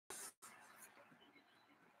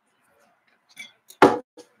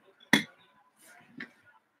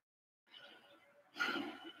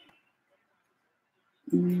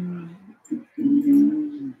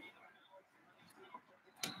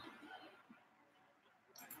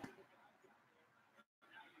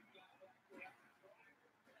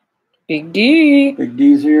Big D. Big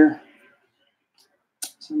D's here. For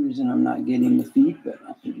some reason I'm not getting the feed, but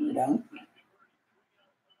I'll figure it out.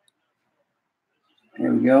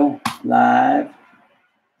 There we go. Live.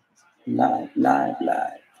 Live, live,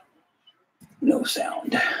 live. No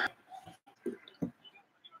sound.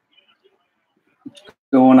 What's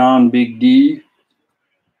going on, Big D?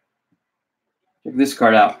 Check this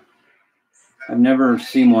card out. I've never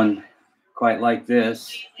seen one quite like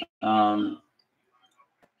this. So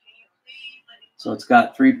it's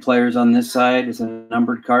got 3 players on this side. It's a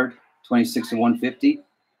numbered card, 26 to 150.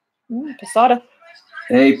 Posada.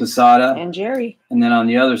 Hey, Posada. And Jerry. And then on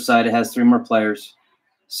the other side, it has 3 more players,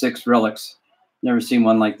 6 relics. Never seen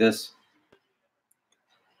one like this.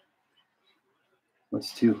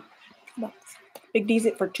 What's 2? $2. Big D's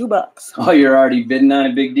it for $2. Oh, you're already bidding on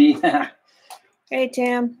a Big D? Hey,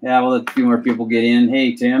 Tim. Yeah, we'll let a few more people get in.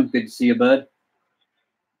 Hey, Tim. Good to see you, bud.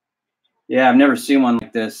 Yeah, I've never seen one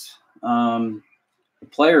like this. The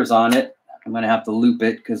players on it, I'm going to have to loop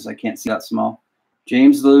it because I can't see that small.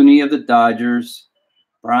 James Looney of the Dodgers.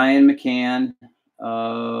 Brian McCann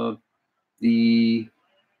of the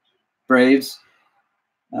Braves.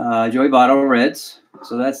 Joey Votto, Reds.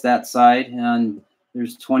 So that's that side. And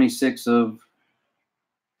there's 26 of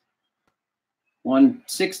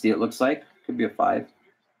 160, it looks like. Could be a 5.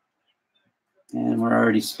 And we're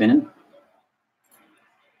already spinning.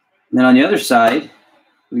 And then on the other side,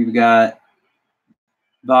 we've got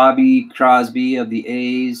Bobby Crosby of the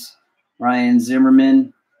A's, Ryan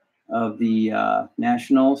Zimmerman of the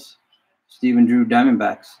Nationals, Stephen Drew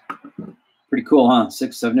Diamondbacks. Pretty cool, huh?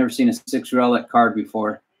 6. I've never seen a 6 relic card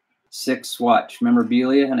before. 6 swatch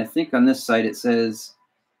memorabilia, and I think on this side it says,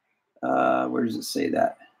 where does it say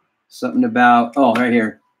that? Something about, oh, right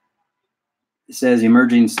here. It says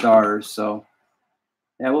emerging stars. So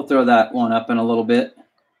yeah, we'll throw that one up in a little bit.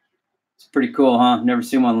 It's pretty cool, huh? Never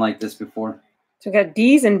seen one like this before. So we got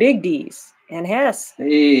D's and Big D's and Hess.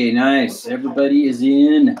 Hey, nice. Everybody is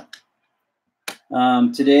in.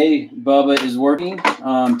 Today, Bubba is working.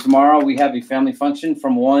 Tomorrow, we have a family function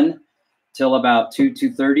from 1 till about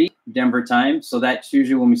 2:30 Denver time. So that's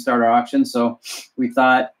usually when we start our auction. So we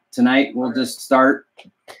thought tonight we'll just start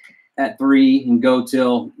at 3 and go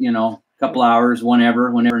till, you know, a couple hours, whenever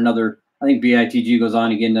another, I think BITG goes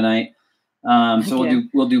on again tonight. So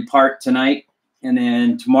we'll do part tonight. And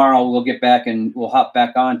then tomorrow we'll get back and we'll hop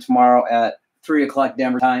back on tomorrow at 3 o'clock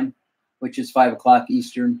Denver time, which is 5 o'clock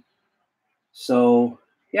Eastern. So,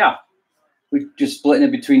 yeah, we're just splitting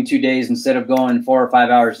it between 2 days instead of going 4 or 5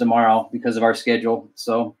 hours tomorrow because of our schedule.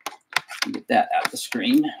 So, get that out of the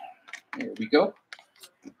screen. There we go.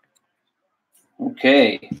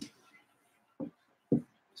 Okay.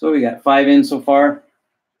 So, we got 5 in so far.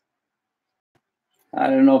 I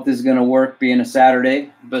don't know if this is going to work being a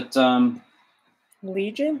Saturday, but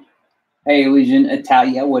Legion. Hey, Legion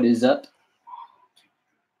Italia, what is up?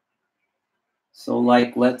 So,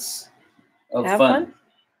 like, let's have fun.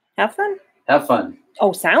 Have fun? Have fun.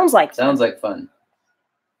 Oh, sounds like fun. Sounds like fun.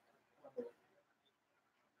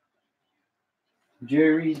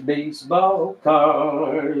 Jerry's baseball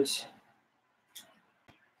cards.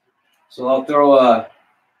 So I'll throw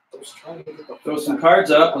some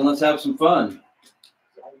cards up and let's have some fun.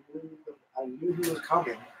 I knew he was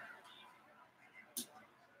coming.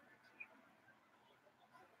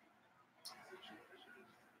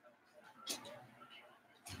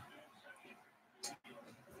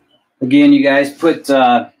 Again, you guys put,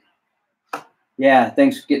 yeah,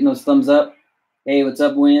 thanks for getting those thumbs up. Hey, what's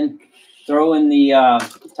up, Win? Throw in the,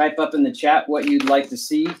 type up in the chat what you'd like to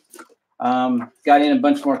see. Got in a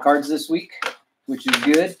bunch more cards this week, which is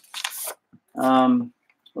good.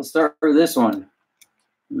 Let's start with this one.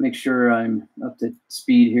 Make sure I'm up to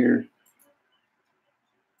speed here.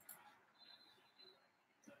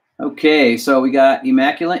 Okay, so we got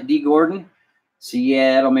Immaculate D. Gordon,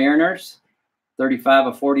 Seattle Mariners, 35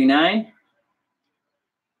 of 49.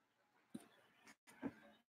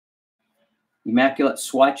 Immaculate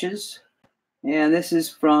swatches. And this is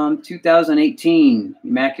from 2018.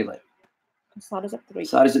 Immaculate. Slot is at 3.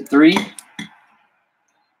 Slot is at 3.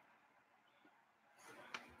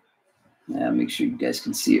 Now make sure you guys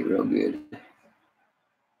can see it real good.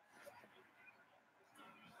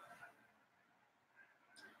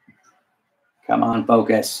 Come on,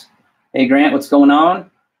 focus. Hey, Grant, what's going on?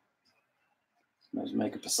 Let's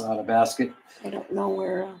make a Posada basket. I don't know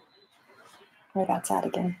where that's at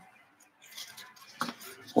again.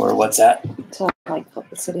 Or what's that? To like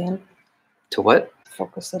focus it in. To what?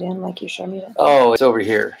 Focus it in like you showed me that. Oh, it's over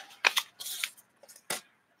here. I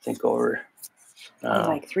think over.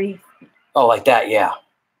 Like 3. Oh, like that, yeah.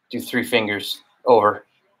 Do 3 fingers over.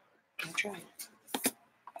 I'll try.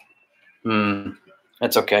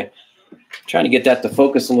 That's okay. Trying to get that to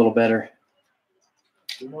focus a little better.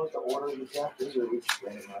 Do you know what the order of the draft is, or we just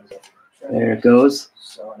randomize it? There it goes.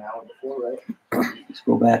 So an hour before, right? Let's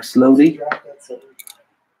go back slowly.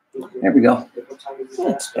 There we go.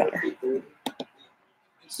 That's better.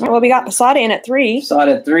 Well, we got Posada in at 3. Saw it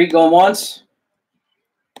at 3 going once.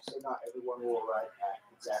 So not everyone will arrive at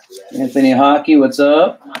exactly that. Anthony Hockey, what's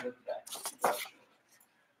up?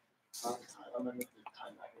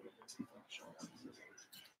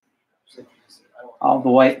 All the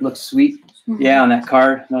white looks sweet. Yeah, on that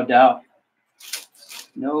card, no doubt.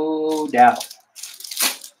 No doubt.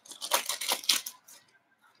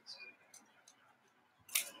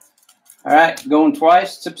 All right, going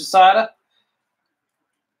twice to Posada.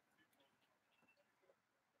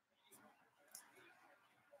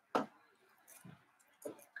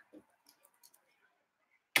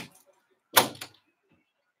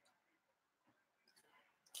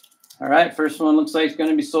 All right, first one looks like it's going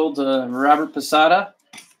to be sold to Robert Posada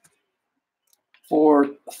for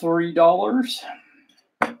 $3.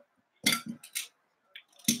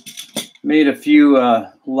 Made a few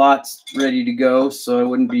lots ready to go, so I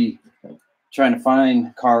wouldn't be trying to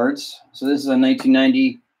find cards. So this is a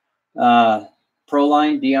 1990 Pro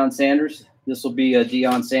Line Deion Sanders. This will be a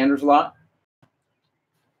Deion Sanders lot.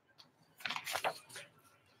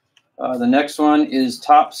 The next one is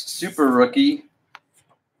Topps Super Rookie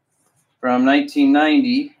from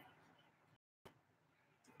 1990.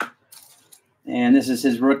 And this is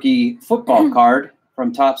his rookie football card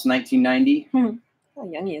from Topps 1990. How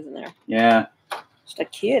young he is in there. Yeah. Just a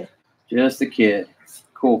kid. Just a kid.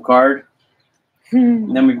 Cool card.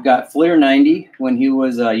 And then we've got Fleer 90 when he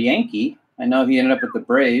was a Yankee. I know he ended up with the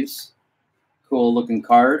Braves. Cool looking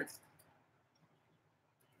card.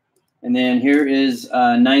 And then here is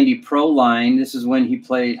 90 Pro Line. This is when he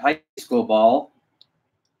played high school ball.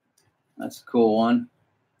 That's a cool one.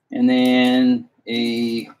 And then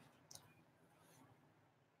a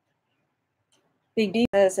Big D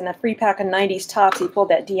says in a free pack of 90s Topps, he pulled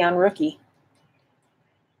that Deion rookie.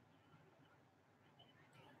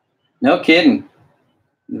 no kidding.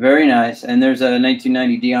 Very nice. And there's a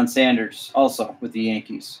 1990 Deion Sanders also with the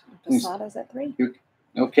Yankees. Posada's at 3.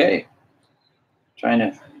 Okay. Trying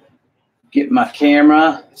to get my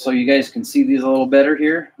camera so you guys can see these a little better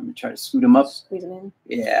here. Let me try to scoot them up. Squeeze them in.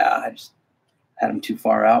 Yeah, I just had them too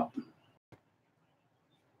far out.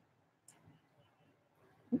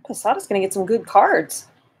 Posada's going to get some good cards.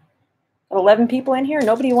 Got 11 people in here.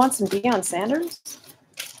 Nobody wants some Deion Sanders.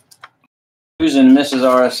 Susan, Mrs.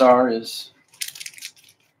 RSR is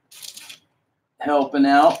helping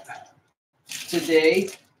out today.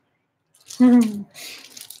 God,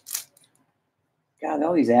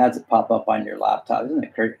 all these ads that pop up on your laptop, isn't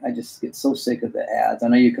it crazy? I just get so sick of the ads. I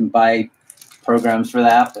know you can buy programs for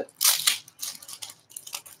that, but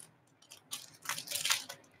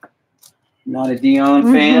not a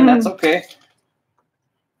Deion fan. That's okay.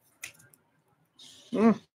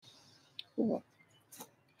 Cool.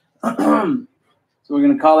 So we're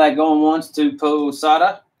going to call that going once to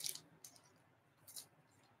Posada.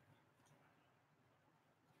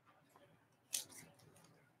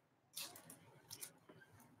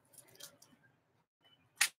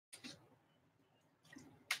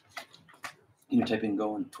 Can you type in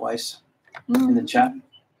going twice in the chat?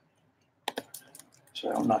 So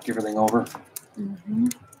I don't knock everything over.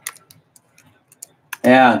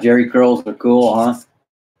 Yeah, Jerry curls are cool, huh?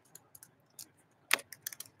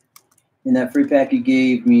 In that free pack you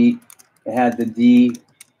gave me, it had the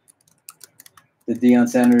Deion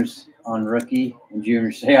Sanders on rookie and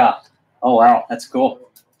junior. Yeah. Oh, wow. That's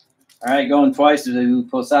cool. All right, going twice to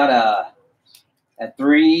Posada at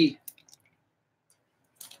 3.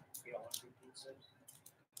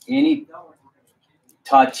 Any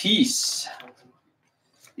Tatis?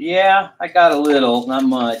 Yeah, I got a little, not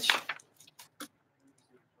much.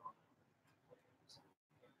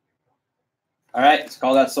 All right, let's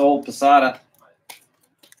call that sold. Posada.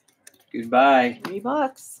 Goodbye.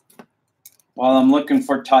 $3. While I'm looking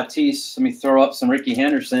for Tatis, let me throw up some Ricky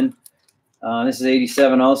Henderson. This is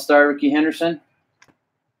 87 All-Star Ricky Henderson.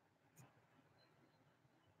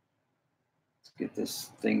 Let's get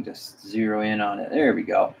this thing to zero in on it. There we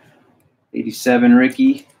go. 87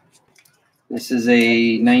 Ricky. This is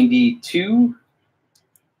a 92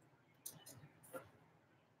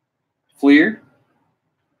 Fleer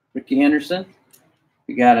Ricky Henderson.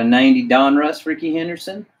 We got a 90 Donruss Ricky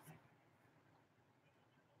Henderson.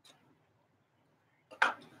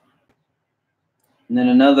 And then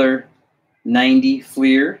another 90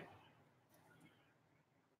 Fleer.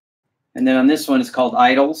 And then on this one, it's called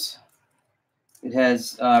Idols. It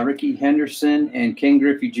has Ricky Henderson and Ken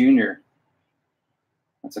Griffey Jr.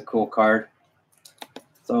 That's a cool card.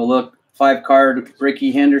 So look, 5-card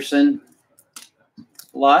Ricky Henderson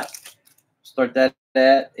lot. Start that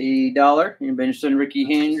at $80. Anybody interested in Ricky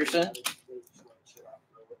Henderson?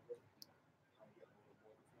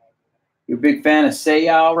 You a big fan of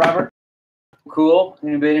Sayal, Robert? Cool.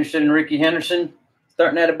 Anybody interested in Ricky Henderson?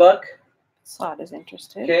 Starting at $1. Posada's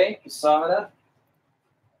interested. Okay, Posada.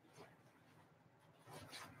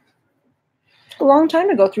 A long time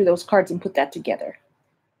to go through those cards and put that together.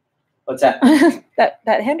 What's that?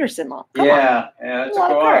 that Henderson lot. Come on. Yeah, That's it's a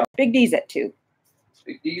lot of cards. Big D's at 2.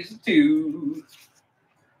 Big D's at 2.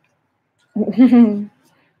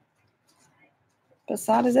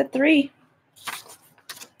 Posada's at 3.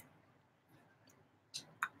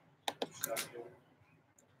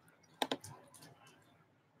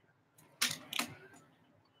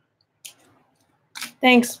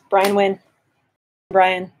 Thanks, Brian Wynn.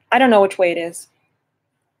 Brian, I don't know which way it is.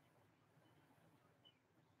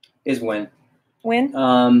 Is Win. Win?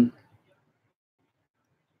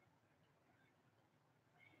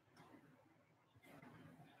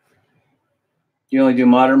 You only do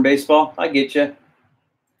modern baseball? I get you.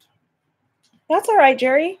 That's all right,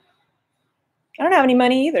 Jerry. I don't have any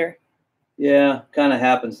money either. Yeah, kind of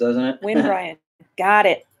happens, doesn't it? Win Brian. Got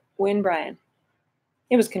it. Win Brian.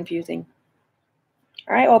 It was confusing.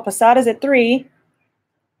 All right, well, Posada's at 3.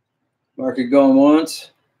 Mark it going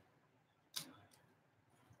once.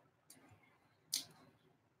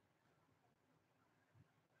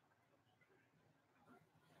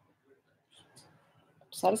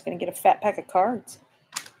 Posada's going to get a fat pack of cards.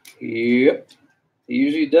 Yep. He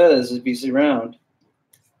usually does if he's around.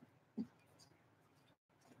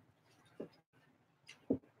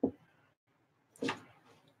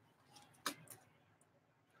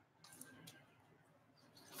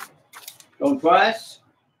 Going twice.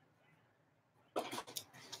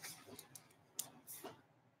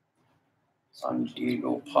 San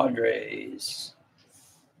Diego Padres.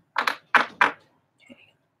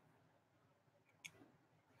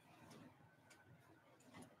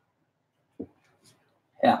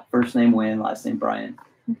 Yeah, first name Win, last name Brian.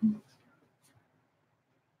 Mm-hmm.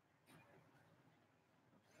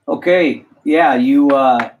 Okay, yeah, you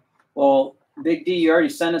well, Big D, you already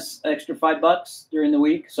sent us extra $5 during the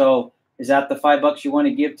week, so is that the $5 you want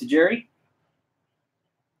to give to Jerry?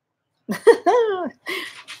 Of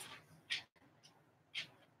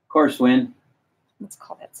course, Win. Let's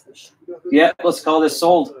call that sold. Yeah, let's call this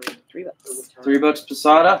sold. $3. $3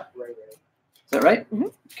 Posada. Is that right? Mm-hmm.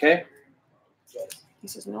 Okay. He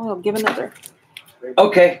says, no, I'll give another.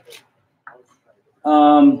 Okay.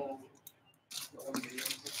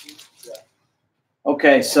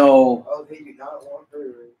 Okay, so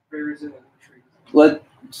let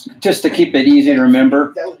just to keep it easy to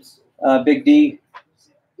remember, Big D.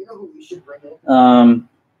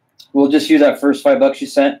 We'll just use that first $5 you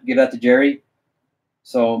sent, give that to Jerry,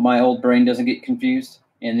 so my old brain doesn't get confused,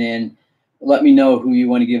 and then let me know who you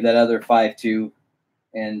want to give that other 5 to,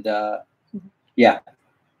 and yeah,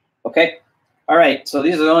 okay, all right. So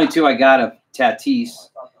these are the only 2 I got of Tatis.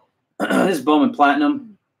 This is Bowman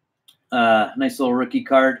Platinum, nice little rookie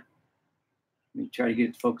card. Let me try to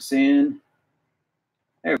get it to focus in.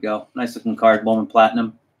 There we go, nice looking card, Bowman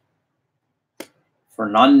Platinum.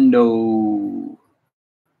 Fernando.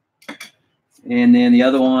 And then the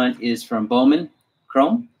other one is from Bowman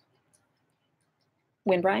Chrome.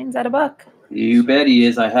 Win Brian's at $1. You bet he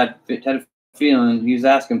is. I had a feeling he was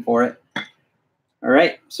asking for it. All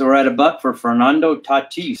right, so we're at $1 for Fernando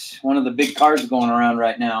Tatis, one of the big cards going around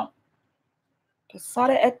right now.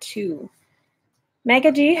 Posada at 2.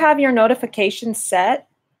 Mega, do you have your notifications set?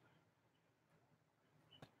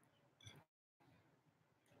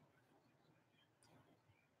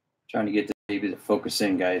 Trying to get the baby to focus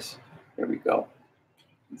in, guys. There we go.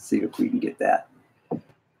 Let's see if we can get that.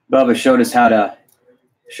 Bubba showed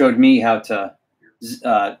me how to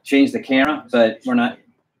change the camera, but we're not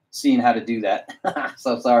seeing how to do that.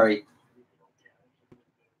 So sorry.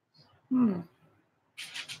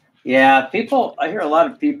 Yeah, I hear a lot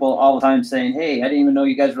of people all the time saying, hey, I didn't even know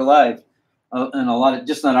you guys were live. And a lot of,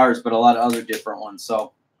 just not ours, but a lot of other different ones.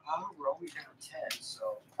 So we're only down 10,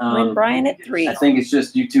 so. Win Brian at 3. I think it's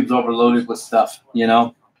just YouTube's overloaded with stuff, you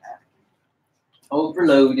know?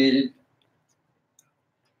 Overloaded.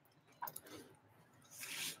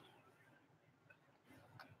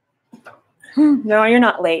 No, you're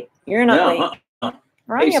not late. You're not late.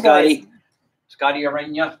 Hey, Scotty. Scotty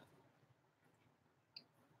Arena.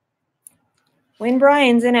 Win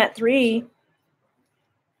Brian's in at 3.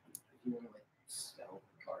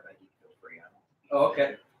 Oh,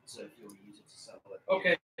 okay. So if you'll use it to sell it.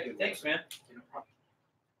 Okay. Thanks, man.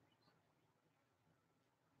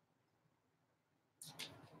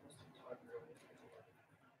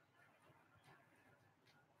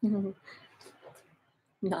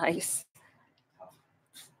 Nice.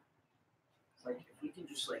 Like if we can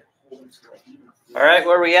just like hold it to like even. All right,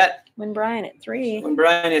 where are we at? Win Brian at 3. When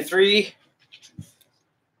Brian at 3.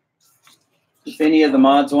 If any of the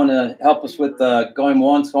mods want to help us with going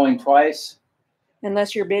once, going twice.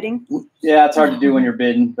 Unless you're bidding. Yeah, it's hard to do when you're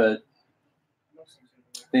bidding, but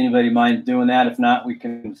if anybody minds doing that, if not, we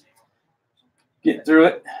can get through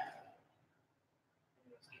it.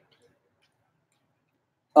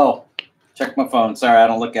 Oh, check my phone. Sorry, I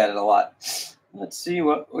don't look at it a lot. Let's see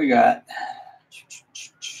what we got.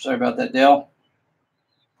 Sorry about that, Dale.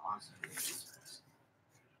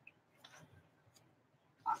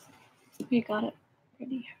 You got it.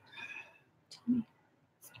 Ready. Tell me.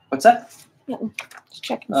 What's that? Yeah, just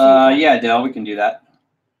check and see. Yeah, Dale, we can do that.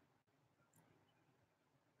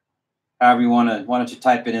 However you want to. Why don't you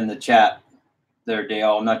type it in the chat there,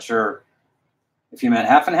 Dale? I'm not sure if you meant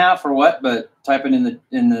half and half or what, but type it in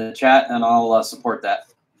the chat, and I'll support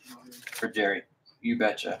that for Jerry. You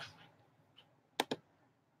betcha.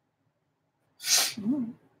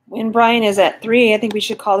 When Brian is at 3, I think we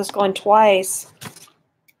should call this going twice.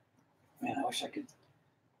 Man, I wish I could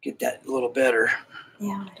get that a little better.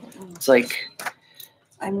 Yeah, I don't know. It's like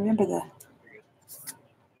I remember I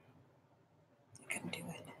couldn't do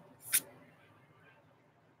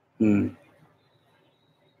it.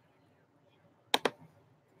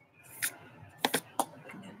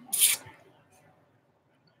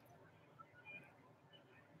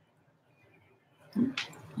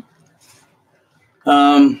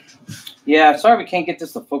 Yeah, sorry we can't get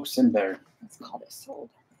this to focus in better. Let's call this sold.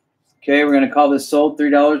 Okay, we're gonna call this sold.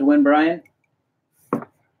 $3 win, Brian.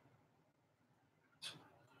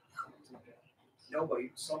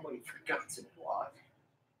 Somebody forgot to block.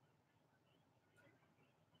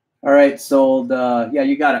 All right, sold. Yeah,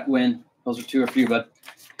 you got it, win. Those are 2 or few, but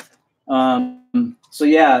so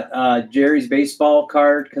yeah, Jerry's baseball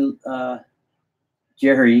card.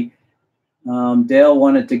 Jerry, Dale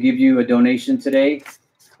wanted to give you a donation today.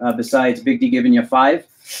 Besides Big D giving you 5,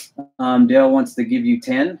 Dale wants to give you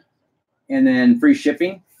 10, and then free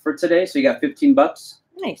shipping for today. So you got $15.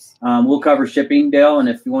 Nice. We'll cover shipping, Dale, and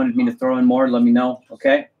if you wanted me to throw in more, let me know.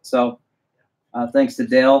 Okay. So thanks to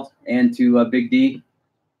Dale and to Big D.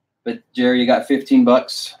 But Jerry, you got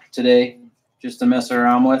 $15 today just to mess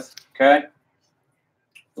around with. Okay.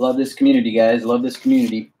 Love this community, guys. Love this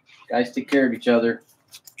community. Guys, take care of each other.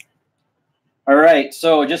 All right.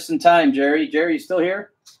 So just in time, Jerry. Jerry, you still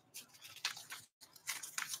here?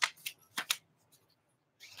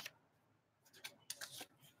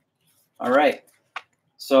 All right.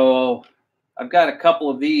 So I've got a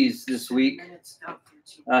couple of these this week.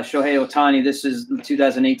 Shohei Ohtani, this is the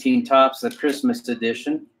 2018 Topps, the Christmas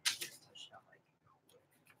edition.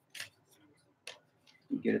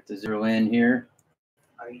 Get it to 0 in here.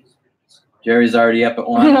 Jerry's already up at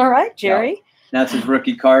 1. All right, Jerry. That's his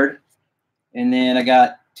rookie card. And then I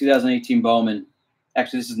got 2018 Bowman.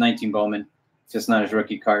 Actually, this is 19 Bowman. It's just not his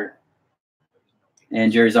rookie card.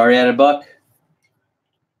 And Jerry's already at $1.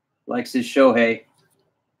 Likes his Shohei.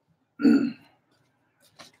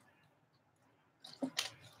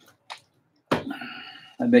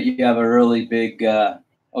 I bet you have a really big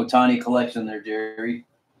Ohtani collection there, Jerry.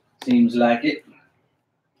 Seems like it.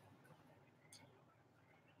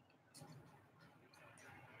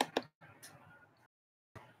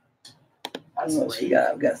 What else we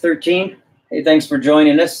got? We got 13. Hey, thanks for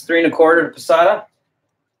joining us. 3 1/4 to Posada.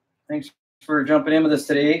 Thanks for jumping in with us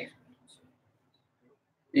today.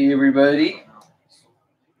 Hey, everybody.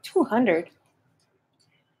 200.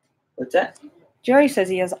 What's that? Jerry says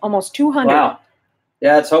he has almost 200. Wow.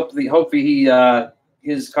 Yeah, it's hopefully he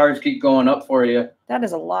his cards keep going up for you. That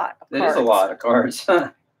is a lot of That cards. is a lot of cards.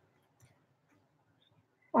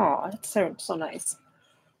 Oh, that's so nice.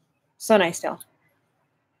 So nice, Dale.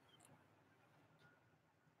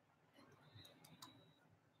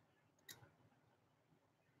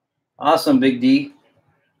 Awesome, Big D.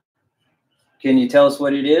 Can you tell us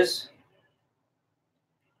what it is?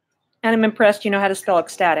 And I'm impressed you know how to spell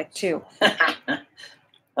ecstatic, too. We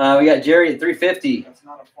got Jerry at 350. That's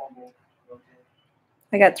not a fumble. Okay.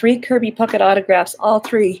 I got 3 Kirby Puckett autographs, all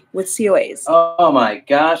 3 with COAs. Oh my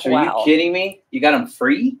gosh, are Wow. you kidding me? You got them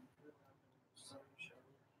free?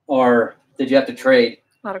 Or did you have to trade?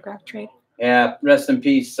 Autograph trade. Yeah, rest in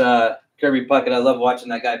peace, Kirby Puckett. I love watching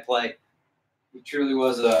that guy play. He truly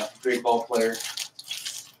was a great ball player.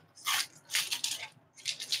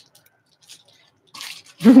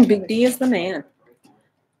 Big D is the man.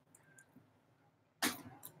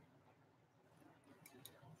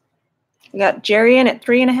 We got Jerry in at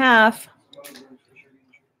 3.5.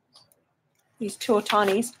 These 2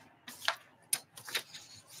 Ohtanis.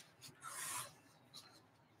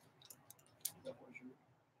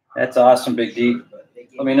 That's awesome, Big D.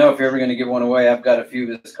 Let me know if you're ever going to give one away. I've got a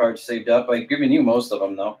few of his cards saved up. I've given you most of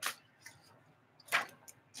them, though.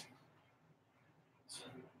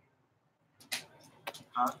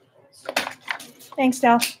 Thanks,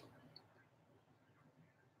 Dal.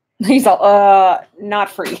 He's all,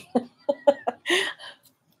 not free.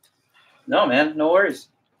 No, man, no worries.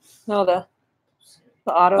 No, the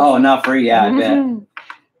auto. Oh, not free. Yeah, I bet. Mhm.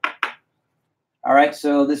 All right,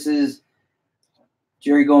 so this is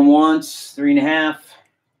Jerry going once, 3.5.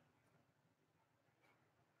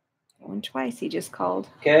 Going twice, he just called.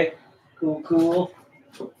 Okay, cool.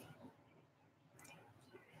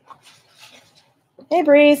 Hey,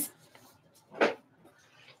 Breeze.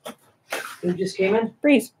 Who just came in?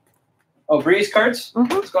 Breeze. Oh, Breeze cards? Mhm.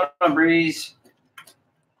 What's going on, Breeze?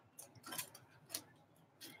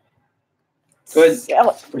 Good.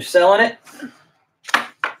 Sell it. We're selling it.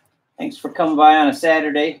 Thanks for coming by on a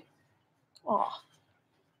Saturday. Oh,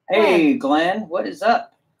 Hey, Glenn, what is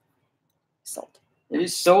up? sold. It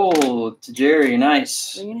is sold to Jerry.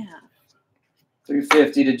 Nice. 3.5.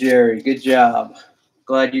 $350 to Jerry. Good job.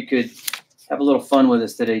 Glad you could have a little fun with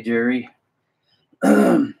us today, Jerry.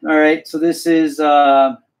 All right, so this is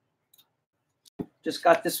just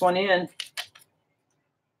got this one in.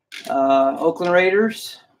 Oakland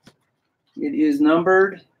Raiders. It is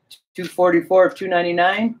numbered 244 of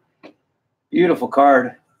 299. Beautiful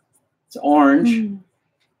card. It's orange.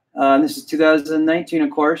 This is 2019,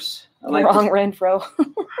 of course. Wrong Renfro.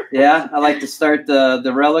 Yeah, I like to start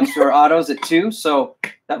the relics or autos at 2, so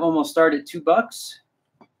that one will start at $2.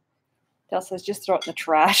 Dal says just throw it in the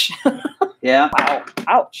trash. Yeah. Wow.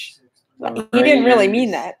 Ouch. The He didn't really Raiders.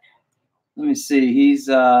 mean that. Let me see. He's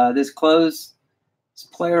this clothes is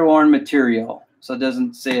player worn material, so it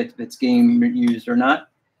doesn't say if it's game used or not.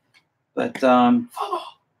 But Hunter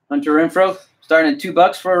Renfro starting at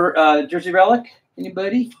 $2 for jersey relic.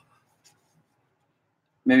 Anybody?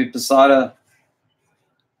 Maybe Posada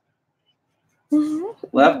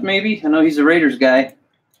left. Maybe I know he's a Raiders guy.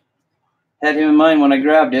 Had him in mind when I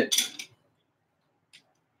grabbed it.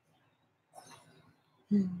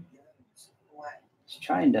 It's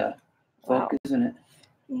trying to focus, isn't it?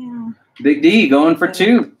 Yeah. Big D going for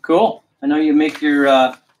 2. Cool. I know you make your.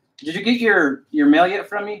 Did you get your mail yet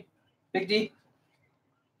from me, Big D?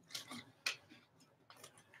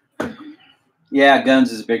 Yeah,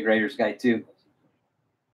 Guns is a big Raiders guy too.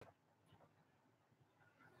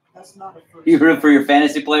 That's not a first. You root for your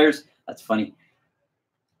fantasy players? That's funny.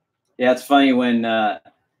 Yeah, it's funny when I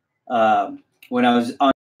was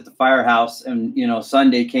on at the firehouse and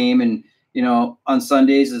Sunday came and on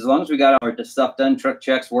Sundays, as long as we got our stuff done, truck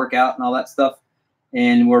checks, workout, and all that stuff,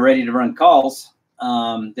 and we're ready to run calls,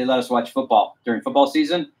 they let us watch football during football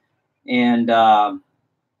season, and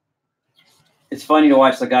it's funny to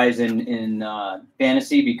watch the guys in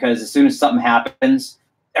fantasy because as soon as something happens,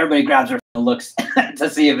 everybody grabs their phone and looks to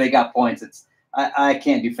see if they got points. I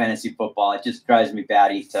can't do fantasy football. It just drives me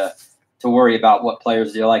batty to worry about what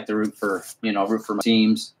players they like to root for my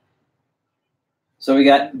teams. So we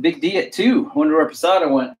got Big D at 2. Wonder where Posada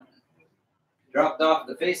went. Dropped off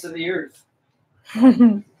the face of the earth.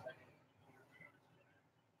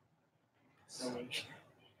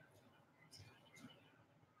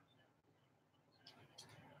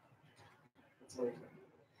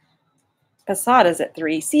 Posada's at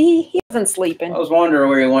 3. See, he wasn't sleeping. I was wondering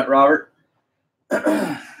where he went, Robert.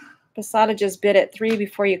 Posada just bid at 3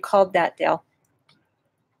 before you called that, Dale.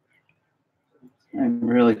 I'm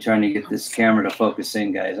really trying to get this camera to focus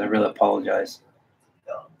in, guys. I really apologize.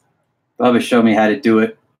 Bubba showed me how to do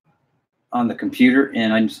it on the computer,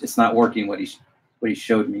 and it's not working what he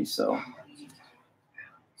showed me. So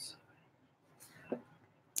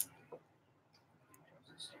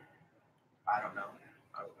I don't know.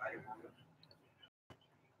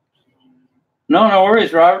 no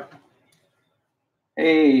worries, Robert.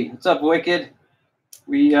 Hey, what's up, Wicked?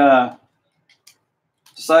 We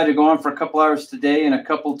decided to go on for a couple hours today and a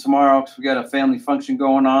couple tomorrow because we got a family function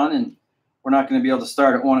going on, and we're not going to be able to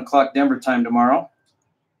start at 1 o'clock Denver time tomorrow.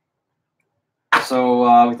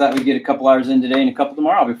 So we thought we'd get a couple hours in today and a couple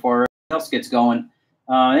tomorrow before everything else gets going.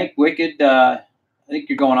 I think Wicked, I think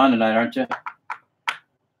you're going on tonight, aren't you?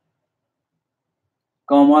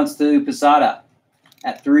 Going once to Posada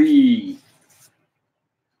at 3.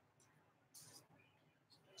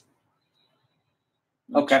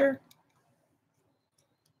 Okay. Sure.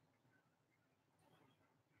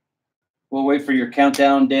 We'll wait for your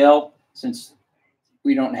countdown, Dale, since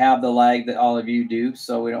we don't have the lag that all of you do,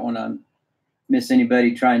 so we don't want to miss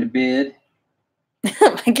anybody trying to bid.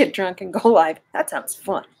 I get drunk and go live. That sounds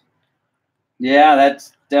fun. Yeah,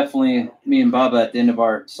 that's definitely me and Bubba at the end of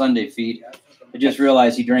our Sunday feed. I just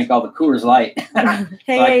realized he drank all the Coors Light. Hey,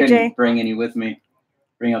 So I couldn't AJ. bring any with me.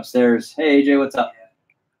 Bring upstairs. Hey, AJ, what's up?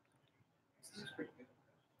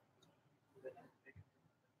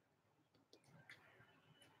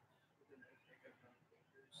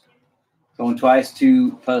 Going twice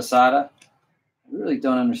to Posada. I really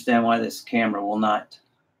don't understand why this camera will not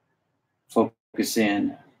focus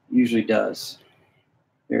in. Usually does.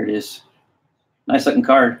 There it is. Nice looking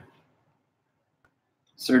card.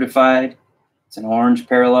 Certified. It's an orange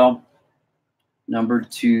parallel. Numbered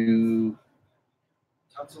to.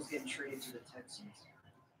 Tunsil's getting traded to the Texans.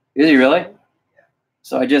 Is he really?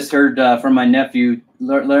 So I just heard from my nephew,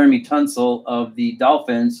 Laramie Tunsil of the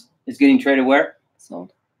Dolphins, is getting traded where?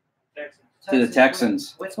 Sold. To the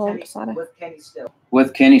Texans. With Sold Kenny, Posada. with Kenny Still.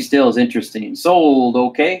 With Kenny Stills, interesting. Sold,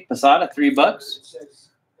 okay. Posada, $3.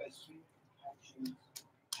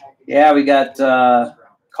 Yeah, we got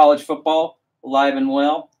college football alive and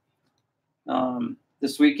well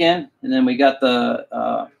this weekend. And then we got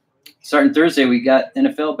the, starting Thursday, we got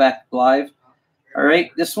NFL back live. All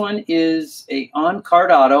right, this one is a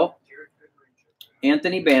on-card auto,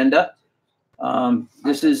 Anthony Banda.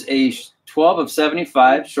 This is a 12 of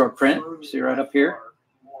 75 short print. See right up here.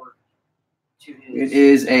 It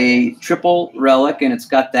is a triple relic, and it's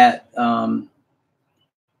got that.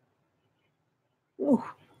 Ooh.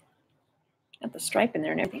 Got the stripe in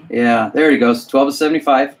there and everything. Yeah, there he goes. 12 of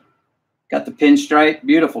 75. Got the pinstripe.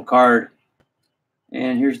 Beautiful card.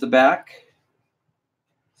 And here's the back.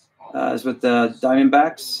 It's with the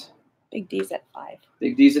Diamondbacks. Big D's at 5.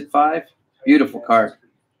 Big D's at 5. Beautiful card.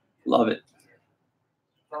 Love it.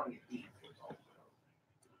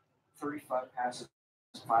 35 passes,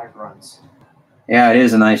 5 runs. Yeah, it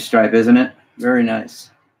is a nice stripe, isn't it? Very nice.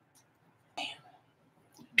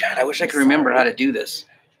 God, I wish I could remember how to do this.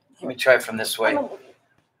 Let me try from this way.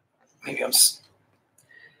 Maybe I'm.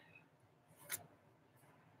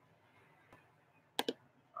 I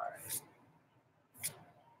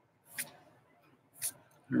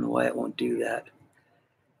don't know why it won't do that.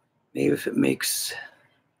 Maybe if it makes.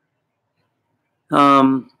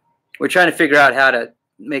 We're trying to figure out how to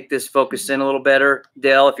make this focus in a little better,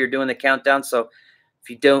 Dale, if you're doing the countdown. So if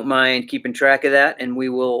you don't mind keeping track of that, and we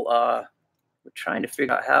will, we're trying to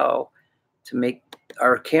figure out how to make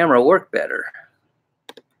our camera work better.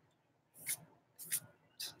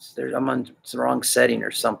 I'm on the wrong setting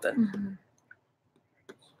or something. Mm-hmm.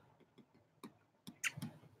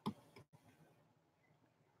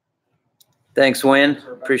 Thanks, Wynn.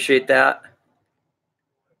 Appreciate that.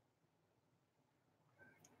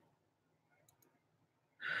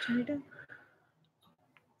 All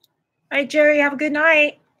right, Jerry, have a good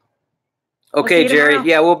night. Okay, We'll see you Jerry. tomorrow.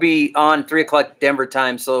 Yeah, we'll be on 3 o'clock Denver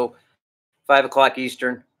time, so 5 o'clock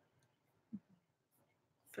Eastern.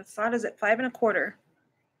 Posada's at 5 1/4.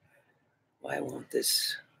 Why won't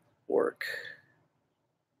this work?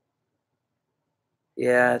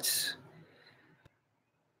 Yeah, it's.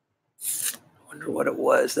 I wonder what it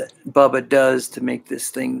was that Bubba does to make this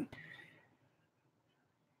thing.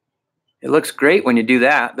 It looks great when you do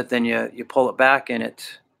that, but then you pull it back and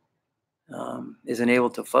it isn't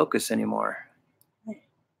able to focus anymore.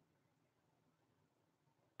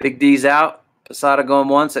 Big D's out. Posada going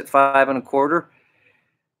once at 5 1/4.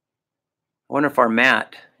 I wonder if our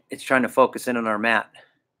mat, it's trying to focus in on our mat.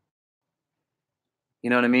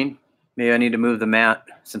 You know what I mean? Maybe I need to move the mat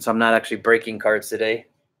since I'm not actually breaking cards today.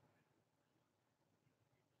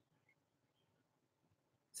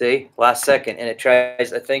 See, last second, and it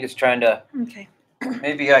tries. I think it's trying to. Okay.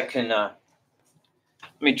 Maybe I can. Let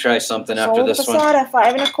me try something after Sold this Posada, one.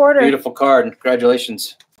 5 1/4. Beautiful card.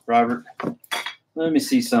 Congratulations, Robert. Let me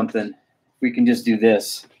see something. We can just do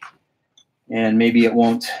this, and maybe it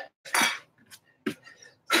won't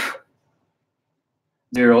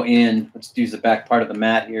zero in. Let's use the back part of the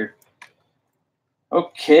mat here.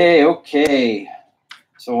 Okay.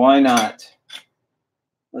 So why not?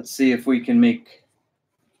 Let's see if we can make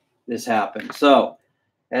this happen. So,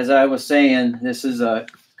 as I was saying, this is a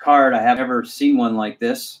card. I have never seen one like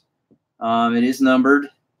this. It is numbered,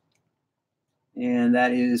 and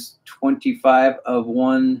that is 25 of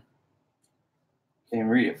 1. Can't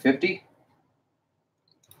read it. 50.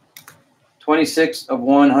 26 of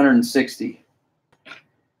 160,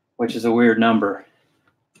 which is a weird number.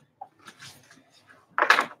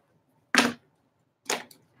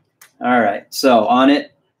 All right. So on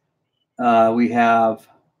it, we have.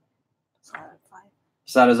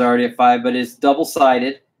 Posada's already at 5, but it's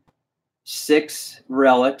double-sided. 6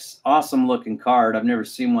 relics. Awesome looking card. I've never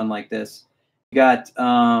seen one like this. You got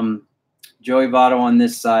Joey Votto on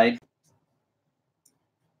this side.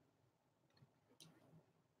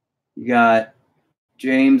 You got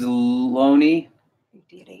James Loney, Big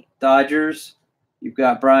D at 8. Dodgers. You've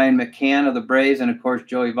got Brian McCann of the Braves, and of course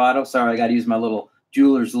Joey Votto. Sorry, I got to use my little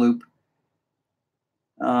jeweler's loop.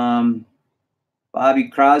 Bobby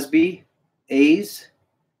Crosby, A's.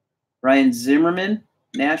 Ryan Zimmerman,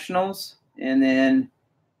 Nationals, and then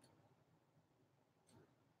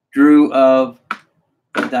Drew of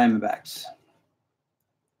the Diamondbacks.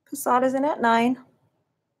 Posada's in at 9.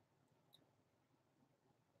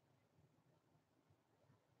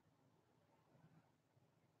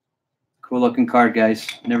 Cool looking card, guys.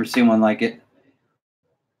 Never seen one like it.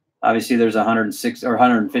 Obviously, there's 106 or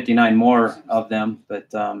 159 more of them, but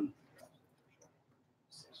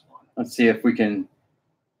let's see if we can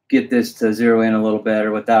get this to zero in a little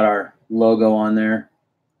better without our logo on there.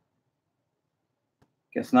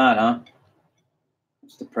 Guess not, huh?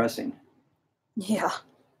 It's depressing. Yeah.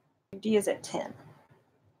 Big D is at 10.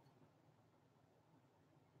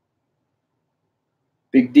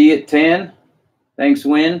 Big D at 10. Thanks,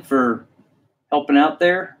 Win, for helping out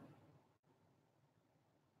there.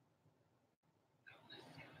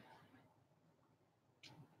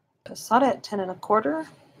 Posada at 10 1/4.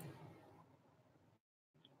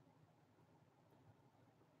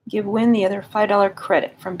 Give Win the other $5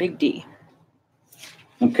 credit from Big D.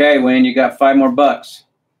 Okay, Wayne, you got 5 more bucks.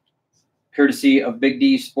 Courtesy of Big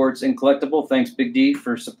D Sports and Collectible. Thanks, Big D,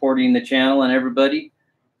 for supporting the channel and everybody.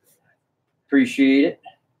 Appreciate it.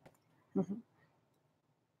 Mm-hmm.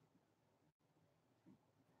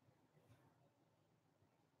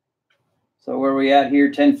 So where are we at here?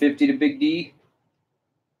 1050 to Big D.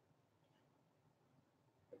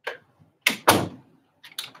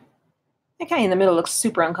 That guy in the middle looks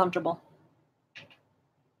super uncomfortable,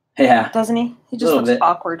 Yeah. doesn't he? He just Little looks bit.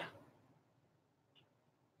 awkward.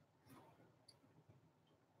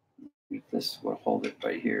 This will hold it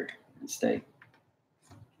right here and stay.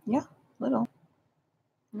 Yeah, little.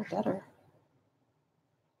 Not better.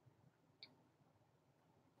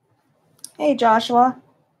 Hey, Joshua.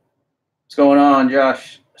 What's going on,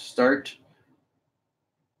 Josh? Start.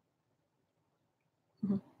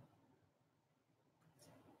 Mhm.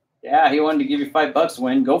 Yeah, he wanted to give you $5,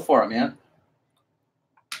 Win. Go for it, man.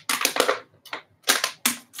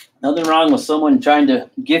 Nothing wrong with someone trying to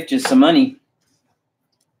gift you some money.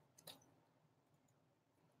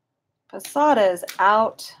 Posada is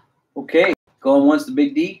out. Okay, going once to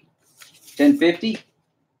Big D. 1050.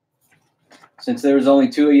 Since there was only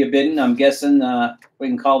 2 of you bidding, I'm guessing we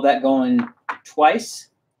can call that going twice.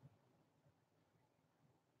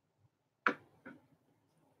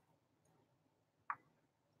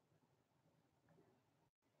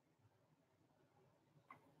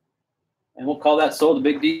 And we'll call that sold to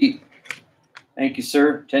Big D. Thank you,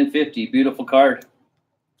 sir. 1050. Beautiful card.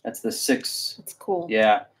 That's the 6. It's cool.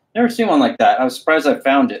 Yeah. Never seen one like that. I was surprised I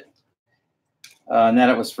found it. And that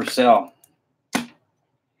it was for sale.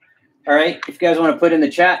 All right. If you guys want to put in the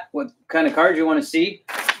chat what kind of cards you want to see,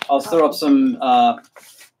 I'll throw up some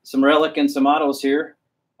relic and some autos here.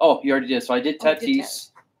 Oh, you already did. So I did Tatis.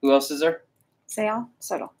 Who else is there? Sale?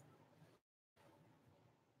 Soto.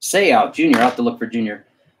 Seau, Jr. I'll have to look for Jr.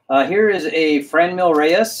 Here is a Franmil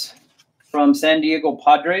Reyes from San Diego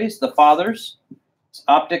Padres, the Fathers. It's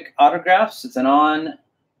optic autographs. It's an on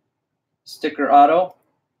sticker auto.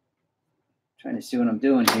 Trying to see what I'm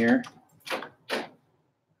doing here.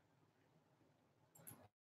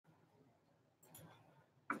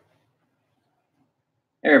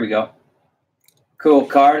 There we go. Cool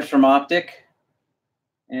cards from Optic.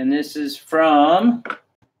 And this is from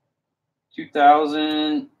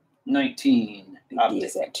 2019. Big D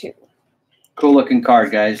is at 2. Cool looking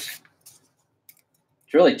card, guys.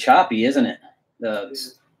 It's really choppy, isn't it?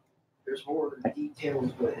 There's more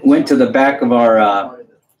details, but Went to the back of our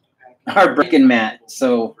breaking mat.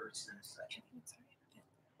 So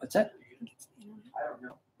what's that? I don't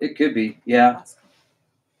know. It could be. Yeah,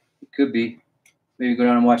 it could be. Maybe go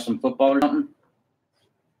down and watch some football or something.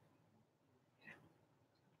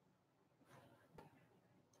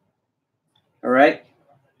 All right.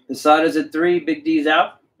 Posada's at 3. Big D's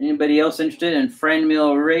out. Anybody else interested in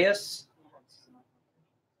Franmil Reyes?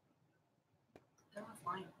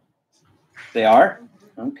 They are?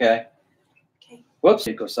 Okay. Whoops.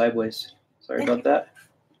 It goes sideways. Sorry about that.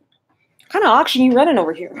 What kind of auction you running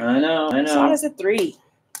over here? I know. Posada's at 3.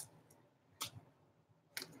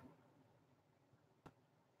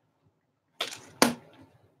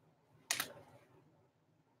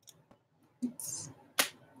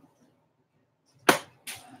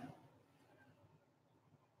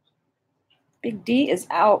 Big D is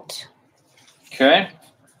out. Okay.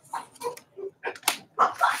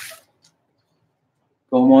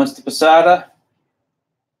 Going once to Posada.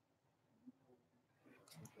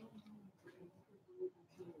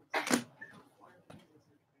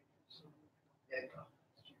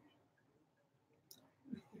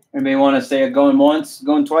 Anybody want to say a going once,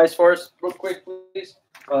 going twice for us, real quick, please?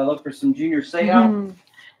 Look for some junior say out.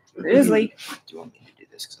 Grizzly. Do you want me to do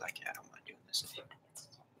this? Because I don't mind doing this.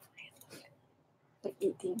 Like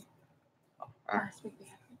 18. Oh, Last week we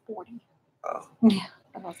had 40. oh. Yeah.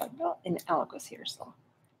 And I was like, well, and Alec was here, so. All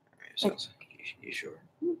right, so you sure?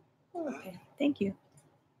 Okay. Thank you.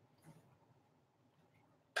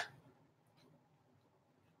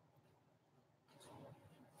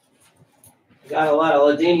 We got a lot of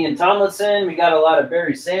LaDainian Tomlinson. We got a lot of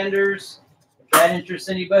Barry Sanders. If that interests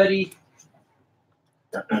anybody.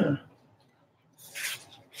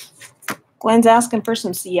 Glenn's asking for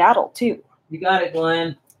some Seattle, too. You got it,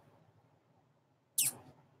 Glenn.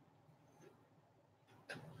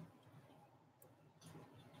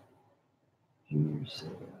 Junior say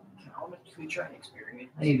out. How much do we try and experience?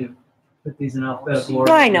 I need to put these in alphabetical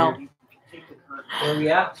order. I know. Where are we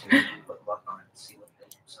at? Put luck on it and see what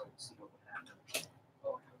happens.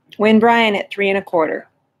 Win Brian at 3 1/4.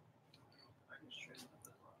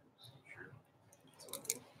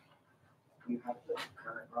 You have the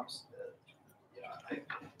current Ross. Yeah,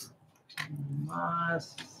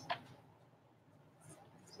 Mas.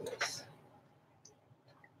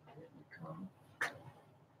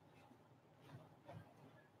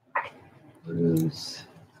 Bruce.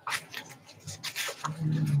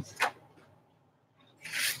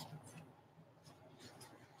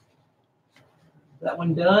 That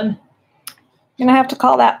one done? You're gonna have to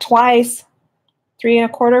call that twice. 3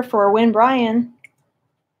 1/4 for Win Brian.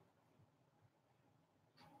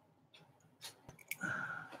 God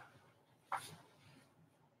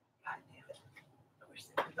damn it. I wish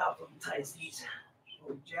they could alphabetize these.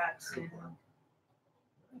 Jackson.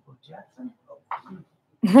 Jackson?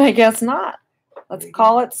 I guess not. Let's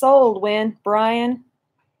call it sold, Win Brian.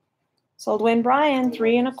 Sold Win Brian,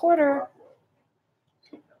 3 1/4.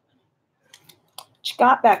 What you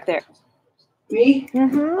got back there? Me?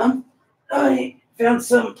 Mm-hmm. I found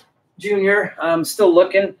some junior. I'm still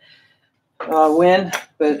looking. Win,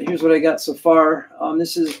 but here's what I got so far.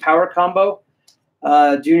 This is Power Combo.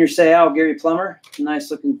 Junior Seau, Gary Plummer.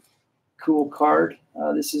 Nice looking, cool card.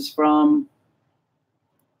 This is from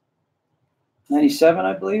 97,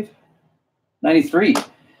 I believe. 93.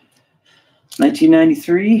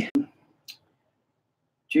 1993.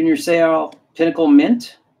 Junior Seau Pinnacle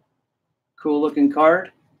Mint. Cool looking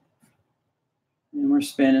card. And we're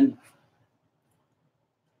spinning.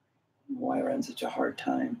 Why we're having such a hard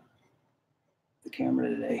time with the camera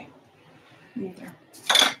today. Neither.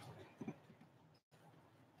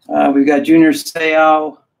 We've got Junior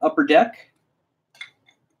Seau Upper Deck.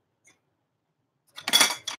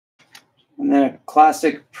 And then a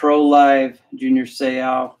classic Pro Live Junior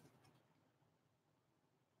Seau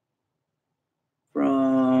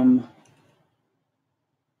from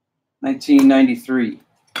 1993.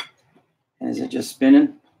 And is it just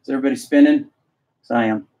spinning? Is everybody spinning? Yes, I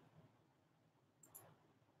am.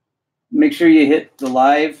 Make sure you hit the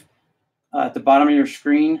live at the bottom of your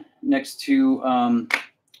screen next to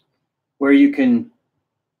where you can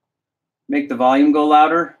make the volume go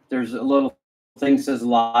louder. There's a little thing that says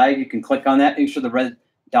live. You can click on that. Make sure the red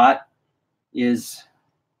dot is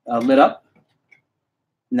lit up.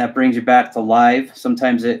 And that brings you back to live.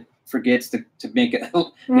 Sometimes it forgets to make it,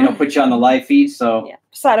 put you on the live feed. So yeah,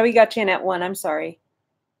 Posada, we got you in at 1. I'm sorry.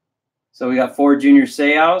 So we got 4 Junior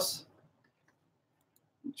Seaus.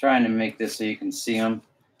 I'm trying to make this so you can see them.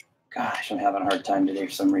 Gosh, I'm having a hard time today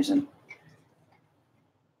for some reason.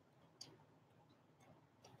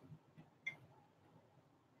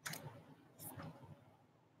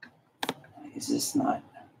 Is this not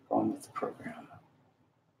going with the program?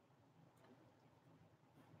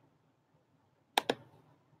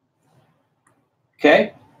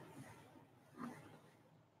 Okay.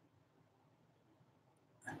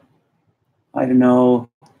 I don't know.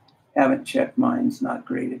 Haven't checked. Mine's not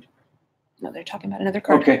graded. No, they're talking about another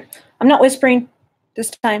card. Okay. I'm not whispering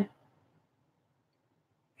this time.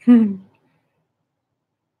 Good.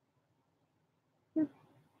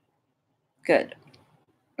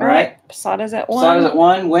 All right. Posada's at 1. Posada's at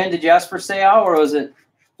 1. When did you ask for Seau, or was it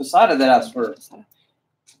Posada that asked for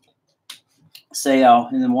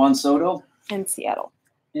Seau? And then Juan Soto? In Seattle.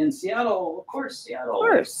 In Seattle. Of course, Seattle. Of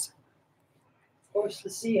course. Of course, the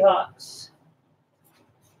Seahawks.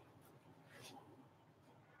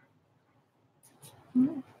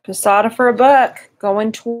 Posada for $1.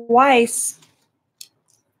 Going twice.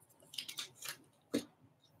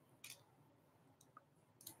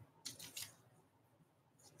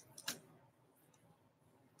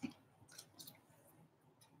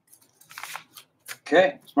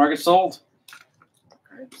 Okay, let's mark it sold.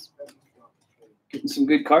 Getting some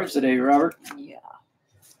good cards today, Robert. Yeah.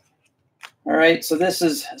 All right, so this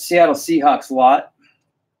is Seattle Seahawks lot.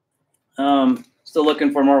 Still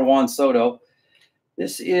looking for more Juan Soto.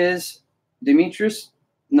 This is Demetrius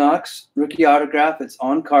Knox rookie autograph. It's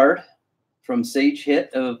on card from Sage Hit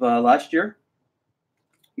of last year.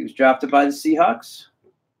 He was drafted by the Seahawks.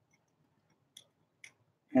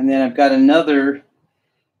 And then I've got another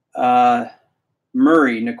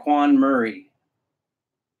Murray, Naquan Murray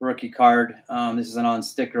rookie card. This is an on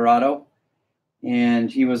sticker auto.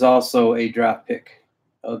 And he was also a draft pick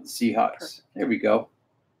of the Seahawks. Perfect. There we go.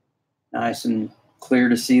 Nice and clear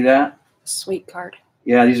to see that. Sweet card.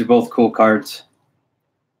 Yeah, these are both cool cards.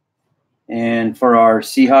 And for our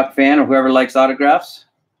Seahawk fan or whoever likes autographs,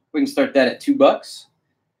 we can start that at $2.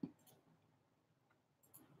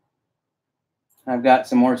 I've got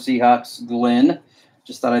some more Seahawks Glenn.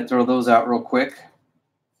 Just thought I'd throw those out real quick.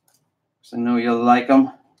 So I know you'll like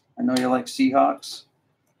them. I know you like Seahawks.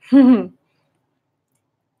 Glenn's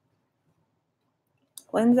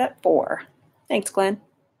at 4. Thanks, Glenn.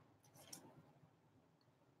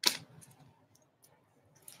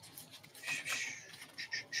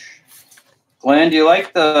 Glenn, do you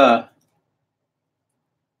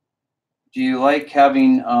like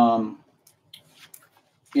having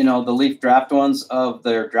you know, the Leaf draft ones of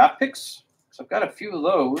their draft picks? So I've got a few of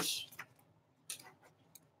those.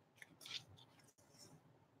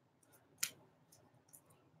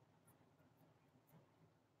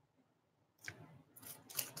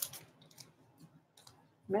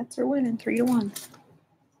 Mets are winning 3-1.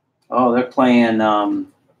 Oh, they're playing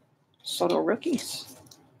Soto rookies.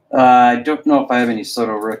 I don't know if I have any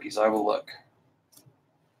Soto rookies. I will look.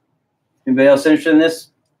 Anybody else interested in this?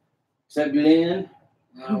 Except Glenn.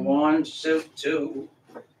 Juan Soto.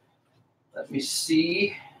 Let me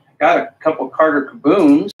see. Got a couple Carter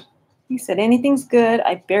Kabooms. He said anything's good.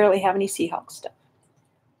 I barely have any Seahawks stuff.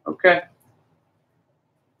 Okay.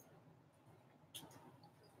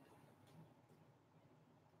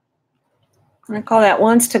 I'm going to call that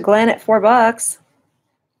once to Glenn at $4.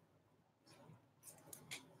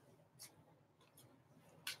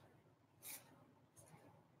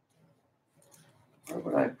 Where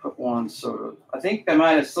would I put Juan Soto? I think I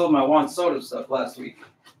might have sold my Juan Soto stuff last week.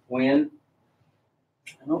 When?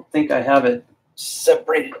 I don't think I have it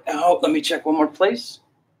separated out. Let me check one more place.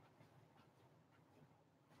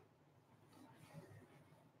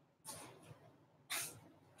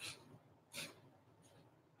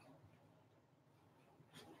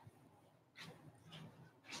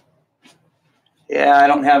 Yeah, I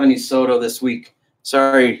don't have any Soto this week.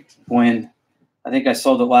 Sorry, Gwen. I think I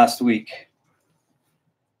sold it last week.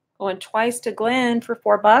 Going twice to Glenn for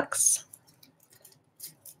 $4.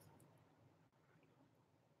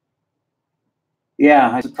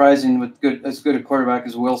 Yeah, it's surprising with as good a quarterback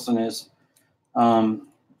as Wilson is, that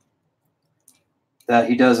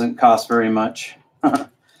he doesn't cost very much.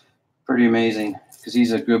 Pretty amazing because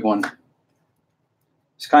he's a good one. I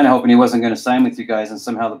was kind of hoping he wasn't going to sign with you guys and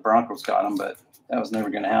somehow the Broncos got him, but that was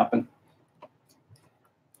never going to happen.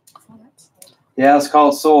 Yeah, let's call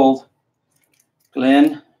it sold.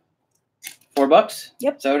 Glenn, $4?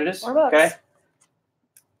 Yep. Is that what it is? $4.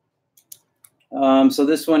 Okay. So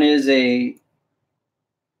this one is a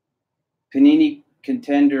Panini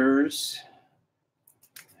Contenders.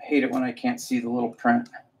 I hate it when I can't see the little print.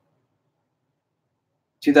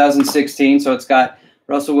 2016, so it's got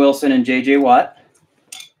Russell Wilson and J.J. Watt.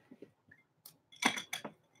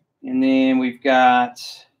 And then we've got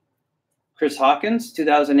Chris Hawkins,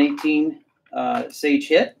 2018 Sage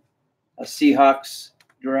Hit, a Seahawks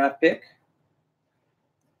draft pick.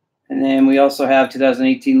 And then we also have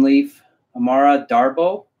 2018 Leaf, Amara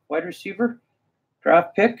Darboh, wide receiver,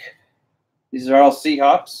 draft pick. These are all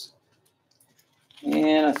Seahawks.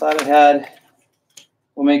 And I thought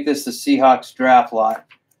we'll make this the Seahawks draft lot.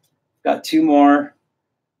 Got two more.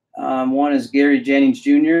 One is Gary Jennings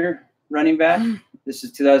Jr., running back. This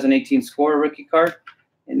is 2018 Score rookie card.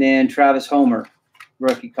 And then Travis Homer,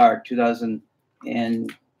 rookie card,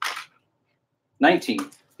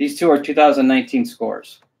 2019. These two are 2019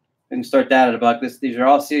 scores. We can start that at $1. These are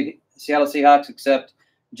all Seattle Seahawks except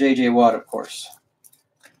J.J. Watt, of course.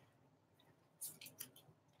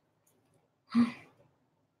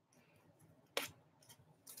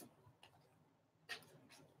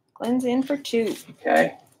 Glenn's in for 2.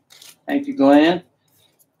 Okay. Thank you, Glenn.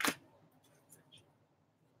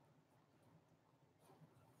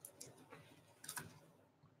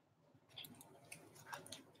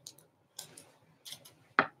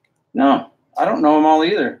 No, I don't know them all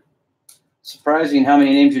either. Surprising how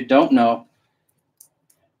many names you don't know.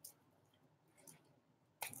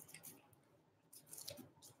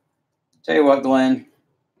 Tell you what, Glenn.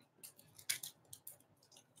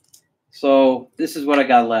 So this is what I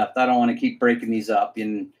got left. I don't want to keep breaking these up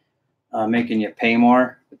and making you pay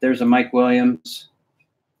more. But there's a Mike Williams.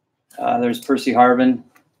 There's Percy Harvin.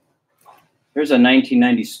 There's a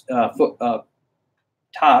 1990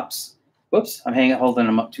 Tops. Whoops, I'm holding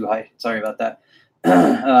them up too high. Sorry about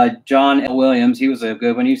that. John L. Williams. He was a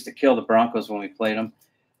good one. He used to kill the Broncos when we played him.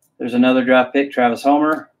 There's another draft pick, Travis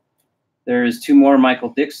Homer. There's two more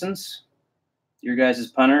Michael Dixons. Your guys'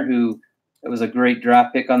 punter, who it was a great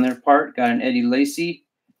draft pick on their part. Got an Eddie Lacy.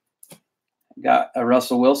 Got a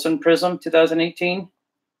Russell Wilson Prism 2018.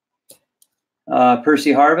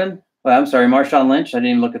 Percy Harvin. Well, I'm sorry, Marshawn Lynch. I didn't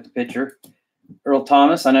even look at the picture. Earl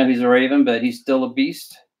Thomas. I know he's a Raven, but he's still a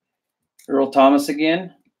beast. Earl Thomas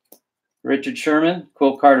again. Richard Sherman.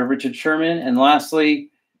 Quote card of Richard Sherman. And lastly,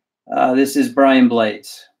 this is Brian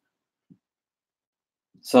Blades.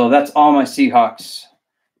 So that's all my Seahawks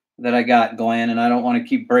that I got, Glenn, and I don't want to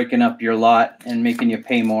keep breaking up your lot and making you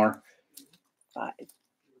pay more. 5.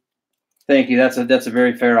 Thank you. That's a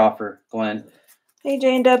very fair offer, Glenn. Hey,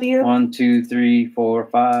 J&W. 1, 2, 3, 4,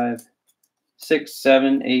 5, 6,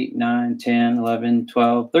 7, 8, 9, 10, 11,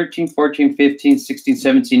 12, 13, 14, 15, 16,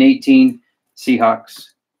 17, 18 Seahawks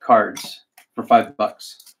cards for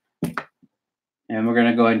 $5. And we're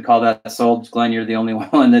going to go ahead and call that sold. Glenn, you're the only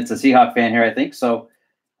one that's a Seahawk fan here, I think. So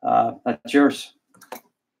that's yours.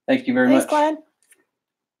 Thank you very much. Thanks, Glenn.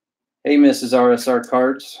 Hey, Mrs. RSR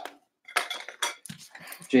Cards.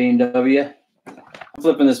 J&W. I'm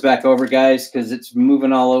flipping this back over, guys, because it's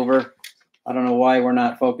moving all over. I don't know why we're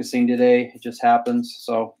not focusing today. It just happens.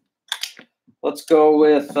 So let's go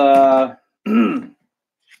with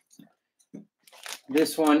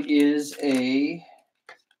this one is a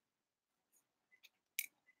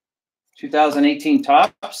 2018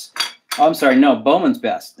 Tops. Oh, I'm sorry. No, Bowman's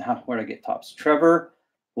Best. Where'd I get Tops? Trevor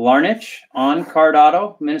Larnach on card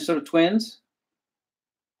auto, Minnesota Twins.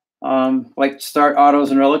 Like to start autos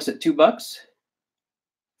and relics at $2.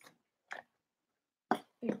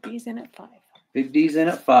 Big D's in at 5. Big D's in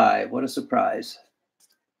at 5. What a surprise.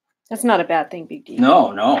 That's not a bad thing, Big D.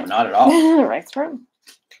 No, not at all. Right from.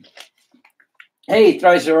 Hey,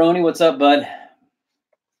 Thrice-Aroni, what's up, bud?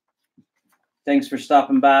 Thanks for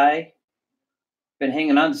stopping by. Been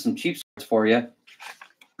hanging on to some cheap spots for you.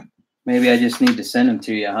 Maybe I just need to send them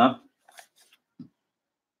to you, huh?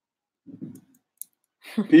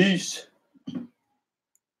 Peace.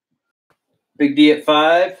 Big D at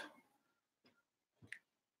 5.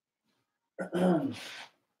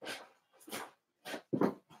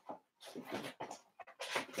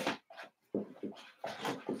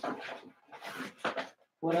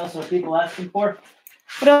 What else are people asking for?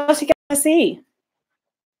 What else you got to see?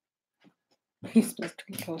 He's supposed to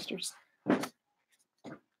be coasters.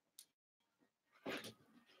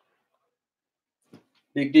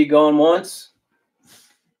 Big D going once.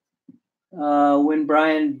 When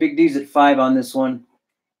Brian, Big D's at 5 on this one.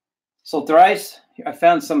 So Thrice, I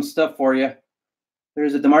found some stuff for you.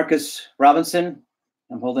 There's a DeMarcus Robinson.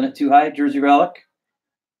 I'm holding it too high. Jersey relic.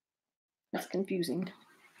 That's confusing.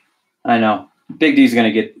 I know. Big D's going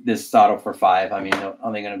to get this auto for 5. I mean, I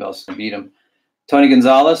don't think anybody else can beat him. Tony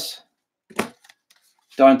Gonzalez.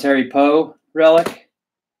 Don Terry Poe relic.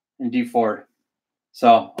 And D Ford.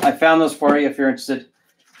 So I found those for you if you're interested.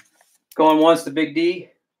 Going once to Big D.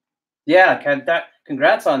 Yeah,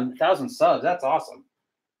 congrats on 1,000 subs. That's awesome.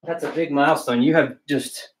 That's a big milestone. You have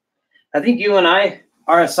just, I think you and I,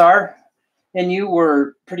 RSR, and you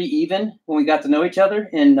were pretty even when we got to know each other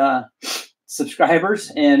in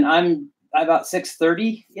subscribers. And I'm about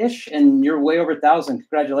 630-ish, and you're way over 1,000.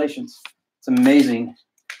 Congratulations. It's amazing.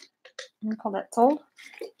 You call that sold?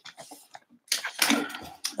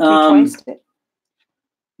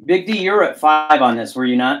 Big D, you're at 5 on this, were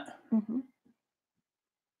you not? Mm-hmm.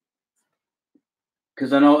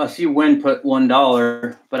 Because I see Wynn put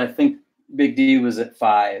 $1, but I think Big D was at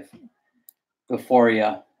 5 before you,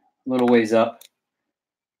 a little ways up.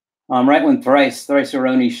 Right when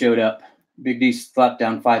Thrice-Aroni showed up, Big D slapped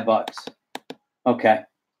down $5. Okay.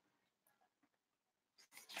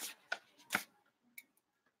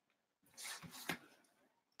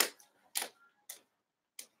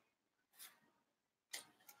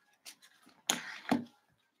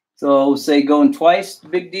 So say going twice,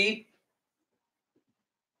 Big D.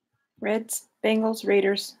 Reds, Bengals,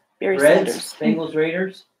 Raiders, Barry Reds, Sanders. Bengals,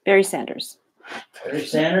 Raiders. Barry Sanders. Barry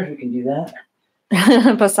Sanders, we can do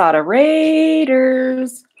that. Posada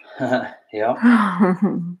Raiders. Yeah.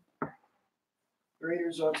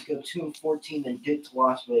 Raiders ought to go 2-14 and get to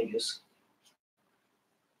Las Vegas.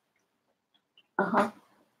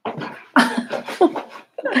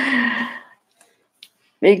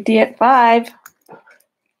 Big D at 5.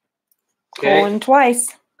 Okay. Going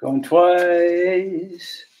twice. Going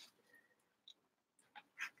twice.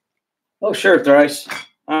 Oh, sure, Thrice.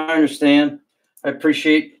 I understand. I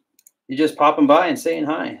appreciate you just popping by and saying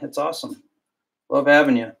hi. That's awesome. Love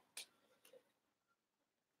having you.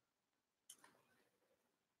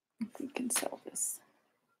 We can sell this.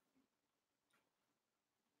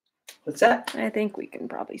 What's that? I think we can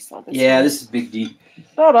probably sell this. Yeah, one. this is Big D.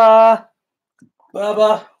 Bubba.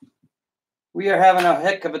 Bubba, we are having a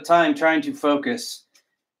heck of a time trying to focus.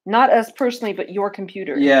 Not us personally, but your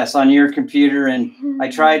computer. Yes, on your computer. And I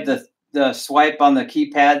tried the swipe on the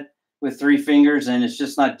keypad with 3 fingers, and it's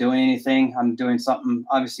just not doing anything. I'm doing something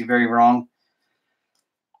obviously very wrong.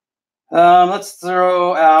 Let's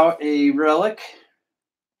throw out a relic.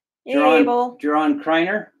 Able. Jaron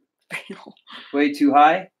Kreiner. Way too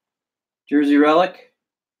high. Jersey relic.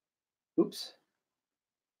 Oops.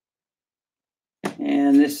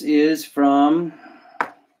 And this is from,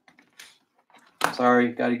 sorry,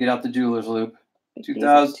 got to get out the jeweler's loop.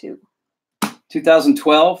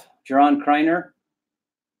 2012, Jaron Kreiner.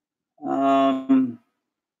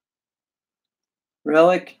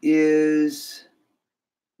 Relic is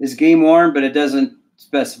game worn, but it doesn't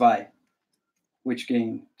specify which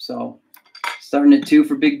game. So starting at 2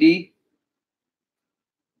 for Big D.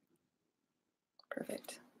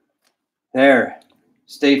 Perfect. There.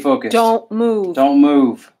 Stay focused. Don't move. Don't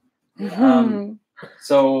move. Mhm.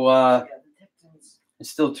 So it's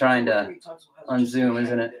still trying to unzoom,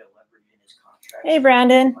 isn't it? Hey,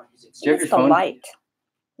 Brandon. Do you have your It's the phone? light.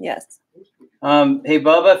 Yes. Hey,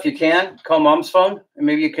 Bubba, if you can, call Mom's phone, and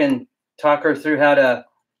maybe you can talk her through how to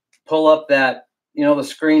pull up that, the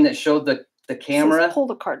screen that showed the camera. Says pull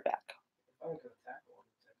the card back.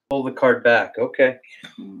 Pull the card back. Okay.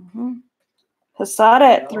 Posada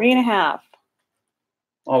at 3.5.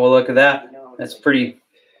 Oh, well, look at that. That's pretty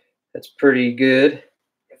good.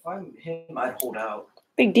 If I'm him, I'd hold out.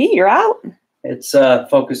 Big D, you're out. It's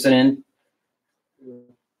focusing in.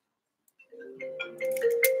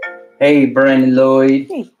 Hey, Brandon Lloyd.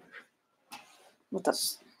 Hey. What's up?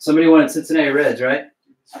 Somebody wanted Cincinnati Reds, right?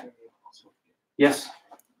 Yes.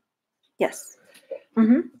 Yes.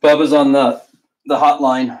 Mm-hmm. Bubba's on the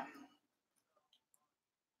hotline.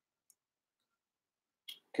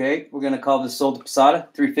 Okay, we're gonna call this sold to Posada,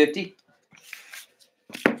 350.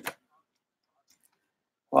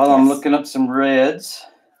 While I'm looking up some reds,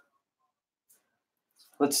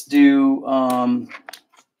 let's do a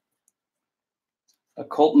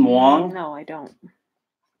Colton Wong. No, I don't.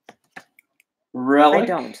 Relic. I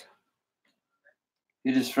don't.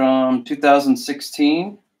 It is from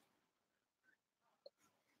 2016.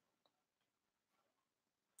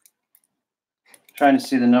 Trying to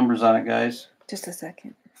see the numbers on it, guys. Just a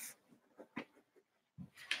second.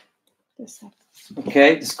 Just a second.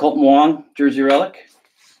 Okay, this is Colton Wong, Jersey Relic.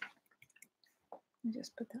 Let me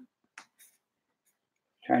just put that.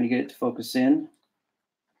 Trying to get it to focus in.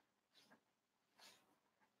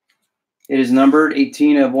 It is numbered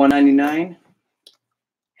 18 of 199.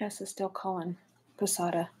 Hess is still calling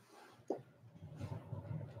Posada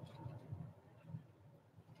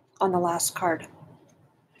on the last card.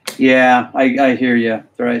 Yeah, I hear you,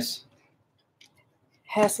 Thrice.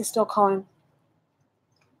 Hess is still calling.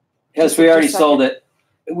 Yes, we already sold it.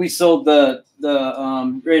 We sold the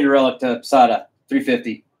Raider Relic to Posada,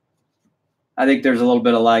 350. I think there's a little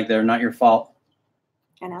bit of lag there. Not your fault.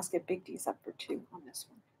 And ask if Big D's up for 2 on this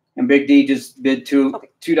one. And Big D just bid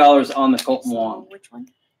 $2 on the Colton Wong. Which one?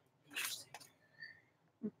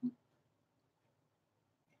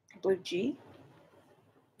 Blue G?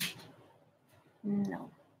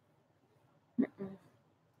 No.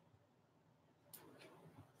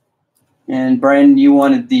 And Brian, you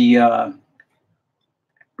wanted the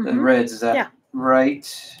reds, is that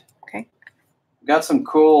right? Okay. Got some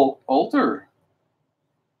cool older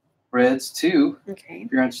reds too. Okay.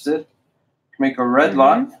 If you're interested, make a red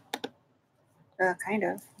lot. Kind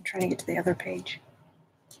of. I'm trying to get to the other page.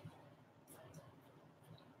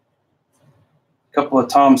 Couple of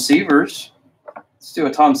Tom Seavers. Let's do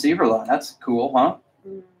a Tom Seaver lot. That's cool, huh?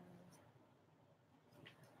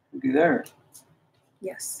 Looky there.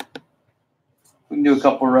 Yes. We can do a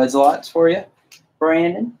couple of reds lots for you,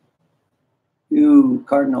 Brandon. Ooh,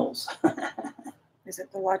 Cardinals. Is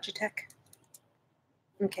it the Logitech?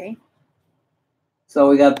 Okay. So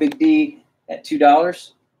we got Big D at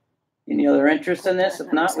 $2. Any other interest in this?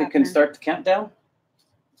 If not, we can start the countdown.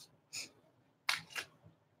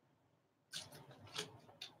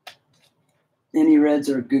 Any reds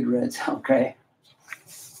are good reds. Okay.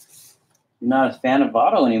 You're not a fan of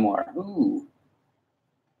Votto anymore. Ooh.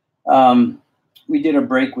 We did a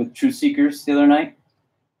break with True Seekers the other night.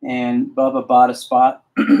 and Bubba bought a spot,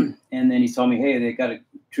 and then he told me, hey,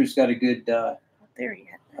 Truth's got a good There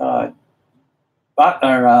yet.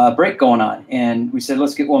 break going on, and we said,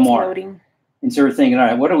 let's get one more. Loading. And so we're thinking, all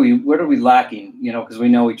right, what are we lacking? You know, because we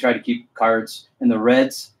know we try to keep cards in the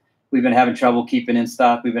reds. We've been having trouble keeping in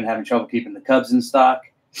stock. We've been having trouble keeping the Cubs in stock,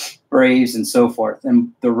 Braves, and so forth.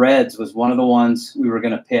 And the Reds was one of the ones we were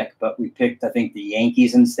going to pick, but we picked, I think, the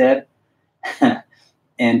Yankees instead.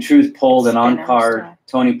 And Truth pulled an on-card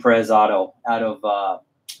Tony Perez auto out of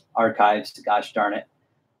archives. Gosh darn it.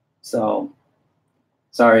 So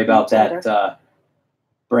sorry about that,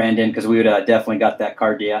 Brandon, because we would have definitely got that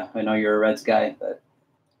card. Yeah, I know you're a Reds guy, but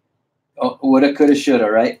woulda, coulda, shoulda,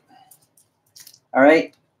 right? All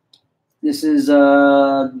right. This is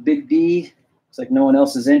Big D. Looks like no one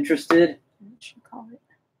else is interested. What should we call it?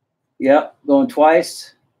 Yep, going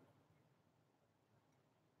twice.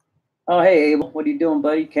 Oh, hey, Abel. What are you doing,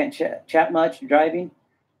 buddy? Can't chat much? You driving?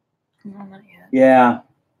 No, not yet. Yeah.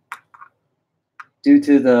 Due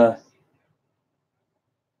to the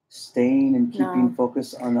staying and keeping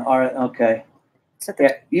focus on the R. Okay.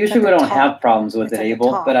 Yeah, usually we don't have problems with it,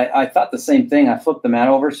 Abel, but I thought the same thing. I flipped the mat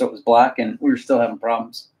over so it was black, and we were still having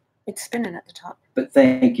problems. It's spinning at the top. But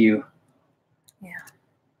thank you. Yeah.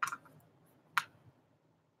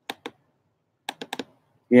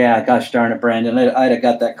 Yeah, gosh darn it, Brandon. I'd have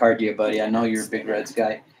got that card to you, buddy. I know you're a big Reds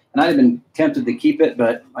guy. And I'd have been tempted to keep it,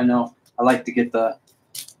 but I know I like to get the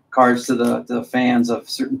cards to the fans of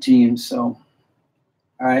certain teams. So,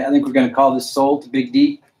 all right, I think we're going to call this sold to Big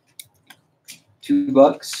D.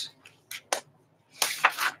 $2.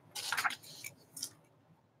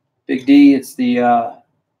 Big D, it's the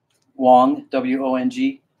Wong,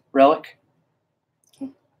 W-O-N-G, relic.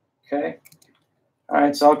 Okay. All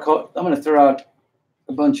right, so I'm going to throw out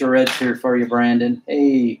a bunch of reds here for you, Brandon.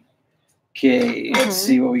 Hey, okay, let's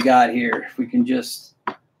see what we got here. If we can just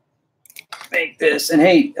make this. And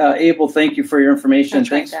hey, Abel, thank you for your information.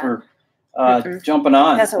 Thanks for jumping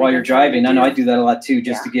on while you're driving. I know I do that a lot too,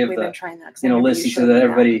 just to give listen to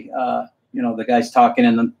everybody, the guys talking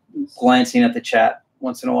and then glancing at the chat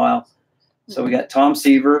once in a while. So we got Tom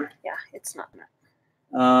Seaver. Yeah, it's not.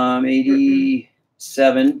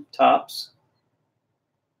 87 tops.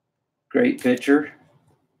 Great pitcher.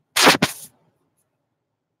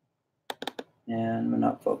 And we're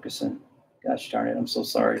not focusing. Gosh darn it. I'm so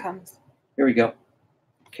sorry. Here we go.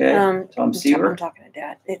 Okay. Tom Seaver. I'm talking to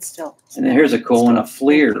Dad. It's still. And then here's a cool one, a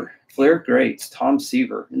Fleer. Fleer Greats. Tom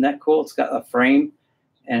Seaver. Isn't that cool? It's got a frame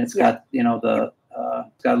and it's got, it's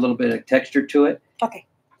got a little bit of texture to it. Okay.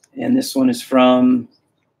 And this one is from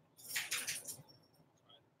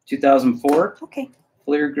 2004. Okay.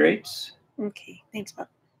 Fleer Greats. Okay. Thanks, Bob.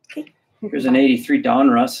 Okay. Here's an 83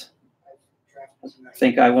 Donruss. I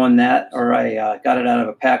think I won that, or I got it out of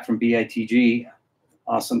a pack from BITG.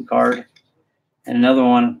 Awesome card. And another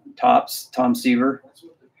one, Tops, Tom Seaver. Too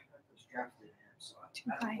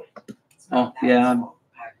high. Oh, yeah. I'm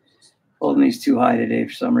holding these too high today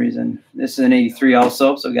for some reason. This is an 83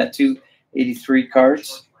 also, so we got two 83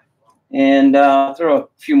 cards. And I'll throw a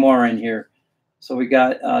few more in here. So we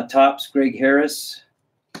got Tops, Greg Harris.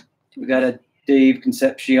 We got a Dave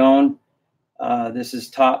Concepcion. This is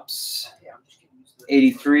Tops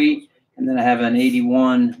 83, and then I have an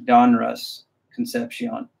 81 Donruss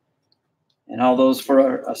Concepcion. And all those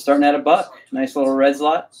for starting at $1. Nice little Reds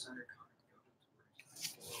lot.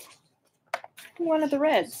 One of the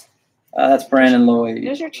Reds. That's Brandon Lloyd.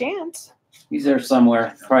 There's your chance. He's there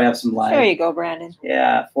somewhere. Probably have some live. There you go, Brandon.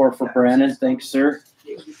 Yeah, 4 for Brandon. Thanks, sir.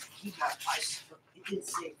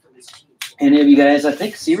 Any of you guys, I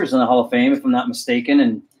think Seaver's in the Hall of Fame, if I'm not mistaken,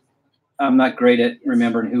 and I'm not great at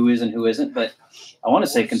remembering who is and who isn't, but I want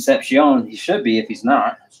to say Concepcion. He should be if he's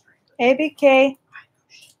not. Hey, Big K.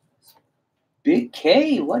 Big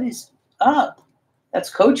K, what is up? That's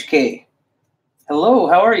Coach K. Hello,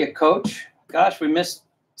 how are you, Coach? Gosh, we missed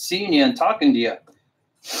seeing you and talking to you.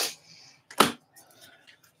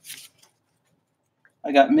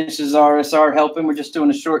 I got Mrs. RSR helping. We're just doing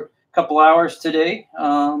a short couple hours today.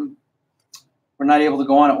 We're not able to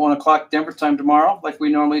go on at 1 o'clock Denver time tomorrow like we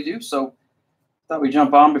normally do, so thought we'd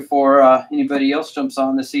jump on before anybody else jumps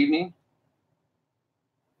on this evening.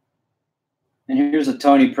 And here's a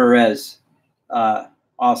Tony Perez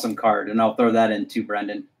awesome card, and I'll throw that in too,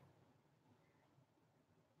 Brendan.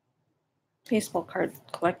 Baseball card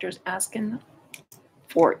collectors asking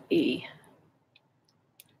for a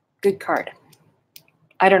good card.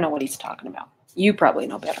 I don't know what he's talking about. You probably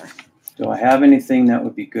know better. Do I have anything that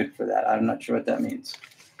would be good for that? I'm not sure what that means.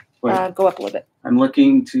 Go up a little bit. I'm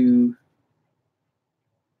looking to.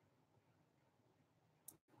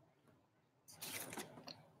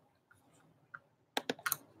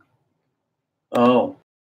 Oh.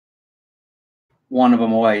 One of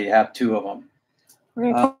them away. You have two of them.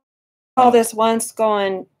 We're going to call this once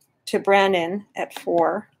going to Brandon at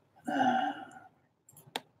 4.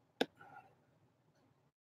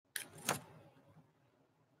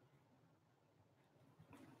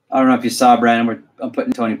 I don't know if you saw, Brandon. I'm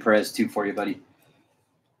putting Tony Perez 2 for you, buddy.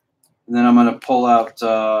 And then I'm going to pull out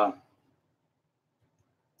some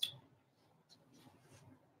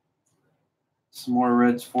more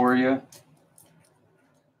reds for you.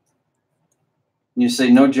 You say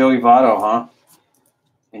no Joey Votto, huh?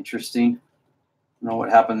 Interesting. I don't know what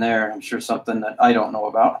happened there. I'm sure something that I don't know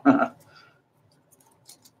about.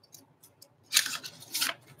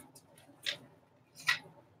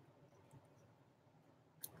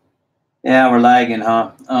 Yeah, we're lagging,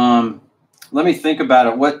 huh? Let me think about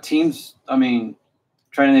it. What teams? I mean,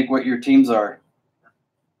 trying to think what your teams are.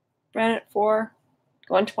 Brandon at 4,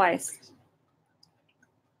 going twice.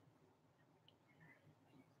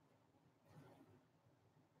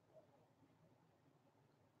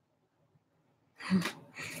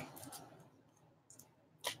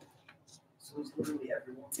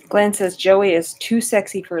 Glenn says Joey is too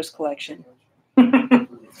sexy for his collection.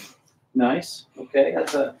 Nice. Okay, I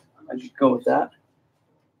should go with that.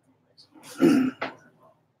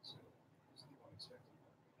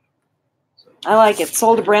 I like it.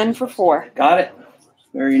 Sold to Brandon for 4. Got it.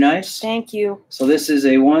 Very nice. Thank you. So this is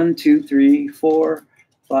a 1, 2, 3, 4,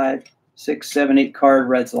 5, 6, 7, 8 card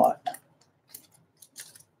red lot.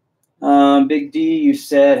 Big D, you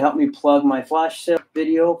said help me plug my flash sale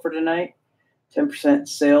video for tonight. 10%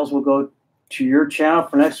 sales will go to your channel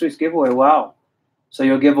for next week's giveaway. Wow. So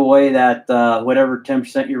you'll give away that whatever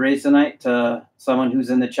 10% you raise tonight to someone who's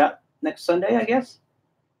in the chat next Sunday, I guess.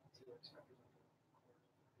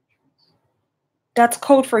 That's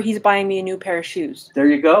code for he's buying me a new pair of shoes. There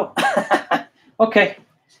you go. Okay.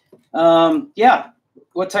 Yeah.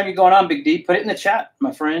 What time are you going on, Big D? Put it in the chat,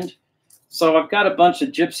 my friend. So I've got a bunch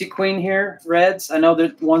of Gypsy Queen here, reds. I know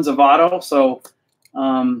that one's a Votto, so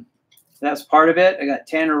that's part of it. I got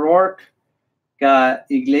Tanner Rourke, got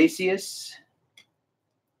Iglesias,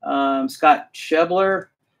 Scott Schebler,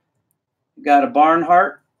 got a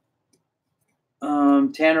Barnhart,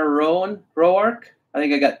 Tanner Roark. I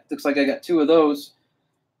think looks like I got 2 of those.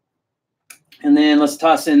 And then let's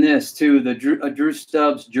toss in this too, the Drew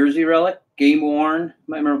Stubbs jersey relic, game worn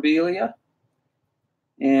memorabilia.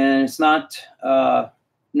 And it's not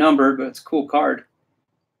numbered, but it's a cool card.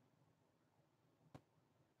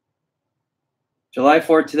 July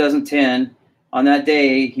 4th, 2010. On that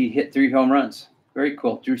day, he hit 3 home runs. Very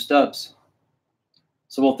cool. Drew Stubbs.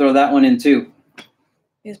 So we'll throw that one in too.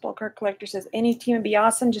 Baseball card collector says any team would be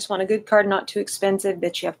awesome. Just want a good card, not too expensive,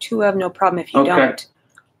 that you have 2 of. No problem if you don't.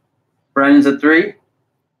 Brandon's at 3.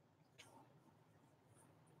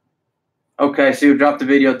 Okay, so you dropped the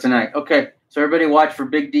video tonight. Okay, so everybody watch for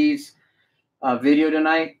Big D's video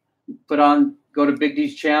tonight. Go to Big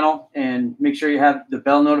D's channel and make sure you have the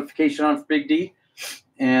bell notification on for Big D.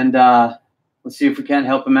 And let's see if we can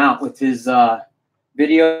help him out with his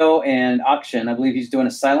video and auction. I believe he's doing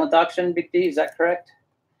a silent auction, Big D. Is that correct?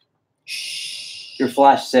 Your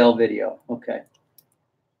flash sale video. Okay.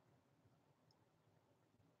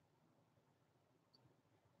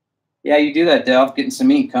 Yeah, you do that, Del. Getting some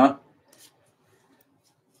ink, huh?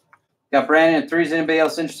 Got Brandon at 3. Is anybody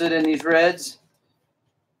else interested in these reds?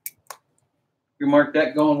 You marked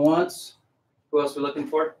that going once. Who else are we looking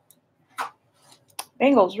for?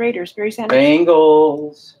 Bengals, Raiders, Barry Sanders.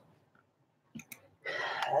 Bengals.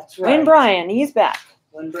 That's right. Lynn Bryan, he's back.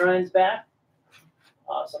 Lynn Bryan's back.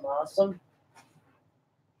 Awesome, awesome.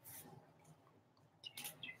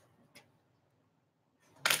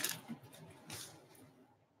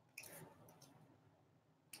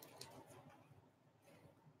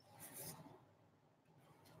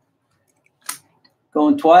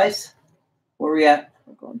 Going twice? Where are we at?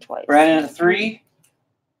 We're going twice. Brandon at 3.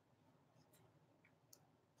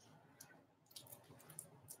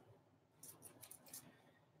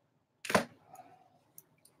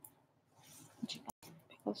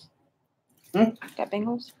 Bengals. Hmm? Got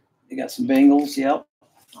Bengals? You got some Bengals, yep.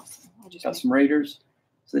 Awesome. I'll just Got some Raiders.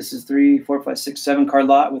 So this is 3, 4, 5, 6, 7 card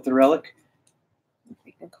lot with the relic.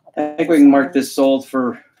 I think we can mark this sold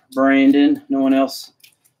for Brandon. No one else.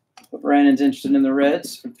 But Brandon's interested in the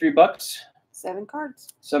Reds for $3. 7 cards.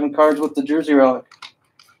 7 cards with the jersey relic.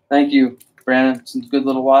 Thank you, Brandon. It's a good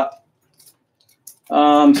little lot.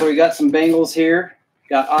 So we got some Bengals here.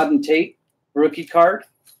 Got Auden Tate, rookie card.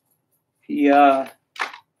 He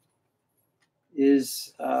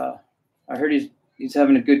is. I heard he's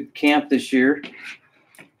having a good camp this year.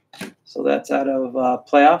 So that's out of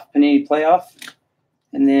Panini playoff.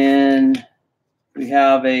 And then We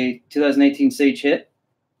have a 2018 Sage Hit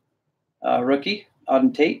rookie,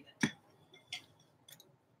 Auden Tate.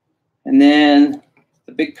 And then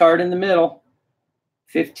the big card in the middle,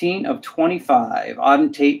 15 of 25.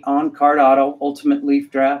 Auden Tate on card auto, Ultimate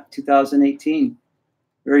Leaf Draft 2018.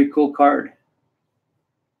 Very cool card.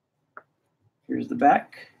 Here's the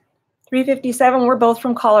back. 357. We're both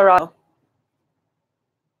from Colorado.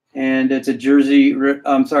 And it's a jersey,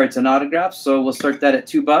 I'm sorry, it's an autograph. So we'll start that at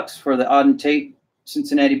 $2 for the Auden Tate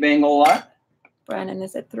Cincinnati Bengal lot. Brandon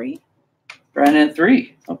is at 3. Brandon at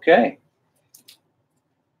 3. Okay.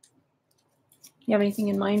 You have anything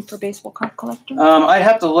in mind for baseball card collector? I'd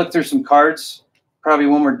have to look through some cards probably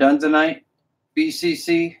when we're done tonight.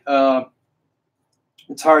 BCC.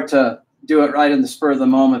 It's hard to do it right in the spur of the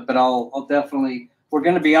moment, but I'll definitely. We're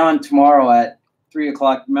going to be on tomorrow at 3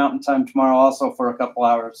 o'clock Mountain Time tomorrow, also for a couple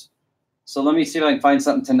hours. So let me see if I can find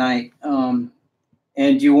something tonight. And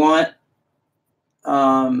you want?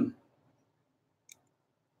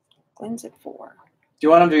 Glenn's at 4. Do you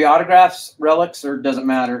want them to be autographs, relics, or does it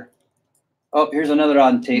matter? Oh, here's another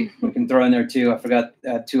Auden Tate we can throw in there too. I forgot to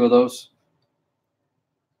add 2 of those.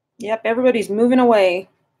 Yep, everybody's moving away.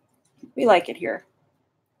 We like it here.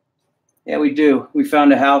 Yeah, we do. We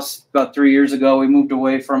found a house about 3 years ago. We moved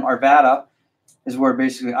away from Arvada, is where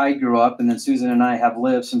basically I grew up, and then Susan and I have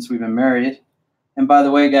lived since we've been married. And by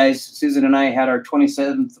the way, guys, Susan and I had our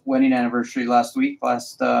 27th wedding anniversary last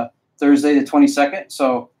Thursday the 22nd.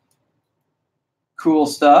 So cool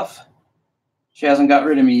stuff. She hasn't got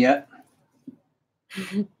rid of me yet.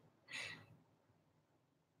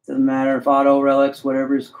 Doesn't matter if auto, relics,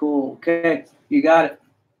 whatever is cool. Okay, you got it.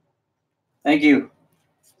 Thank you.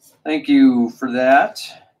 Thank you for that.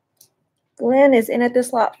 Glenn is in at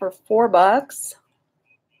this lot for $4.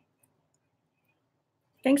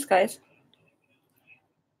 Thanks, guys.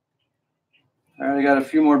 All right, I got a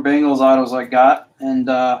few more Bengals autos I got, and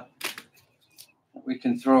we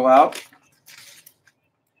can throw out.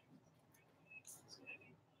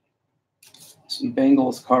 Some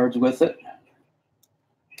Bengals cards with it.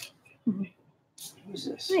 Who's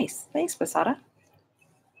this? Nice. Thanks, Basada.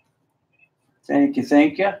 Thank you,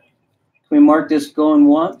 thank you. Can we mark this going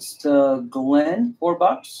once to Glenn, $4?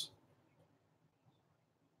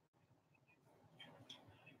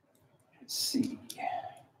 Let's see.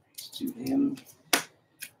 Let's do him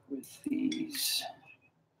with these.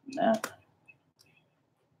 Nah.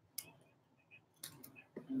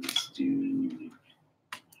 Let's do.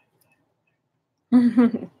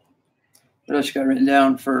 What else you got written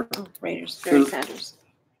down for Raiders, Barry Sanders.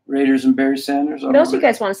 Raiders and Barry Sanders? What else do you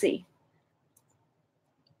guys want to see?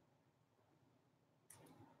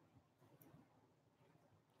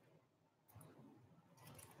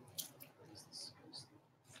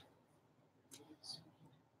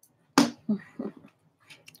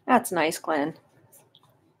 That's nice, Glenn.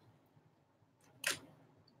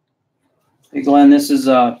 Hey, Glenn, this is,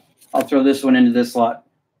 I'll throw this one into this lot.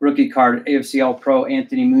 Rookie card, AFC All-Pro,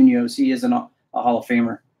 Anthony Munoz. He is a Hall of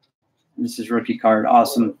Famer. This is rookie card.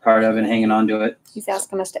 Awesome card. I've been hanging on to it. He's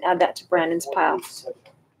asking us to add that to Brandon's pile.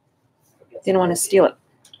 Didn't want to steal it.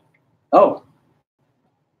 Oh.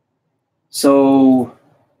 So,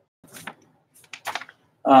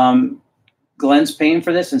 Glenn's paying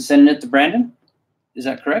for this and sending it to Brandon? Is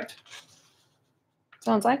that correct?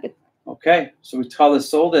 Sounds like it. Okay. So we call this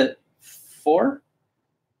sold at 4?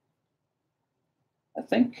 I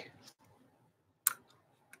think.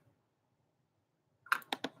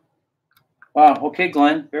 Wow. Okay,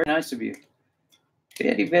 Glenn. Very nice of you.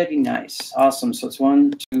 Very, very nice. Awesome. So it's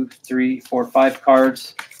 1, 2, 3, 4, 5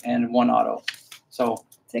 cards and 1 auto. So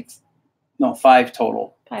 6. No, 5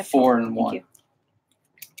 total. 5 4 total. and 1. Thank you.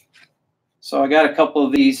 So I got a couple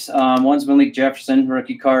of these. One's Malik Jefferson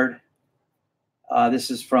rookie card. This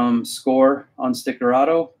is from Score on Sticker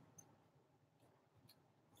Auto.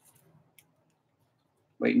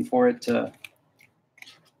 Waiting for it to,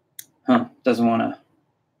 doesn't want to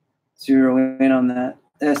zero in on that.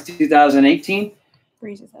 That's 2018.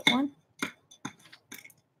 Breeze is at 1.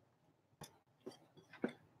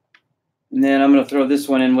 And then I'm going to throw this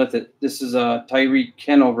one in with it. This is a Tyreek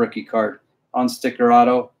Kennel rookie card on Sticker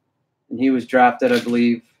Auto. And he was drafted, I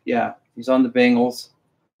believe. Yeah, he's on the Bengals.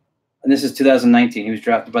 And this is 2019. He was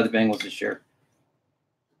drafted by the Bengals this year.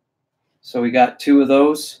 So we got 2 of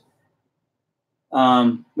those.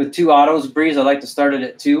 With 2 autos, Breeze, I'd like to start it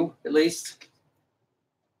at 2 at least.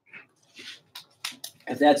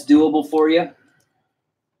 If that's doable for you.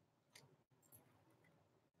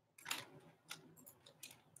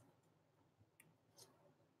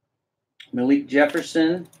 Malik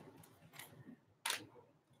Jefferson.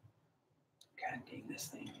 God dang this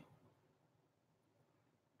thing.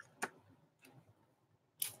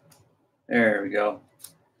 There we go.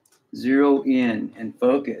 Zero in and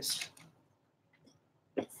focus.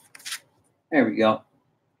 There we go.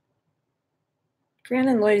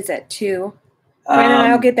 Brandon Lloyd is at 2.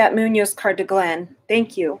 Brandon, I'll get that Munoz card to Glenn.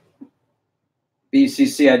 Thank you.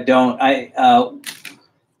 BCC, I don't.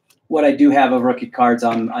 What I do have of rookie cards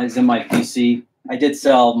on is in my PC. I did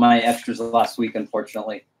sell my extras last week,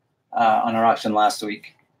 unfortunately, on our auction last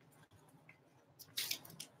week.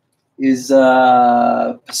 Is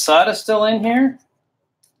Posada still in here?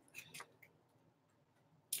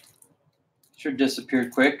 Sure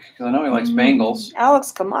disappeared quick because I know he likes Bengals.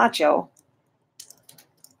 Alex Camacho.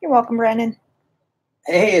 You're welcome, Brandon.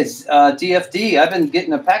 Hey, it's DFD. I've been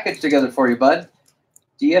getting a package together for you, bud.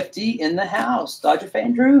 DFD in the house. Dodger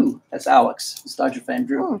fan Drew. That's Alex. It's Dodger fan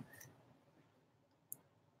Drew.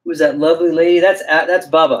 Who's that lovely lady? That's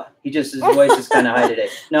Bubba. His voice is kind of high today.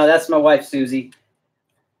 No, that's my wife, Susie.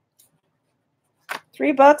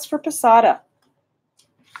 $3 for Posada.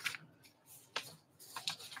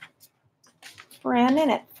 Brandon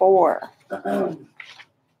at 4.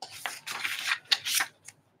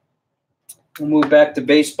 We'll move back to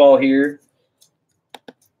baseball here.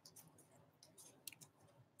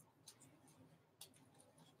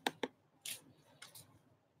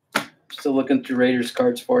 Still looking through Raiders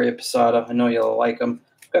cards for you, Posada. I know you'll like them.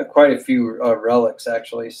 Got quite a few relics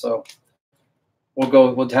actually, so we'll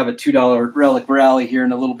have a $2 relic rally here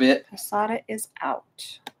in a little bit. Posada is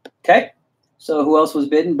out. Okay. So who else was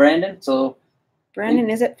bidding? Brandon. So Brandon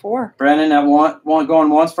is at 4. Brandon, I want going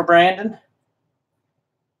once for Brandon.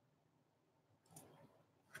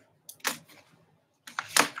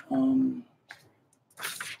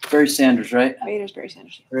 Barry Sanders, right? Raiders, Barry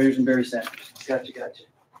Sanders. Raiders and Barry Sanders. Gotcha.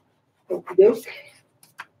 Okey-doke.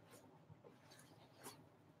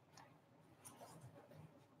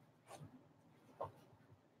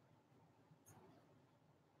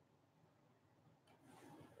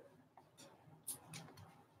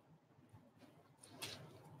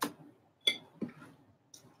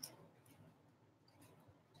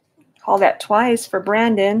 Call that twice for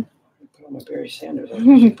Brandon. Put on my Barry Sanders. I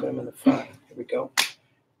should put him in the front. Here we go.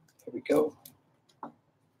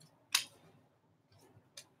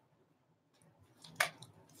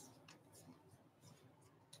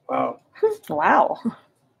 Wow. Wow.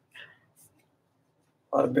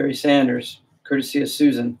 A lot of Barry Sanders, courtesy of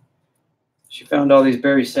Susan. She found all these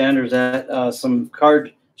Barry Sanders at some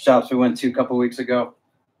card shops we went to a couple weeks ago.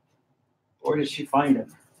 Where did she find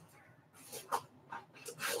them?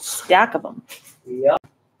 Stack of them. Yeah.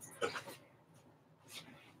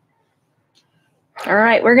 All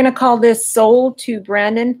right, we're gonna call this sold to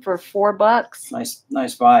Brandon for $4.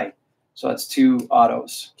 Nice buy. So that's 2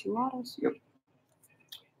 autos. 2 autos. Yep.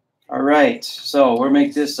 All right, so we'll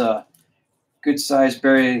make this a good size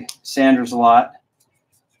Barry Sanders lot.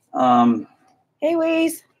 Hey,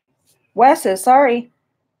 Wes is sorry.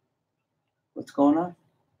 What's going on?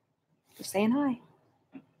 Just saying hi.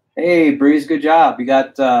 Hey, Breeze, good job. You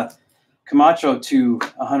got Camacho to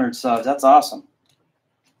 100 subs. That's awesome.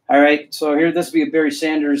 All right, so here, this will be a Barry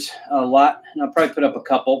Sanders lot, and I'll probably put up a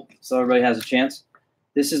couple so everybody has a chance.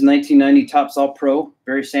 This is 1990 Topps All Pro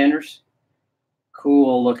Barry Sanders.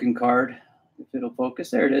 Cool looking card. If it'll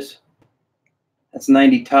focus, there it is. That's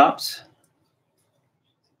 90 Topps.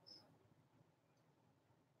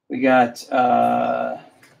 We got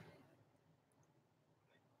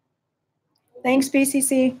Thanks,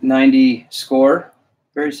 BCC. 90 Score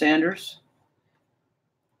Barry Sanders.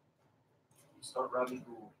 Start rubbing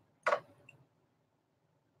Google.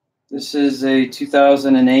 This is a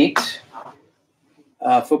 2008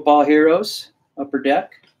 Football Heroes Upper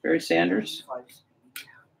Deck Barry Sanders.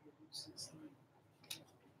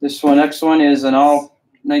 This next one is an all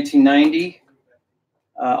 1990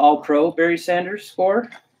 All Pro Barry Sanders score.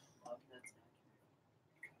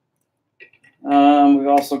 We've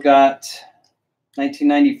also got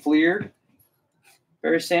 1990 Fleer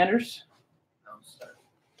Barry Sanders.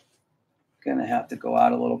 Gonna have to go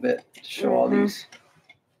out a little bit to show all these.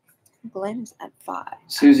 Glenn's at 5.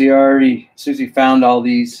 Susie found all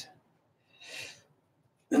these.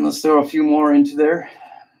 And let's throw a few more into there.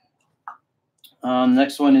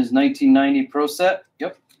 Next one is 1990 Pro Set.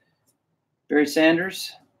 Yep. Barry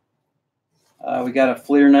Sanders. We got a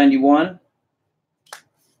Fleer 91.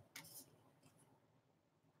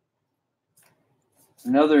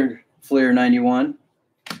 Another Fleer 91.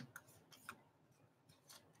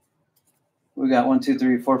 We got 1, 2,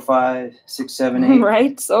 3, 4, 5, 6, 7, 8.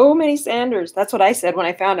 Right? So many Sanders. That's what I said when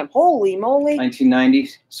I found him. Holy moly.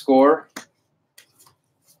 1990 Score.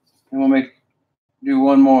 And we'll do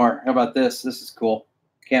one more. How about this? This is cool.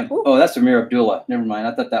 Oh, that's Amir Abdullah. Never mind.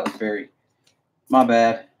 I thought that was Barry. My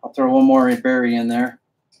bad. I'll throw one more berry in there.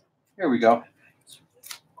 Here we go.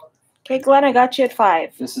 Okay, Glenn, I got you at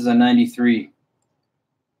 5. This is a 93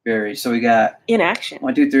 berry. So we got In action.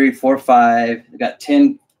 1, 2, 3, 4, 5. We got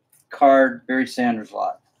 10 card Barry Sanders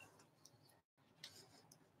lot.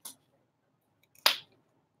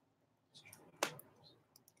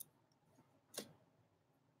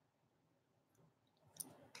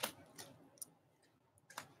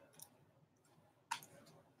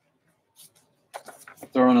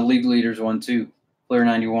 Throw in a league leaders one too. Player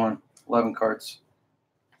 91, 11 cards.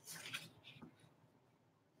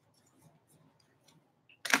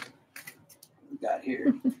 We got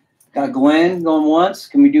here. Got Glenn going once.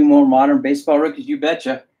 Can we do more modern baseball rookies? You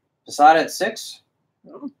betcha. Posada at 6.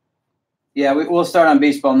 Yeah, we'll start on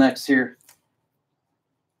baseball next here.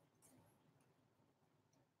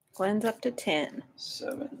 Glenn's up to 10.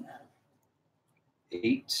 7,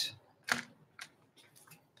 8,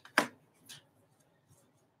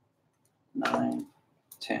 9,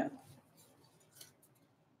 10.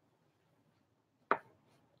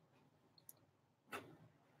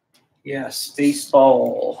 Yes,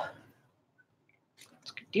 baseball. It's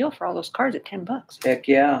a good deal for all those cards at $10. Heck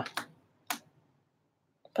yeah.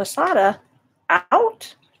 Posada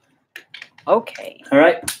out. Okay. All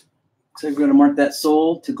right. So we're going to mark that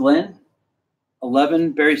sold to Glenn.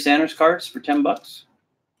 11 Barry Sanders cards for $10.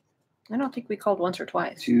 I don't think we called once or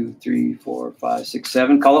twice. 2, 3, 4, 5, 6,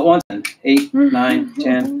 7. Call it once. 8, 9,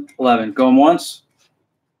 10, 11. Going once.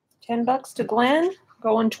 $10 to Glenn.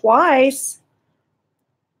 Going twice.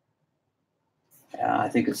 Yeah, I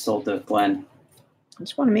think it's sold to Glenn. I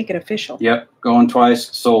just want to make it official. Yep, going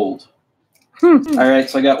twice, sold. All right,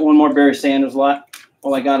 so I got one more Barry Sanders lot.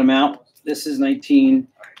 Well, I got him out. This is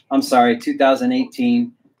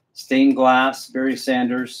 2018 stained glass Barry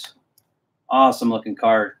Sanders. Awesome looking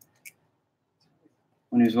card.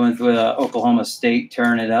 When he was with Oklahoma State,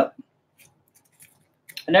 tearing it up.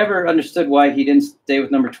 I never understood why he didn't stay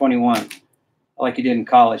with number 21 like he did in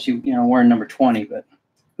college. He, wearing number 20, but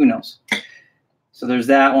who knows? So there's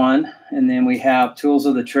that one. And then we have Tools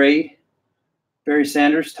of the Trade, Barry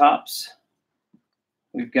Sanders tops.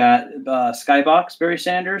 We've got Skybox, Barry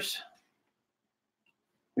Sanders.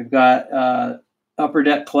 We've got Upper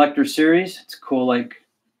Deck Collector Series. It's a cool,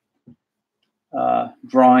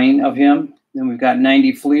 drawing of him. Then we've got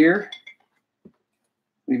 90 Fleer.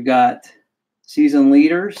 We've got Season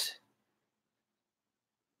Leaders.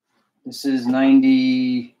 This is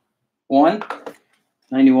 91.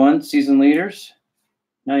 91 Season Leaders.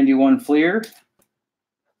 91 Fleer.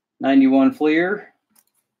 91 Fleer.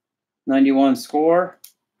 91 Score.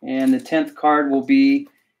 And the 10th card will be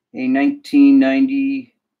a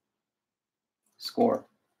 1990 Score.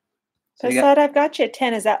 So I've got you at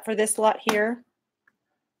 10. Is that for this lot here?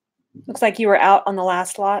 Looks like you were out on the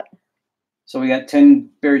last lot. So we got 10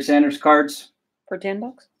 Barry Sanders cards. For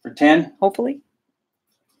 $10? For 10. Hopefully.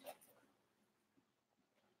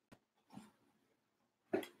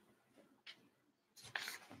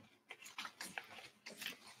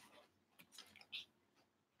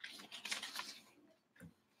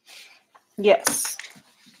 Yes.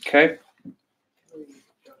 Okay.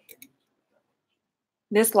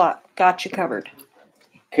 This lot got you covered.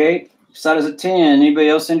 Okay. Posada's at 10. Anybody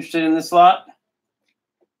else interested in this lot?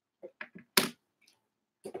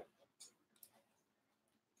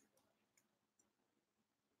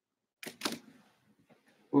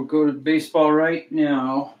 We'll go to baseball right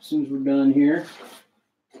now as soon as we're done here.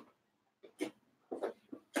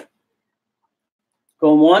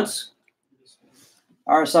 Going once.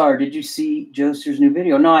 RSR, did you see Joester's new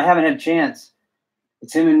video? No, I haven't had a chance.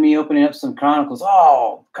 It's him and me opening up some Chronicles.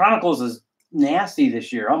 Oh, Chronicles is nasty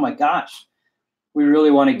this year. Oh my gosh. We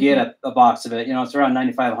really want to get a box of it. It's around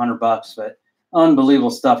 $9,500, but unbelievable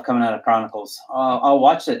stuff coming out of Chronicles. I'll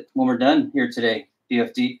watch it when we're done here today,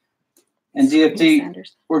 DFD. And DFD,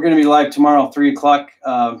 we're going to be live tomorrow, 3 o'clock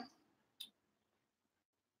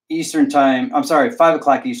Eastern time. I'm sorry, 5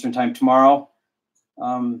 o'clock Eastern time tomorrow.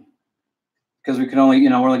 Because we can only,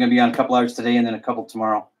 we're only going to be on a couple hours today and then a couple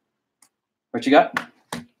tomorrow. What you got?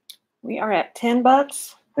 We are at $10. I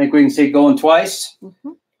think we can say going twice.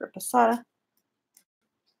 For Posada.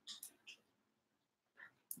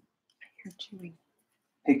 Chewing.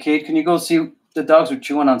 Hey, Kate, can you go see the dogs are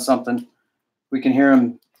chewing on something? We can hear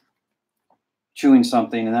them chewing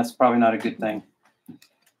something, and that's probably not a good thing.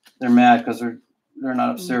 They're mad because they're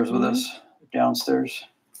not upstairs with us. They're downstairs.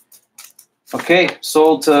 Okay,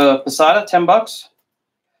 sold to Posada, $10.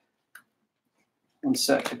 1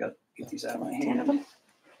 sec, I got to get these out of my hand. 10 of them.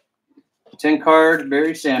 10 card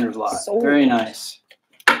Barry Sanders lot. Sold. Very nice.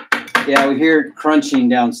 Yeah, we hear it crunching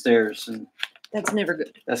downstairs, and That's never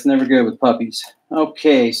good. That's never good with puppies.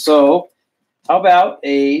 Okay, so how about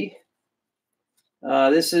a,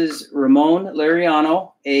 this is Ramon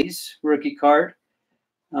Lariano, A's rookie card.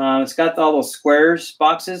 It's got all those squares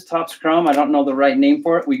boxes, top's chrome. I don't know the right name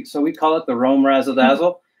for it. So we call it the Rome Razzle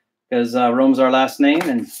Dazzle because Rome's our last name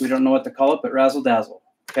and we don't know what to call it, but Razzle Dazzle.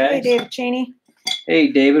 Okay. Hey, David Cheney. Hey,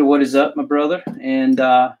 David, what is up, my brother? And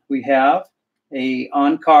we have a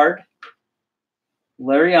on card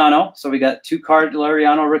Lariano. So we got 2-card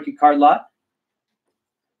Lariano rookie card lot.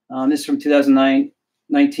 This is from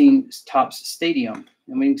 2019 Topps Stadium.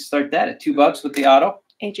 And we can start that at $2 with the auto.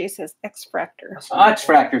 AJ says X-Fractor.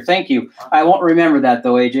 X-Fractor, thank you. I won't remember that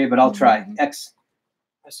though, AJ, but I'll try. I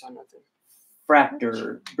saw nothing.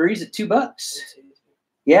 X-Fractor. Breeze at $2.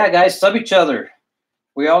 Yeah, guys, sub each other.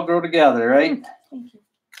 We all grow together, right? Thank you.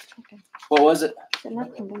 Okay. What was it?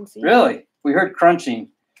 Not convincing. Really? We heard crunching.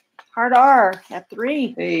 Hard R at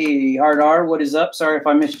 3. Hey, Hard R, what is up? Sorry if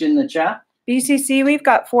I missed you in the chat. BCC, we've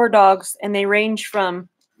got 4 dogs, and they range from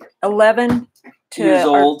 11 to Years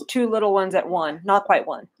old. 2 little ones at 1. Not quite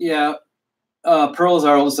 1. Yeah. Pearl's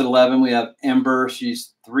our oldest at 11. We have Ember,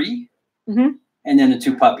 she's 3. Mm-hmm. And then the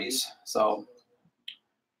 2 puppies. So,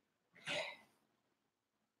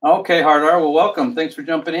 okay, Hard R, well, welcome. Thanks for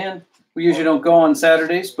jumping in. We usually don't go on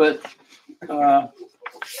Saturdays, but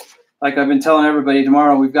like I've been telling everybody,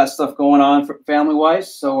 tomorrow we've got stuff going on for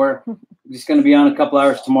family-wise, so we're just going to be on a couple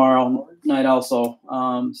hours tomorrow night also,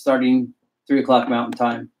 starting 3 o'clock Mountain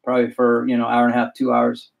Time, probably for, hour and a half, 2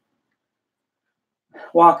 hours.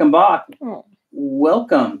 Walk and Bach,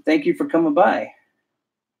 welcome. Thank you for coming by.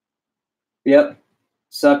 Yep,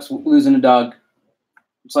 sucks losing a dog.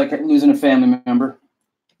 It's like losing a family member.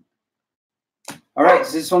 All right,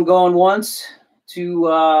 is this one going once to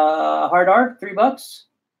Hard R, $3?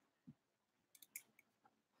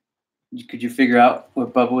 Could you figure out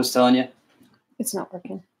what Bubba was telling you? It's not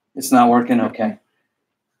working. It's not working? Okay.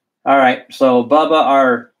 All right, so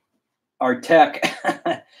Bubba, our tech,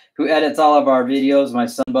 who edits all of our videos, my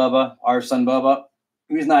son Bubba, our son Bubba,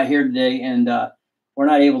 he's not here today, and we're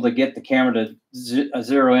not able to get the camera to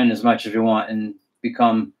zero in as much as we want and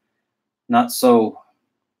become not so.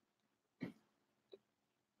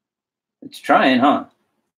 It's trying, huh?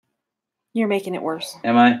 You're making it worse.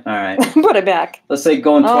 Am I? All right. Put it back. Let's say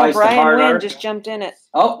going twice to Hard Brian R. Wynn just jumped in it.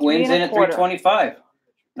 Oh, Wynn's in at 325.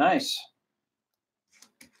 Nice.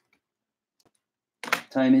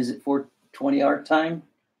 Time is it 4:20 our time?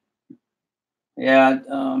 Yeah,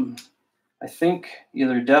 I think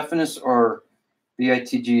either Definus or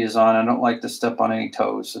BITG is on. I don't like to step on any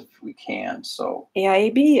toes if we can. So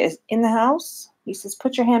AIAB is in the house. He says,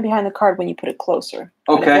 put your hand behind the card when you put it closer.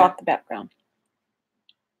 Okay. Block the background.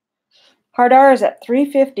 Hard R is at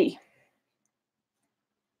 350.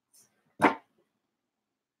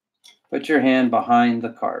 Put your hand behind the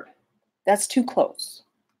card. That's too close.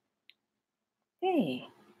 Hey.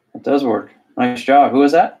 It does work. Nice job. Who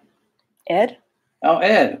is that? Ed. Oh,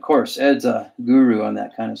 Ed, of course. Ed's a guru on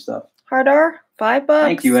that kind of stuff. Hard R, $5.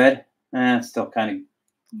 Thank you, Ed. Still kind of.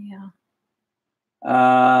 Yeah.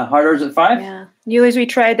 Hard R's at 5? Yeah. Usually we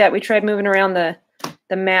tried that. We tried moving around the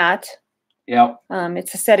mat. Yeah.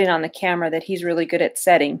 It's a setting on the camera that he's really good at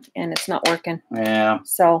setting, and it's not working. Yeah.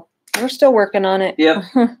 So we're still working on it. Yep.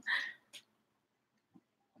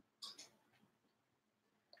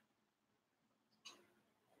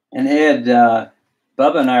 And Ed,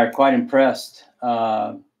 Bubba and I are quite impressed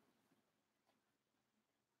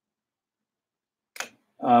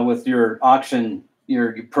with your auction,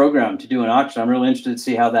 your program to do an auction. I'm really interested to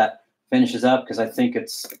see how that finishes up because I think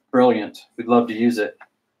it's brilliant. We'd love to use it.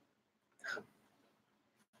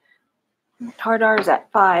 Hard R is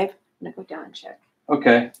at 5. I'm going to go down and check.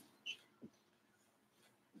 Okay.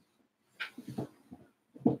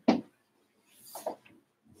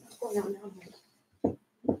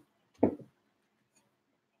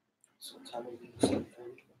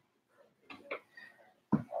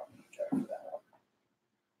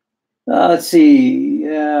 Let's see.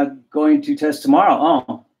 Going to test tomorrow.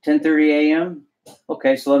 Oh, 10:30 a.m.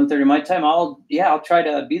 Okay, so 11:30 my time. I'll try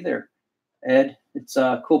to be there, Ed. It's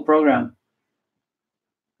a cool program.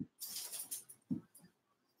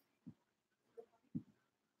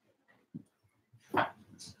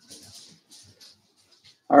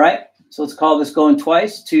 All right, so let's call this going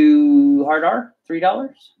twice to Hard R,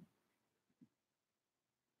 $3.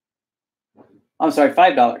 I'm sorry,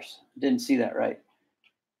 $5. Didn't see that right.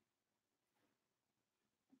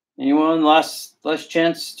 Anyone last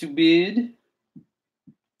chance to bid?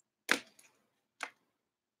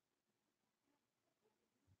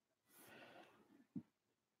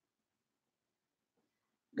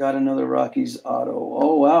 Got another Rockies auto.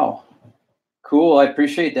 Oh wow. Cool. I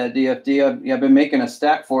appreciate that, DFD. I've been making a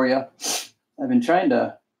stack for you. I've been trying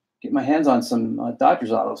to get my hands on some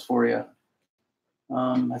Dodgers autos for you.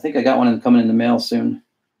 I think I got one coming in the mail soon.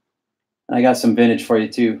 And I got some vintage for you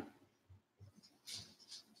too.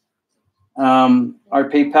 Our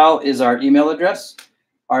PayPal is our email address,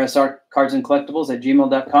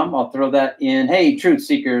 rsrcardsandcollectibles@gmail.com. I'll throw that in. Hey, Truth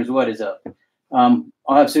Seekers, what is up? I'll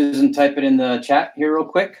have Susan type it in the chat here real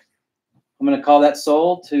quick. I'm going to call that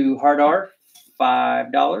sold to Hard R,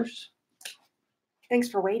 $5. Thanks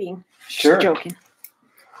for waiting. Sure. Just joking.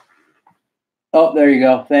 Oh, there you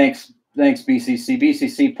go. Thanks, BCC.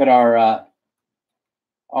 BCC put our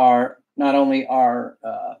not only our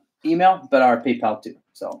email but our PayPal too.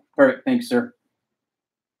 So perfect. Thanks, sir.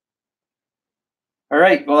 All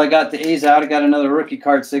right. Well, I got the A's out. I got another rookie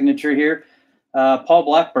card signature here. Paul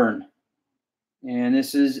Blackburn, and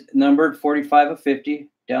this is numbered 45/50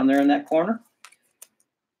 down there in that corner.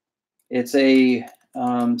 It's a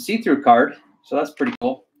see-through card, so that's pretty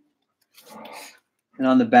cool. And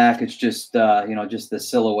on the back, it's just just the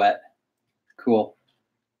silhouette. Cool.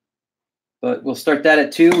 But we'll start that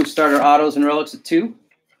at 2. We'll start our autos and relics at 2,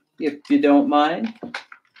 if you don't mind.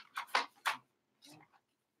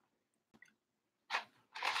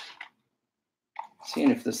 Seeing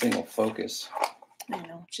if this thing will focus. I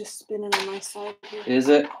know, just spinning on my side here. Is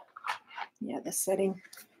it? Yeah, the setting.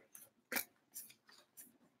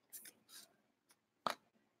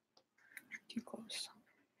 Too close.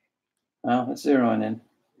 Oh, it's zeroing in.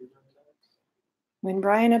 Win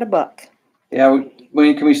Brian at $1. Yeah,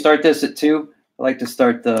 when can we start this at 2? I like to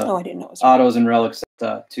start the Oh, I didn't know it was autos and relics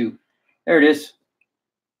at 2. There it is.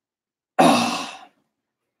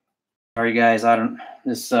 Sorry, guys.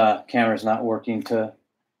 This camera's not working to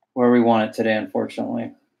where we want it today,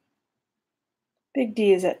 unfortunately. Big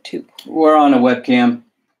D is at 2. We're on a webcam.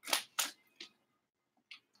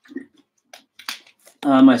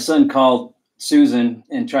 My son called Susan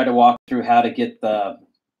and tried to walk through how to get the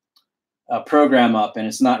program up, and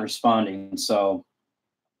it's not responding. So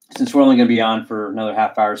since we're only going to be on for another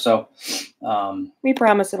half hour or so, We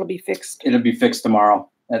promise it'll be fixed. it'll be fixed tomorrow.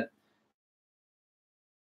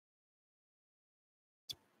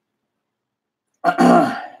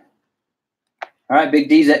 All right, Big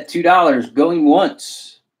D's at $2, going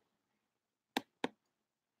once.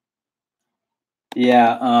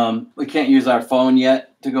 Yeah, we can't use our phone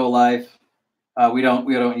yet to go live. We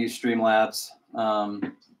don't use Streamlabs.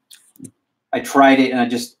 I tried it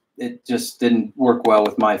and it just didn't work well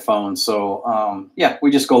with my phone. So yeah,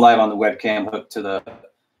 we just go live on the webcam hooked to the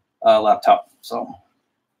laptop. So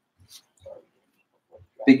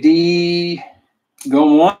Big D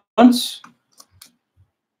going once.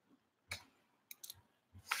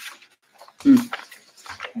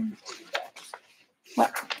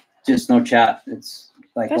 What? Just no chat. It's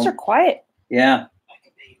like You guys are quiet. yeah. I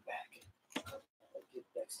can pay you back.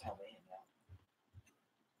 Next time I hang out.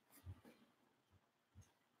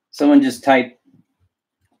 Someone just type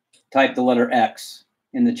the letter X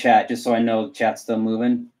in the chat just so I know the chat's still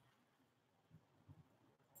moving.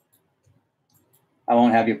 I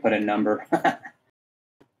won't have you put a number.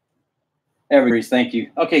 Everybody's thank you.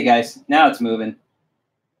 Okay, guys, now it's moving.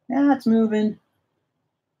 Now it's moving.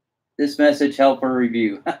 This message helper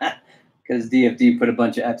review because DFD put a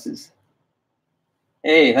bunch of X's.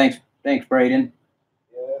 Hey, thanks, Braden.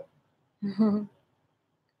 Yeah.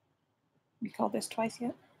 We called this twice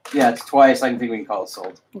yet? Yeah, it's twice. I think we can call it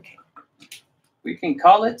sold. Okay. We can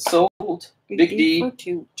call it sold. Big D, for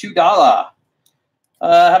 2. $2. How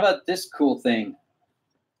about this cool thing?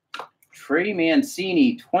 Trey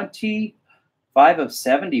Mancini, 25 of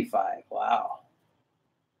 75. Wow.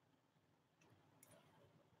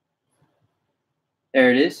 There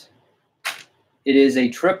it is. It is a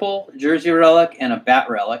triple jersey relic and a bat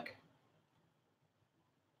relic.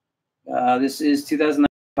 This is 2009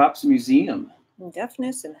 Topps Museum.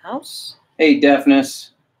 Deafness in house. Hey,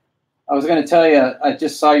 Deafness. I was going to tell you, I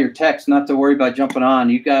just saw your text, not to worry about jumping on.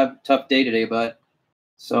 You got a tough day today, bud.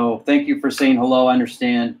 So thank you for saying hello. I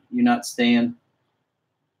understand you not staying.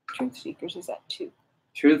 Truth Seekers is at 2.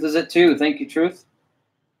 Truth is at 2. Thank you, Truth.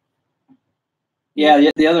 Yeah,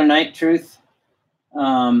 the other night, Truth,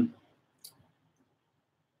 when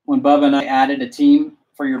Bubba and I added a team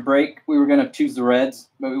for your break, we were going to choose the Reds,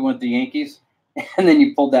 but we went the Yankees. And then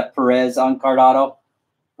you pulled that Perez on-card auto.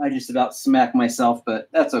 I just about smacked myself, but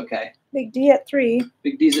that's okay. Big D at 3.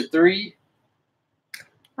 Big D's at 3.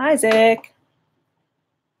 Isaac.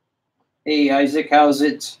 Hey, Isaac, how's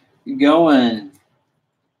it going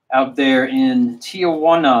out there in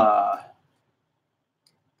Tijuana?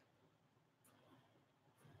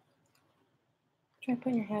 Try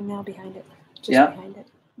putting your hand now behind it. Just Yeah. behind it.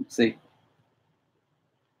 Let's see.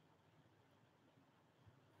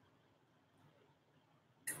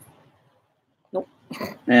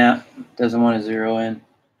 Yeah, doesn't want to zero in.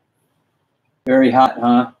 Very hot,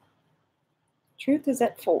 huh? Truth is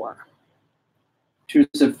at 4.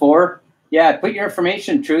 Truth's at 4. Yeah, put your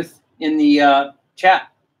information, Truth, in the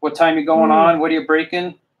chat. What time you going on? What are you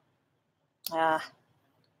breaking? So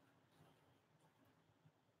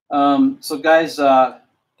guys,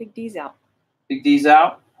 Big D's out. Big D's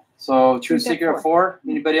out. So Truth Seeker at 4.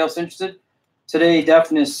 Anybody else interested? Today,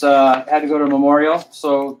 Deafness had to go to Memorial,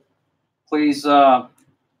 so please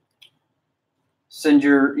send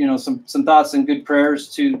your some thoughts and good prayers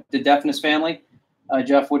to the Deafness family.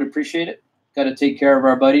 Jeff would appreciate it. Got to take care of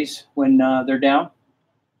our buddies when they're down.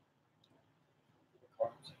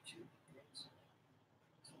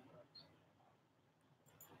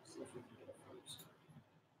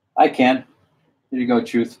 I can. There you go,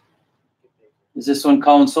 Truth. Is this one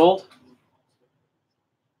calling sold?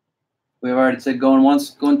 We've already said going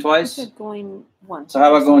once, going twice? I said going once. So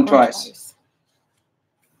how about going twice?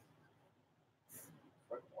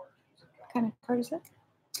 What kind of card is that?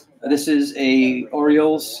 This is a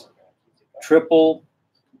Orioles triple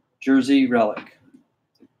jersey relic,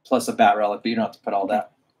 plus a bat relic, but you don't have to put all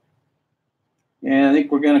that. And I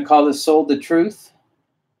think we're going to call this sold to Truth.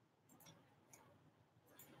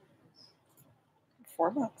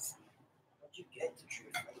 $4.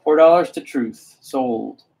 $4 to Truth.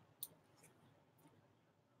 Sold.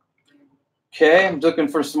 Okay, I'm looking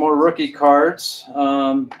for some more rookie cards.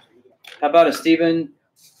 How about a Steven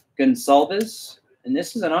Gonsalves? And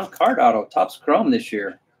this is an on-card auto. Topps Chrome this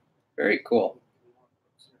year. Very cool.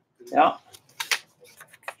 Yeah.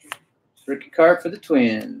 Rookie card for the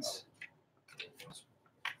Twins.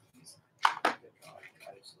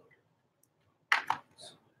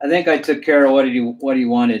 I think I took care of what he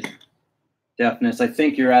wanted. Deafness. I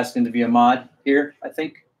think you're asking to be a mod here. I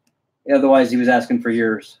think. Otherwise, he was asking for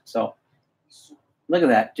yours. So look at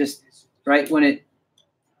that. Just right when it.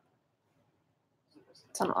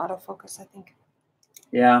 It's on autofocus, I think.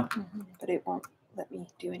 Yeah. But it won't let me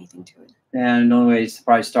do anything to it. And the only way is to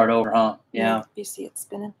probably start over, huh? Yeah. You see it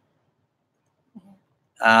spinning.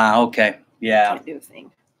 Okay. Yeah. Can't do a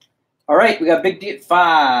thing. All right, we got Big D at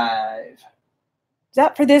 5. Is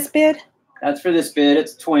that for this bid? That's for this bid.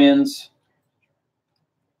 It's Twins.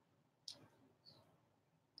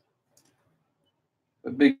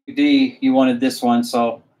 But Big D, you wanted this one,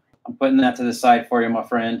 so I'm putting that to the side for you, my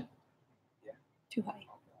friend. Too high.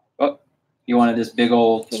 Oh, you wanted this big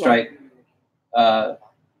old stripe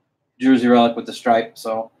jersey relic with the stripe,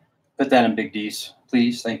 so put that in Big D's,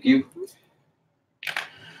 please. Thank you.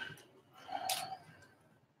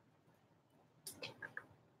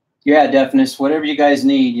 Yeah, Deafness, whatever you guys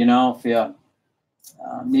need, if you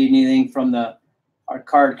need anything from our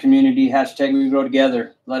card community, hashtag we grow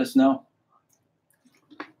together, let us know.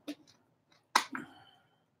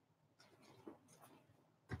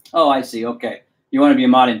 Oh, I see. Okay. You want to be a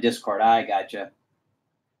mod in Discord. I gotcha.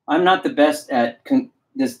 I'm not the best at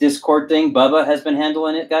this Discord thing. Bubba has been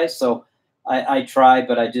handling it, guys. So I try,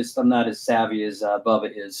 but I'm not as savvy as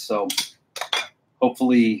Bubba is. So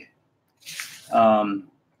hopefully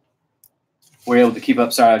we're able to keep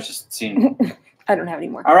up. Sorry, I was just seeing. I don't have any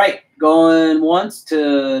more. All right. Going once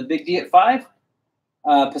to Big D at 5.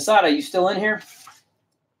 Posada, you still in here?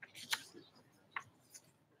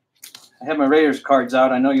 I have my Raiders cards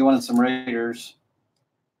out. I know you wanted some Raiders.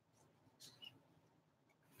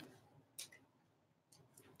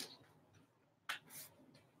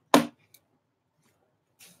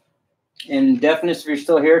 And Deafness, if you're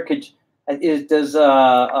still here, does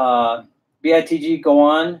BITG go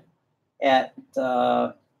on at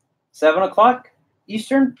 7 o'clock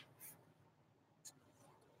Eastern?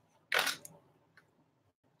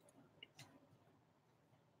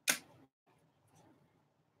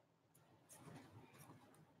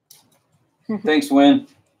 Thanks, Win.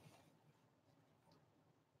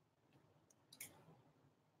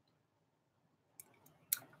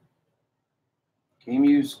 Game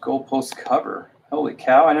use goalpost cover. Holy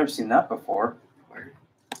cow, I never seen that before.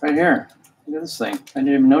 Right here. Look at this thing. I didn't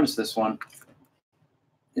even notice this one.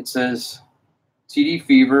 It says TD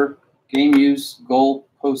Fever, game use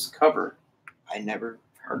goalpost cover. I never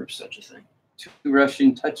heard of such a thing. 2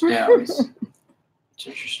 rushing touchdowns. It's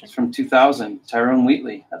interesting. It's from 2000. Tyrone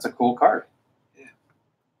Wheatley. That's a cool card. Yeah.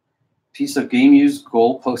 Piece of game use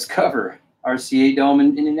goalpost cover. RCA Dome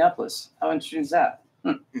in Indianapolis. How interesting is that?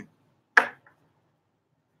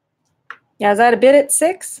 Yeah, is that a bid at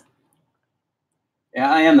 6?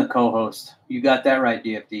 Yeah, I am the co-host. You got that right,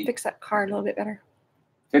 DFD. Fix that card a little bit better.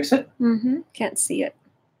 Fix it? Can't see it.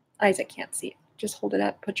 Isaac can't see it. Just hold it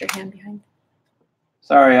up. Put your hand behind.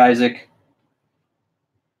 Sorry, Isaac.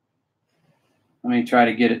 Let me try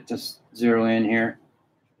to get it to zero in here.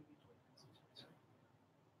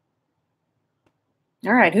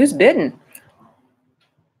 All right, who's bidding?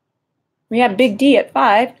 We have Big D at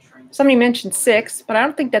 5. Somebody mentioned 6, but I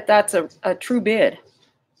don't think that that's a true bid.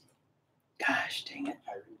 Gosh, dang it.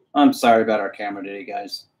 I'm sorry about our camera today,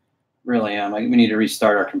 guys. Really am. We need to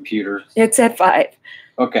restart our computer. It's at 5.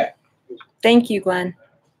 Okay. Thank you, Glenn.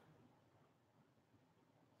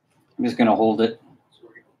 I'm just going to hold it.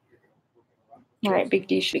 All right, Big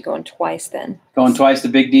D should be going twice then. Going twice to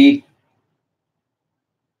Big D.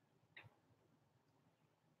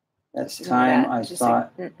 That's time I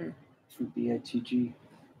thought for BITG.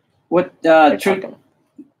 What truth?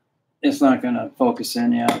 It's not going to focus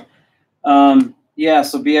in, yeah. Yeah,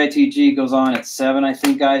 so BITG goes on at 7, I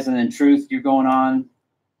think, guys, and then Truth, you're going on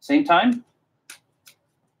same time,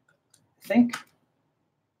 I think.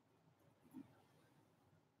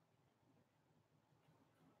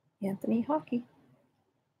 Anthony Hockey.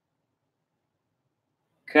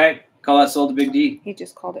 Okay, call that sold to Big D. He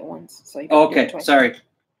just called it once, so you Oh, okay, sorry.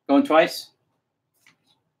 Going twice?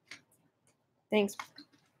 Thanks.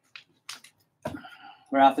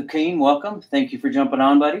 Ralph Kane, welcome. Thank you for jumping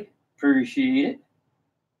on, buddy. Appreciate it.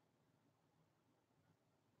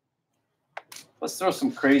 Let's throw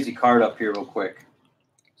some crazy card up here real quick.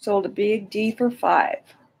 Sold a Big D for 5.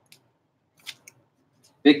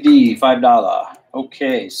 Big D, $5.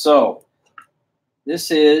 Okay, so this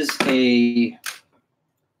is a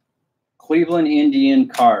Cleveland Indian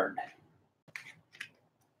card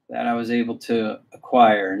that I was able to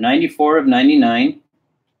acquire. 94 of 99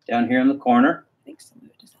 down here in the corner. I think some of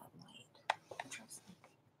it is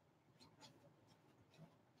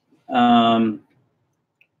light.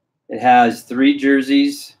 It has 3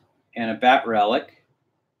 jerseys and a bat relic.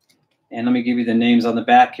 And let me give you the names on the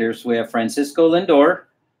back here. So we have Francisco Lindor,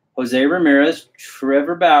 Jose Ramirez,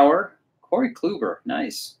 Trevor Bauer, Corey Kluber.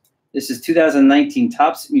 Nice. This is 2019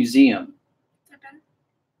 Topps Museum.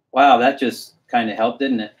 Wow, that just kind of helped,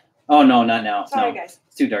 didn't it? Oh, no, not now. Sorry, no. guys.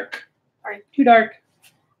 It's too dark. Sorry. Too dark.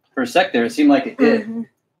 For a sec there, it seemed like it did. Mm-hmm.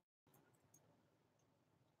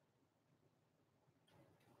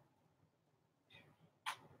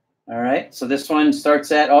 All right, so this one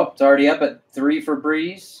starts at, oh, it's already up at 3 for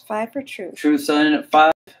Breeze. 5 for Truth. Truth selling at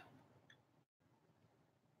 5.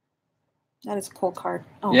 That is a cool card.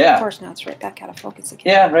 Oh, Yeah. Of course, now it's right back out of focus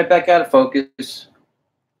again. Yeah, right back out of focus.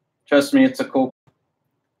 Trust me, it's a cool.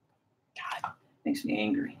 God, makes me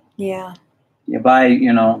angry. Yeah. You buy,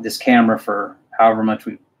 this camera for however much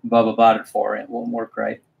Bubba bought it for, it won't work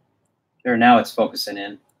right. There, now it's focusing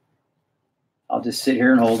in. I'll just sit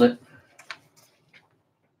here and hold it.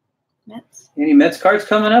 Mets. Any Mets cards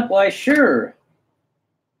coming up? Why, sure.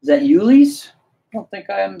 Is that Yuli's? I don't think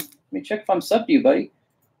I am. Let me check if I'm subbed to you, buddy.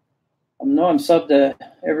 I know I'm subbed to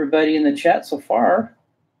everybody in the chat so far.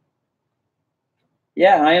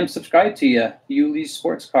 Yeah, I am subscribed to you. Yuli's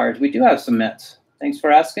sports cards. We do have some Mets. Thanks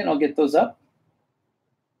for asking. I'll get those up.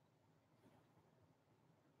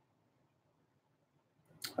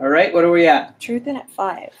 All right, what are we at? Truth in at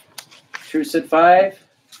 5. Truth at 5.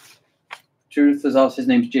 Truth is also, his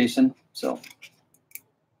name's Jason, so.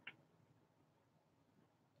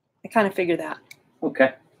 I kind of figured that.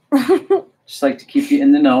 Okay. Just like to keep you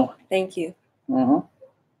in the know. Thank you. Uh-huh.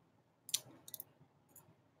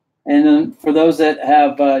 And then for those that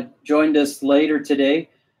have joined us later today,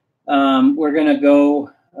 we're going to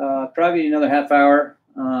go probably another half hour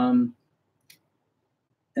and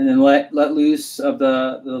then let loose of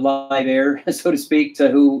the live air, so to speak, to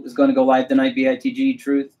who is going to go live tonight, BITG,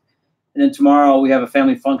 Truth. And then tomorrow we have a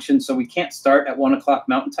family function, so we can't start at 1 o'clock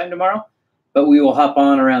Mountain Time tomorrow, but we will hop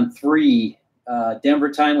on around 3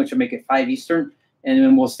 Denver time, which will make it 5 Eastern, and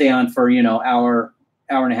then we'll stay on for, hour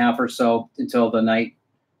and a half or so until the night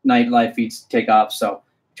live feeds take off. So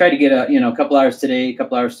try to get a couple hours today, a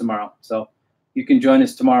couple hours tomorrow. So you can join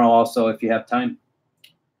us tomorrow also if you have time.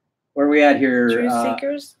 Where are we at here? Truth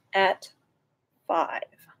Seekers at 5.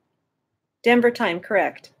 Denver time,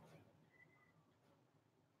 correct.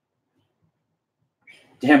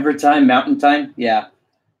 Denver time, Mountain time, yeah.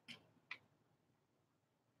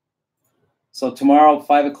 So tomorrow,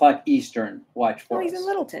 5 o'clock Eastern, watch for us. Oh, he's in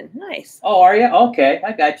Littleton. Nice. Oh, are you? Okay,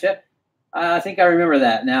 I gotcha. I think I remember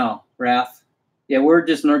that now, Raph. Yeah, we're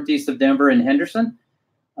just northeast of Denver in Henderson,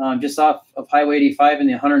 just off of Highway 85 in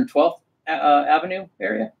the 112th Avenue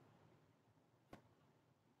area.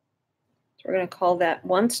 So we're going to call that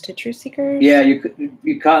once to Truth Seekers. Yeah,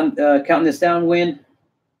 you counting this down, Win?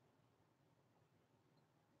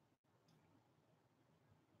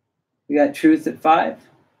 We got Truth at 5.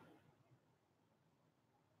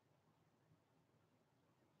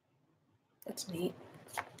 That's neat.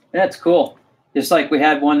 That's cool. Just like we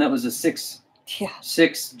had one that was a six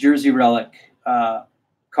jersey relic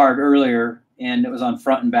card earlier, and it was on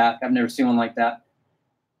front and back. I've never seen one like that.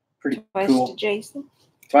 Pretty cool. Twice to Jason.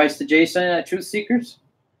 Twice to Jason at Truth Seekers.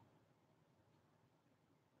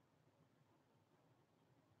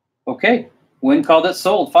 Okay. Win called it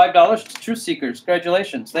sold. $5 to Truth Seekers.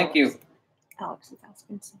 Congratulations. Thank you. Alex is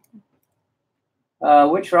asking something.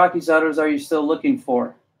 Which Rockies autos are you still looking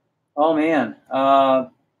for? Oh, man.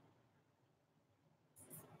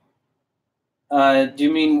 Do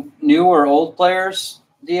you mean new or old players,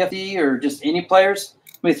 DFD, or just any players?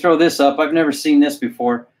 Let me throw this up. I've never seen this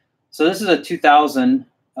before. So this is a 2000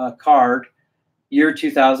 card, year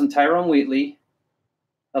 2000, Tyrone Wheatley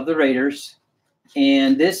of the Raiders.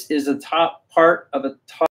 And this is the top part of a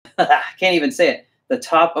top, I can't even say it, the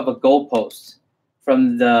top of a goalpost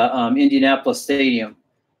from the Indianapolis Stadium.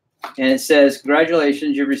 And it says,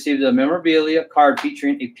 congratulations, you received a memorabilia card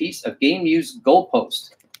featuring a piece of game-used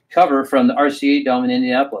goalpost cover from the RCA Dome in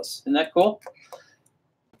Indianapolis. Isn't that cool?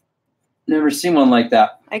 Never seen one like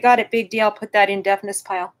that. I got it, Big D. I'll put that in deafness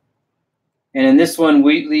pile. And in this one,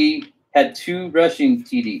 Wheatley had 2 rushing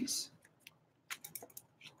TDs.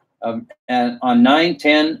 And on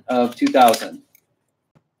 9/10 of 2000.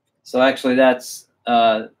 So actually, that's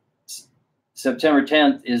September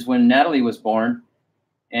 10th is when Natalie was born,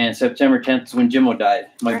 and September 10th is when Jimmo died.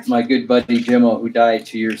 My good buddy Jimmo, who died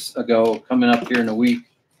 2 years ago, coming up here in a week.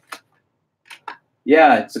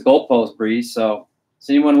 Yeah, it's a goalpost, Breeze. So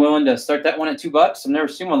is anyone willing to start that one at $2? I've never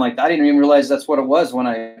seen one like that. I didn't even realize that's what it was when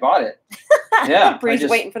I bought it. Yeah, Breeze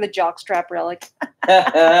waiting for the jockstrap relic.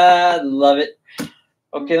 Love it.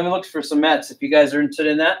 Okay, let me look for some Mets if you guys are interested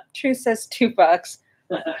in that. Truth says $2.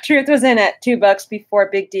 Truth was in at $2 before,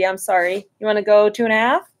 Big D. I'm sorry. You want to go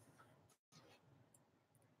 2.5?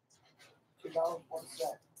 $2.01.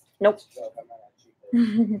 Nope.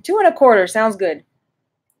 2.25 sounds good.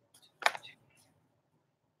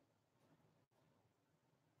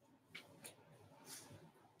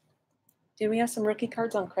 Do we have some rookie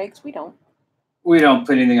cards on Craig's? We don't. We don't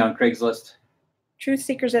put anything on Craigslist. Truth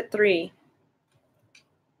Seekers at 3.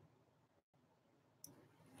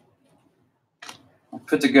 I'll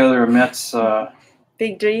put together a Mets.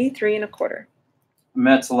 Big D, 3.25.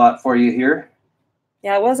 Mets a lot for you here.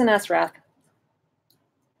 Yeah, it wasn't us, Rath.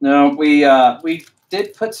 No, we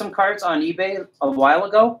did put some cards on eBay a while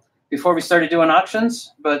ago before we started doing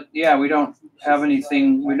auctions, but yeah, we don't have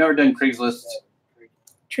anything. We've never done Craigslist.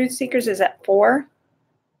 Truth Seekers is at 4.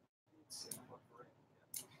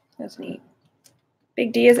 That's neat.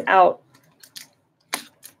 Big D is out.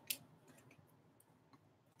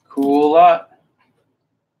 Cool lot.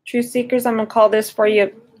 Truth Seekers, I'm going to call this for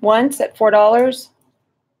you once at $4.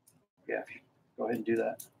 Yeah, go ahead and do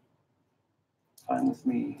that. Fine with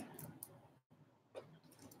me.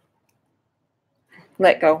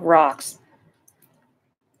 Let go. Rocks.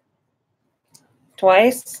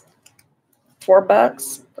 Twice.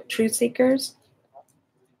 $4 for Truth Seekers.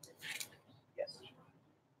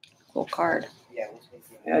 Cool card.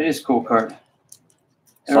 Yeah, it is a cool card.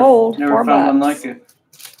 Sold. Never $4. found one like it.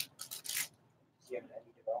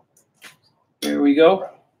 Here we go.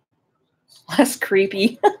 That's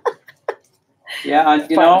creepy. Yeah,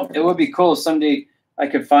 you know, it would be cool if someday I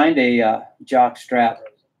could find a jock strap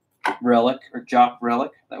relic or jock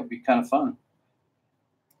relic. That would be kind of fun.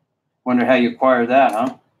 Wonder how you acquire that,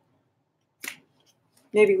 huh?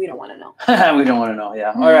 Maybe we don't want to know. We don't want to know,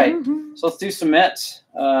 yeah. All right, so let's do some Mets.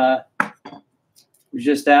 We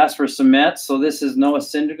just asked for some Mets. So this is Noah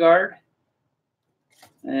Syndergaard.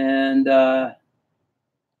 And, of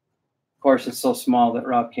course, it's so small that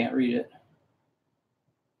Rob can't read it.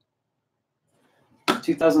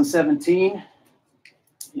 2017.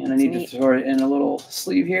 And I need to throw it in a little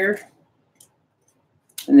sleeve here.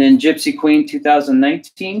 And then Gypsy Queen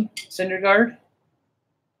 2019 Syndergaard.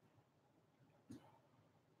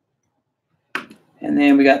 And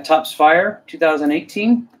then we got Topps Fire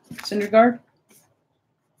 2018 Syndergaard.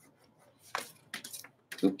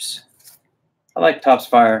 Oops. I like Topps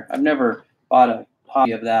Fire. I've never bought a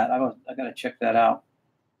copy of that. I got to check that out.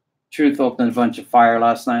 Truth opened a bunch of Fire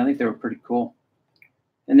last night. I think they were pretty cool.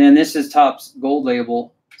 And then this is Topps Gold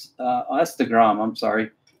Label. Oh, that's DeGrom. I'm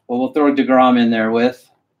sorry. Well, we'll throw DeGrom in there with.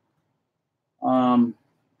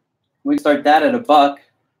 We start that at $1.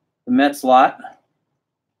 The Mets lot.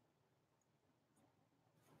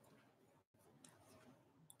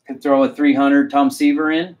 Could throw a 300 Tom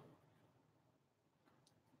Seaver in.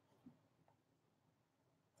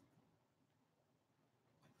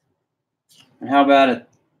 And how about a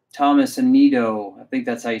Thomas Anido? I think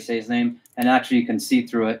that's how you say his name. And actually, you can see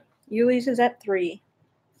through it. Yuli's is at 3.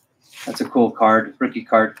 That's a cool card, rookie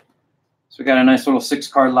card. So we got a nice little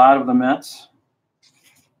 6-card lot of the Mets.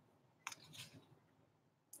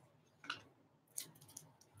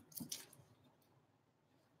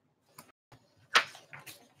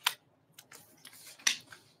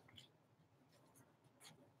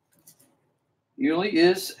 Yuli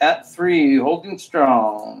is at 3, holding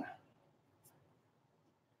strong.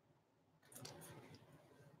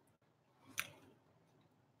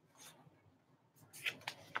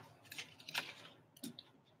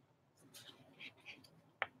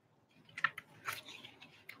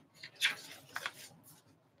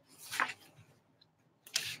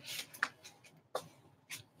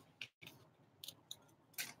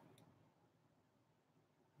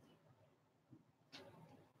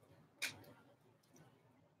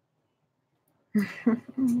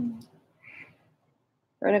 We're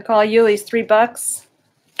gonna call Yuli's $3.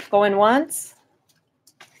 Going once.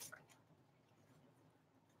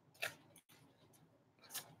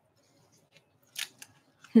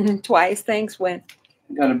 Twice. Thanks, Win.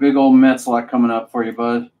 Got a big old Mets lot coming up for you,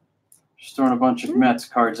 bud. Just throwing a bunch of Mets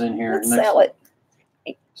cards in here. Let's sell it.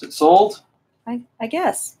 Is it sold? I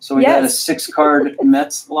guess. So we got a 6-card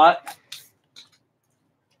Mets lot.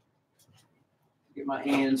 Get my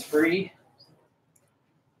hands free.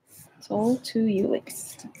 Sold to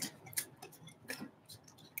Ulix.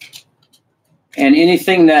 And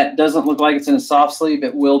anything that doesn't look like it's in a soft sleeve,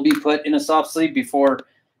 it will be put in a soft sleeve before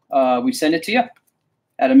we send it to you.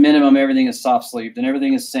 At a minimum, everything is soft sleeved, and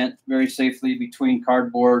everything is sent very safely between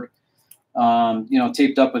cardboard,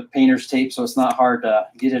 taped up with painter's tape, so it's not hard to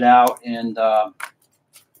get it out and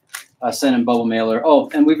send in bubble mailer. Oh,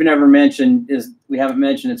 and we haven't mentioned it's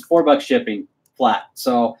 $4 shipping flat.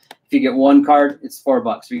 So if you get 1 card, it's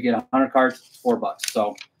 $4. If you get 100 cards, it's $4.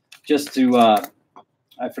 So just to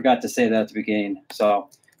I forgot to say that at the beginning. So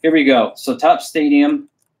here we go. So Top Stadium.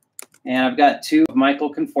 And I've got 2 of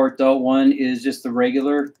Michael Conforto. One is just the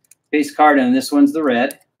regular base card, and this one's the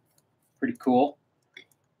red. Pretty cool.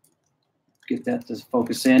 Get that to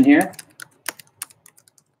focus in here.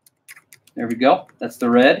 There we go. That's the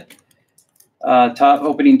red. Top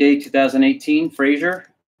opening day 2018, Frazier.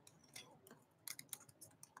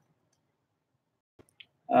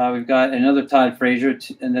 We've got another Todd Frazier,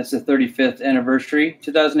 and that's the 35th anniversary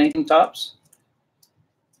 2018 Tops.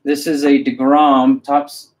 This is a DeGrom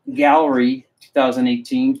Tops Gallery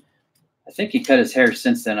 2018. I think he cut his hair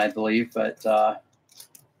since then, I believe, but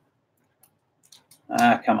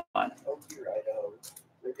come on.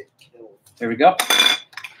 There we go.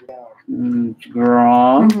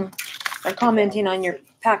 DeGrom. I'm commenting on your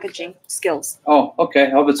packaging skills. Oh, okay.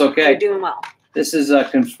 Hope it's okay. You're doing well. This is a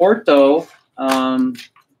Conforto.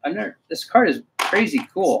 This card is crazy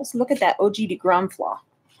cool. Let's look at that OG DeGrom flow.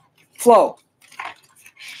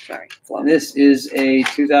 Sorry, flow. And this is a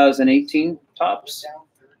 2018 Tops.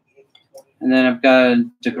 And then I've got a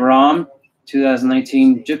DeGrom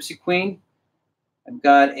 2019 Gypsy Queen. I've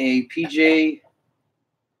got a PJ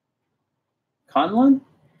Conlon.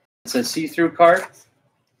 It's a see-through card.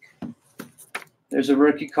 There's a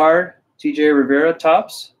rookie card, TJ Rivera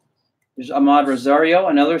Tops. There's Ahmad Rosario,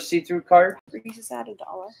 another see-through card. Is at $1.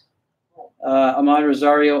 Ahmad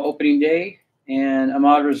Rosario opening day, and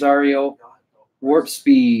Ahmad Rosario Warp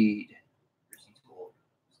Speed.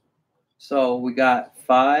 So we got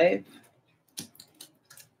 5,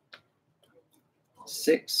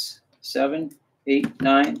 6, 7, 8,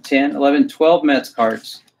 9, 10, 11, 12 Mets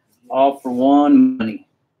cards, all for one money.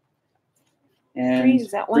 And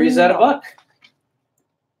three's at $1.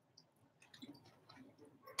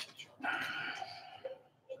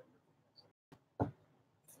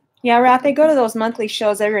 Yeah, Rat, they go to those monthly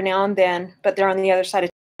shows every now and then, but they're on the other side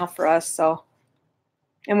of town for us. So,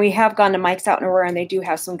 and we have gone to Mike's Out and Aurora, and they do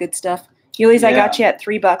have some good stuff. Yuli's, I got you at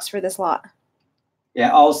 $3 for this lot.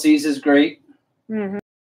 Yeah, All Seas is great.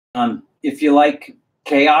 Mm-hmm. If you like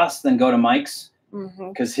chaos, then go to Mike's,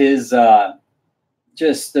 because his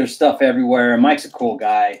there's stuff everywhere. Mike's a cool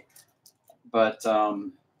guy, but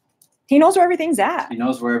he knows where everything's at. He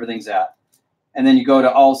knows where everything's at. And then you go to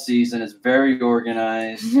All Seas, and it's very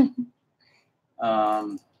organized.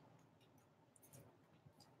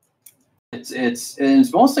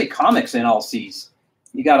 It's mostly comics in All Seas.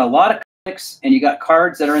 You got a lot of comics, and you got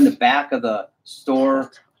cards that are in the back of the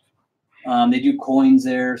store. They do coins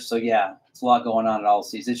there, so yeah, it's a lot going on at All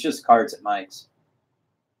Seas. It's just cards at Mike's.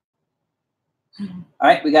 All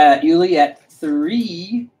right, we got Yuli at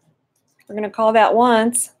 3. We're gonna call that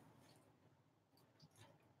once.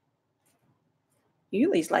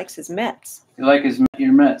 Yuli's likes his Mets. You like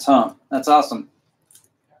your Mets, huh? That's awesome.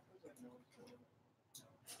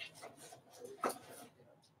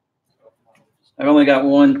 I've only got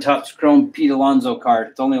one Topps Chrome Pete Alonso card.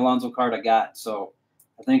 It's the only Alonso card I got, so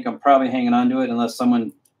I think I'm probably hanging on to it unless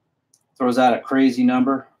someone throws out a crazy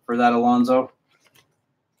number for that Alonso.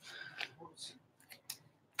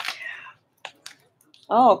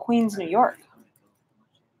 Oh, Queens, New York.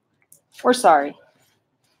 We're sorry.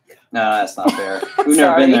 No, that's not fair. We've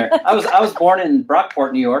never been there. I was born in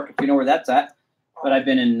Brockport, New York, if you know where that's at. But I've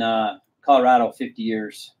been in Colorado 50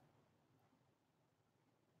 years.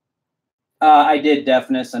 I did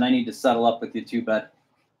deafness, and I need to settle up with you too, bud.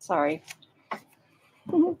 Sorry.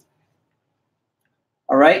 All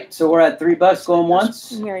right, so we're at $3 going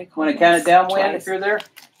once. Want to count it down, Wayne, if you're there?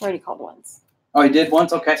 I already called once. Oh, you did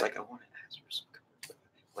once? Okay. It's like I want to ask for some cards.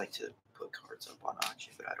 I like to put cards up on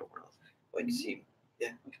auction, but I don't want to like see.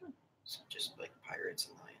 Yeah, so just like Pirates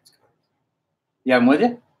and Lions cards. Yeah, I'm with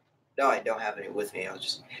you. No, I don't have any with me. I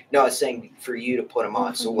was saying for you to put them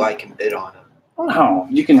on so I can bid on them. Oh,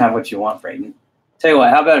 you can have what you want, Brayden. Tell you what,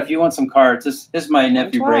 how about if you want some cards? This is my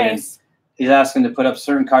nephew, Brayden. He's asking to put up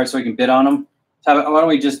certain cards so he can bid on them. So why don't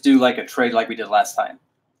we just do like a trade like we did last time?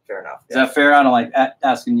 Fair enough. Is that fair? I don't like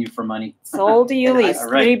asking you for money. Sold to you, Lise.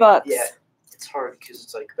 Right. $3. Yeah, it's hard because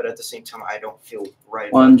it's like, but at the same time, I don't feel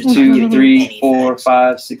right. 1, about just 2, getting 3, anything. 4,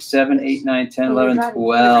 5, 6, 7, 8, 9, 10, 11,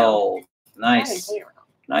 12. Nice.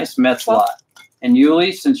 Nice Mets lot. And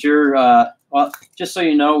Yuli, since you're, well, just so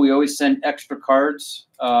you know, we always send extra cards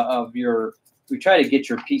of your, we try to get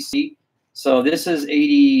your PC. So this is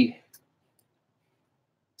 86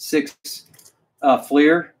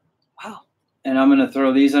 Fleer. Wow. And I'm going to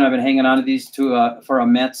throw these in. I've been hanging on to these two for a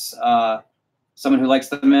Mets, someone who likes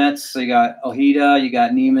the Mets. So you got Ojeda, you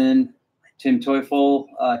got Neiman, Tim Teufel,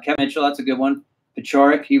 Kevin Mitchell, that's a good one.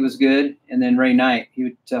 Pachorik, he was good. And then Ray Knight, he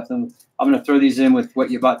would definitely. I'm going to throw these in with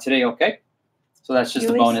what you bought today, okay? So that's just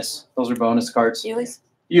a bonus. Those are bonus cards.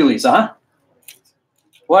 Yuli's, huh?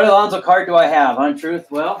 What Alonso card do I have? Untruth?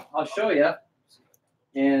 Well, I'll show you.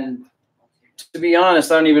 And to be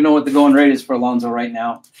honest, I don't even know what the going rate is for Alonso right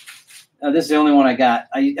now. This is the only one I got.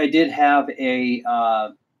 I did have a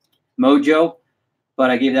Mojo, but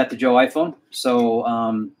I gave that to Joe iPhone.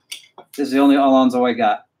 So this is the only Alonso I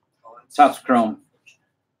got. Topps Chrome.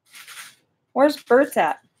 Where's Bert's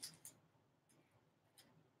at?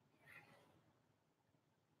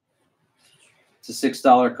 It's a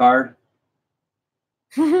 $6 card.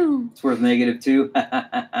 It's worth -2.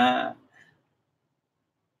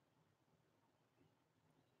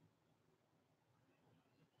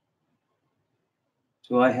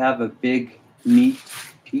 Do I have a big Meat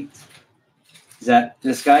Pete? Is that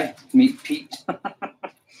this guy? Meat Pete?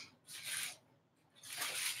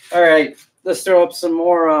 All right, let's throw up some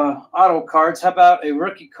more auto cards. How about a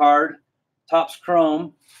rookie card, Topps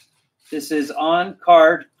Chrome? This is on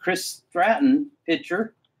card Chris Stratton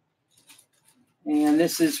pitcher. And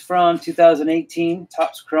this is from 2018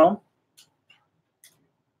 Topps Chrome.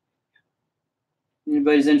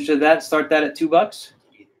 Anybody's interested in that? Start that at $2.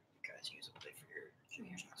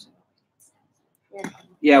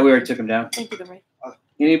 Yeah, we already took them down. Thank you, Lorraine.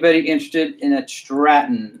 Anybody interested in a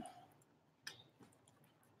Stratton?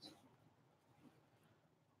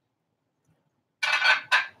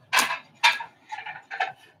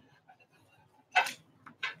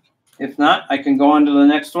 If not, I can go on to the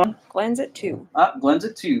next one. Glenn's at 2. Glenn's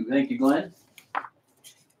at 2. Thank you, Glenn.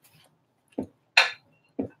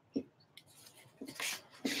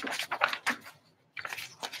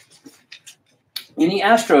 Any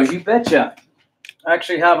Astros? You betcha. I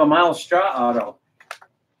actually have a Miles Straw auto.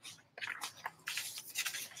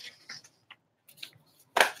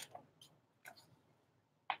 I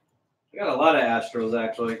got a lot of Astros,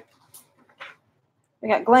 actually. We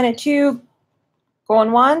got Glenn at 2.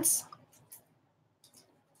 Going once.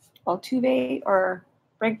 Altuve or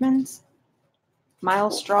Bregman's.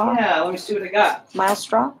 Miles Straw. Yeah, let me see what I got. Miles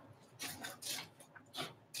Straw.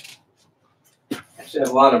 Actually, I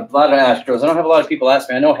have a lot of Astros. I don't have a lot of people ask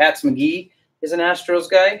me. I know Hats McGee is an Astros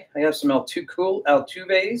guy. I have some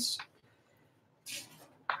Altuves.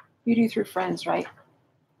 You do through friends, right?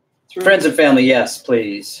 Friends and family, yes,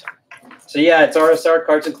 please. So yeah, it's RSR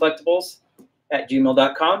Cards and Collectibles at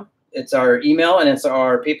gmail.com. It's our email and it's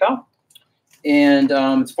our PayPal. And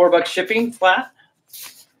it's $4 shipping flat.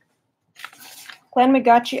 Glenn, we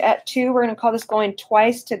got you at 2. We're going to call this going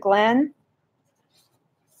twice to Glenn.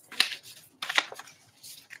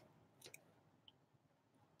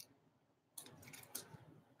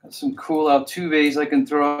 Got some cool Altuves I can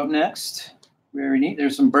throw up next. Very neat.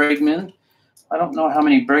 There's some Bregman. I don't know how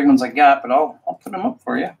many Bregmans I got, but I'll put them up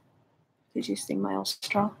for you. Did you see Miles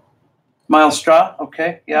Straw? Miles Straw,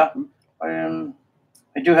 okay, yeah.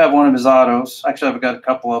 I do have one of his autos. Actually, I've got a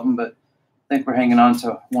couple of them, but I think we're hanging on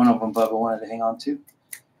to one of them, Bubba wanted to hang on to.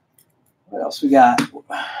 What else we got?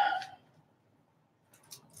 I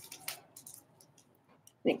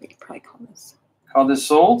think we could probably call this. Call this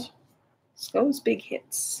sold? Those big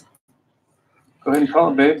hits. Go ahead and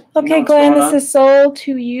call it, babe. Okay, Glenn, this is sold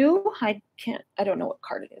to you. I don't know what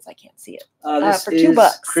card it is. I can't see it. This for is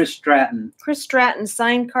 $2. Chris Stratton. Chris Stratton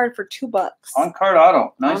signed card for $2. On card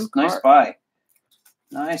auto. Nice, On card. nice buy.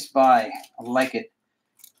 Nice buy. I like it.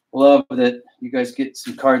 Love that you guys get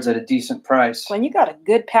some cards at a decent price. Glenn, you got a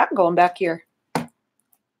good pack going back here.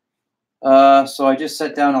 So I just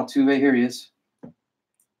set down Altuve. Here he is.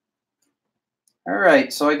 All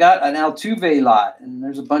right, so I got an Altuve lot, and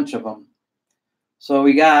there's a bunch of them. So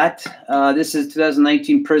we got, this is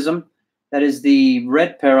 2019 Prism. That is the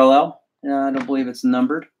red parallel. I don't believe it's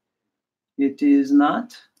numbered. It is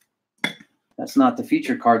not. That's not the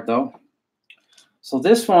feature card, though. So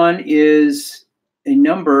this one is a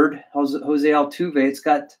numbered Jose Altuve. It's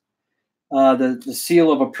got the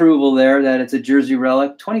seal of approval there that it's a jersey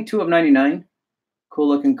relic. 22 of 99. Cool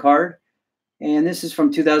looking card. And this is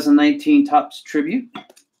from 2019 Topps Tribute.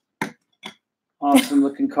 Awesome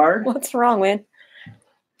looking card. What's wrong, Win?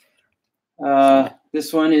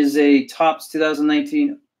 This one is a Topps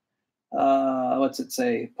 2019, what's it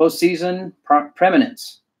say? Postseason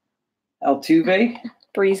Preeminence. Altuve.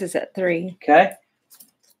 Breeze is at 3. Okay.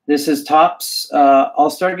 This is Topps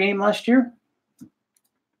All-Star Game last year.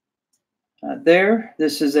 There.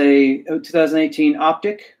 This is a 2018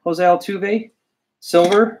 Optic Jose Altuve.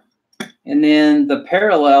 Silver. And then the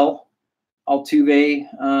parallel Altuve,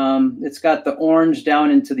 it's got the orange down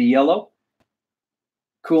into the yellow.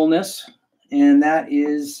 Coolness. And that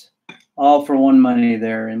is all for one money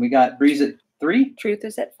there. And we got Breeze at 3. Truth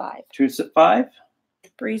is at 5. Truth's at 5.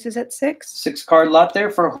 Breeze is at 6. 6 card lot there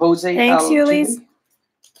for Jose. Thanks, Yuli's.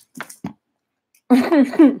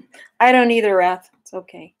 I don't either, Wrath. It's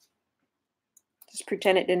okay. Just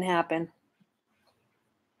pretend it didn't happen.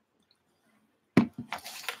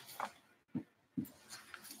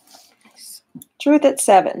 Truth at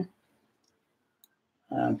 7.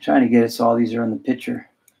 I'm trying to get it so all these are in the picture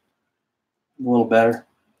a little better.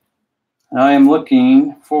 And I am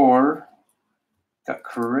looking for, got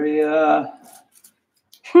Correa.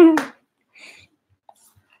 I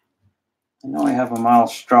know I have a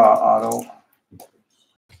Miles Straw auto.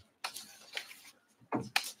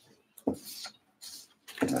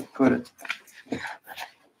 I put it.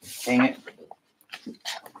 Dang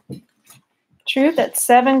it. Truth at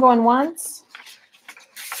 7 going once.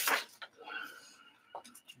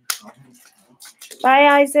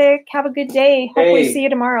 Bye, Isaac. Have a good day. Hopefully see you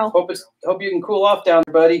tomorrow. Hope you can cool off down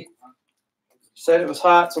there, buddy. Said it was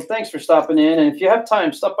hot, so thanks for stopping in. And if you have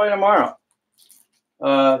time, stop by tomorrow.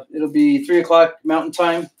 It'll be 3 o'clock Mountain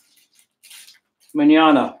Time.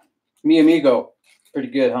 Mañana. Mi amigo. Pretty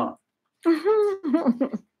good, huh?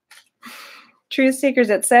 Truth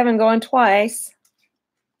Seekers at 7 going twice.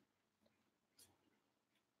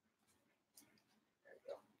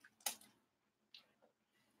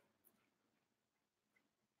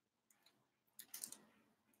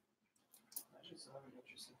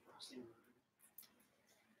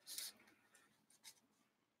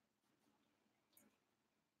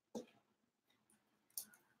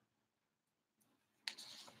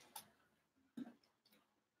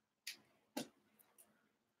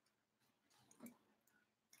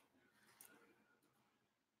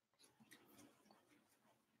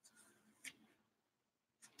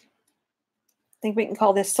 I think we can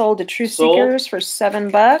call this sold to Truth Seekers for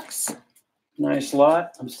 $7. Nice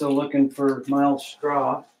lot. I'm still looking for Miles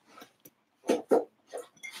Straw. There's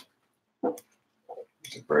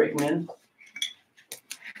a Bregman.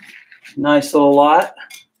 Nice little lot.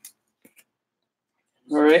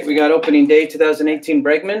 All right, we got opening day 2018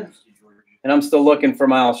 Bregman, and I'm still looking for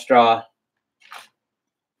Miles Straw.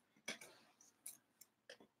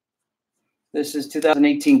 This is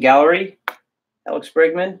 2018 Gallery. Alex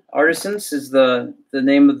Bregman. Artisans is the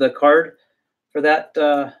name of the card for that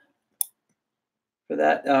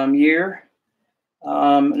year.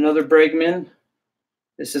 Another Bregman.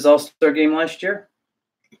 This is All-Star Game last year.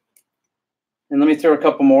 And let me throw a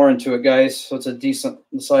couple more into it, guys. So it's a decent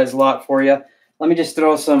size lot for you. Let me just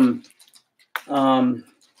throw some.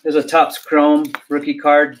 There's a Topps Chrome rookie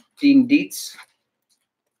card, Dean Dietz,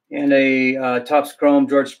 and a Topps Chrome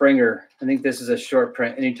George Springer. I think this is a short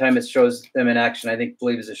print. Anytime it shows them in action, I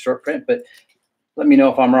believe is a short print. But let me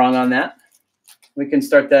know if I'm wrong on that. We can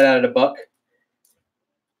start that out at $1.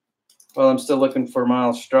 Well, I'm still looking for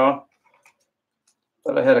Miles Straw.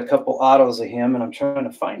 But I had a couple autos of him, and I'm trying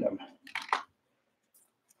to find them.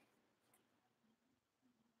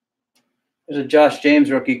 There's a Josh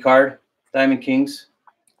James rookie card. Diamond Kings.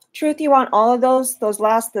 Truth, you want all of those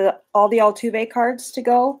last, all the Altuve cards to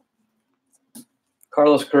go?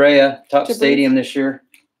 Carlos Correa, top To stadium this year.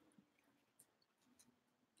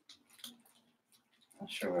 Not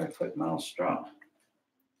sure where I put Miles Straw.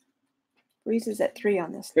 Breeze is at 3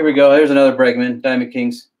 on this. Here we go. There's another Bregman, Diamond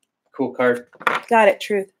Kings. Cool card. Got it,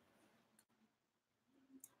 Truth.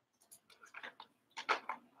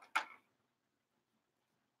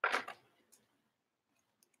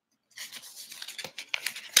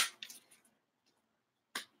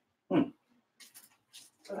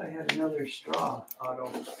 Thought I had another straw auto.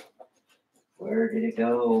 Where did it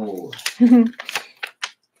go?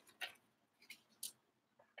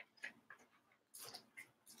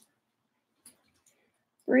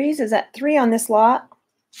 Breeze is at 3 on this lot.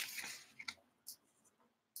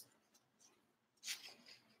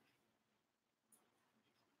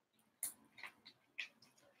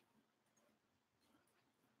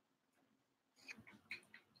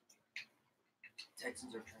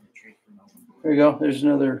 Texans are trying to trade for Melvin. There you go. There's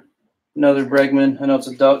another Bregman. I know it's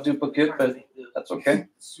a duplicate, but that's okay.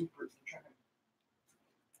 Super.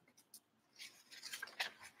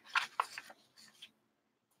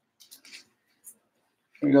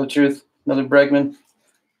 Here you go, Truth. Another Bregman.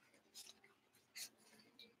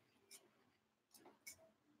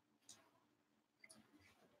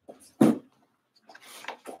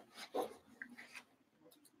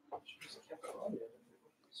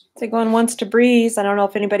 So going once to Breeze. I don't know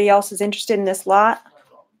if anybody else is interested in this lot.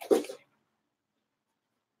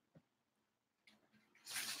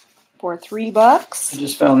 For $3. I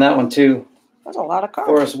just found that one too. That's a lot of cards.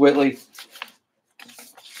 Forrest Whitley.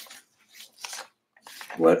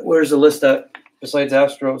 Where's the list at besides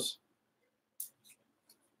Astros?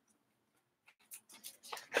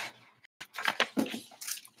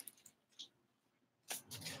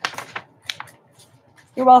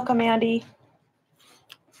 You're welcome, Andy.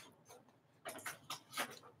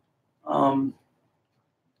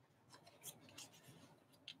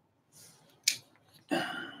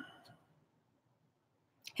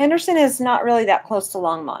 Henderson is not really that close to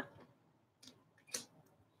Longmont.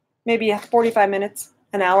 Maybe 45 minutes,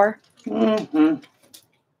 an hour. Mm-hmm.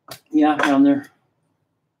 Yeah, down there.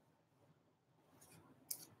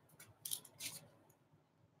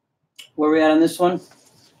 Where are we at on this one?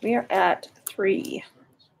 We are at 3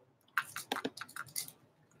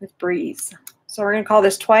 with Breeze. So we're going to call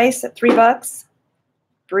this twice at $3.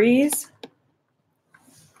 Breeze.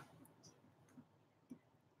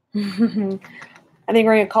 I think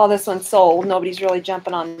we're going to call this one sold. Nobody's really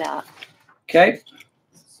jumping on that. Okay.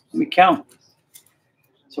 Let me count.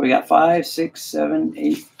 So we got 5, 6, 7,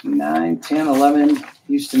 8, 9, 10, 11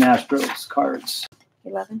 Houston Astros cards.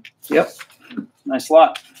 11. Yep. Nice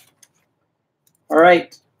lot. All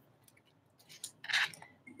right.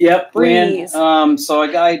 Yep. Breeze. So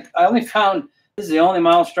I only found, this is the only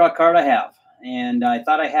Miles Straw card I have. And I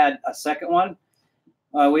thought I had a second one.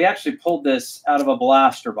 We actually pulled this out of a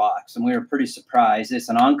blaster box, and we were pretty surprised. It's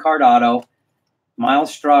an on-card auto,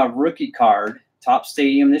 Miles Straw rookie card, top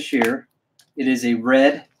stadium this year. It is a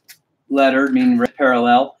red lettered, meaning red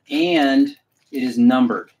parallel, and it is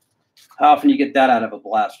numbered. How often do you get that out of a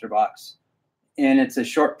blaster box? And it's a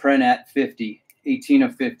short print at 50, 18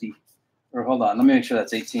 of 50. Or hold on, let me make sure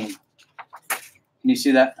that's 18. Can you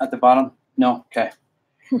see that at the bottom? No? Okay.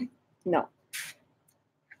 No.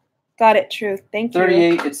 Got it, Truth. Thank you.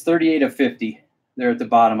 38, it's 38 of 50 there at the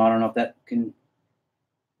bottom. I don't know if that can,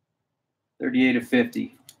 38 of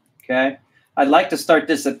 50. Okay. I'd like to start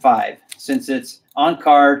this at 5 since it's on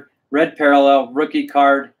card, red parallel, rookie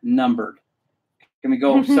card, numbered. Can we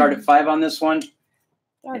go start at 5 on this one?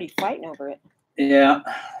 They're already fighting over it. Yeah.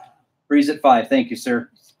 Breeze at 5. Thank you, sir.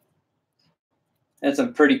 That's a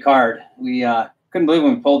pretty card. We couldn't believe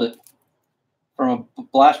when we pulled it from a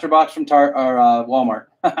blaster box from Walmart.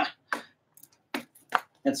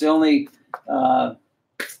 It's the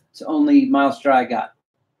only Miles Straw I got.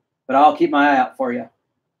 But I'll keep my eye out for you.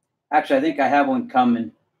 Actually, I think I have one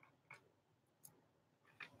coming.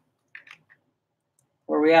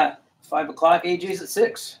 Where are we at? 5 o'clock. AJ's at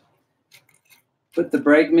 6. Put the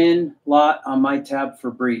Bregman lot on my tab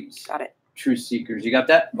for Breeze. Got it. Truth Seekers. You got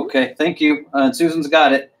that? Okay. Thank you. Susan's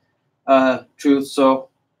got it. Truth. So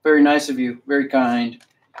very nice of you. Very kind.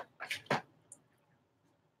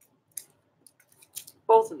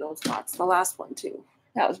 Both of those lots. The last one, too.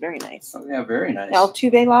 That was very nice. Oh, yeah, very nice. The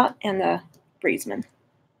Altuve lot and the Breezeman.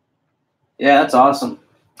 Yeah, that's awesome.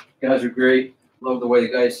 You guys are great. Love the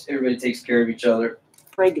way everybody takes care of each other.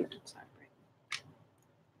 Bregman.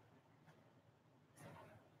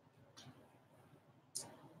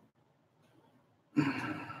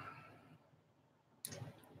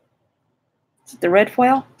 Is it the red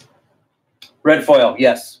foil? Red foil,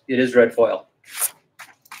 yes, it is red foil.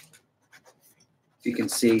 You can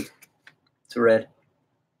see it's red.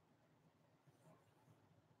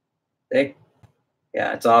 Hey,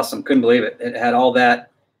 yeah, it's awesome. Couldn't believe it. It had all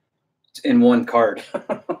that in one card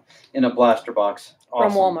in a blaster box.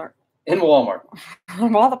 Awesome. From Walmart. In Walmart.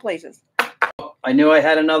 From all the places. I knew I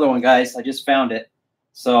had another one, guys. I just found it.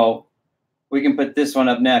 So we can put this one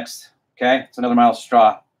up next. Okay, it's another Miles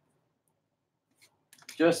Straw.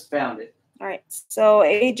 Just found it. All right, so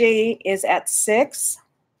AJ is at 6.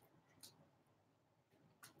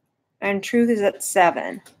 And Truth is at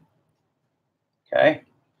 7. Okay.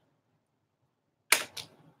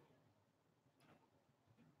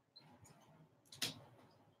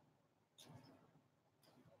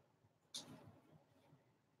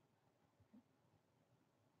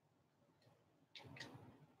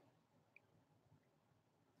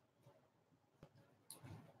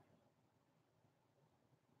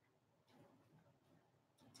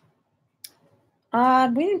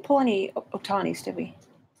 We didn't pull any Otanis, did we?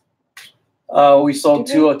 We sold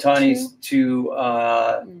Did 2 we? Otanis to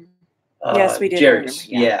Yes, we did. Jerry's.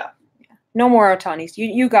 Remember, Yeah. No more Otanis.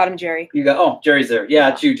 You got him, Jerry. You got, oh, Jerry's there. Yeah,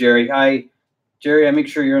 it's you, Jerry. Hi, Jerry. I make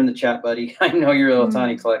sure you're in the chat, buddy. I know you're a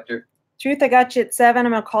Otani collector. Truth, I got you at 7.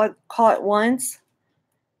 I'm gonna call it once.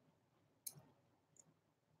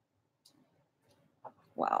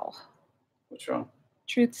 Wow. What's wrong?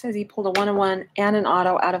 Truth says he pulled a 1-on-1 and an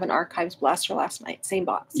auto out of an Archives blaster last night. Same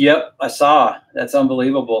box. Yep, I saw. That's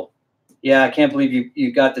unbelievable. Yeah, I can't believe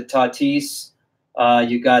you got the Tatis.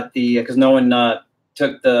 You got the, because no one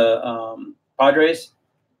took the Padres,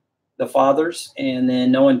 the Fathers, and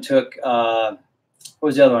then no one took, what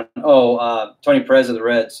was the other one? Oh, Tony Perez of the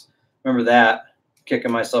Reds. Remember that?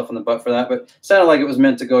 Kicking myself in the butt for that, but it sounded like it was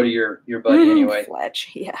meant to go to your buddy anyway.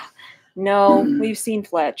 Fletch, yeah. No, we've seen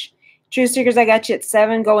Fletch. True Stickers, I got you at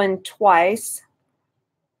 7, going twice.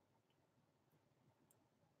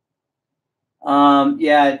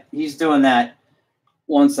 Yeah, he's doing that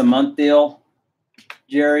once a month deal,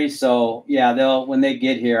 Jerry. So yeah, when they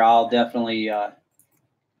get here, I'll definitely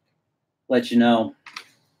let you know.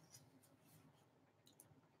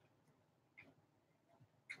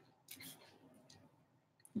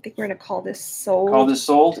 I think we're gonna call this sold. Call this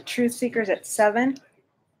sold. Truth Seekers at 7.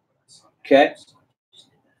 Okay.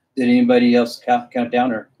 Did anybody else count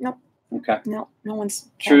down or? Nope. Okay. No one's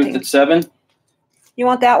Truth counting. at 7. You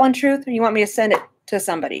want that one, Truth, or you want me to send it to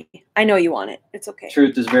somebody? I know you want it. It's okay.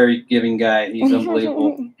 Truth is a very giving guy. He's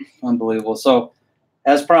unbelievable. Unbelievable. So,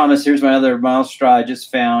 as promised, here's my other Miles Straw I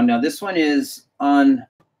just found. Now, this one is on,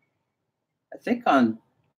 I think on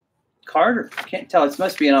card, or I can't tell. It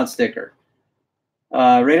must be an on sticker.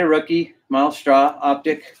 Rated Rookie, Miles Straw,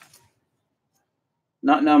 Optic,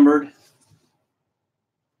 not numbered.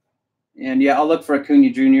 And yeah, I'll look for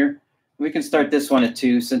Acuna Jr. We can start this one at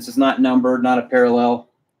 2 since it's not numbered, not a parallel.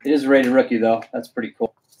 It is a rated rookie, though. That's pretty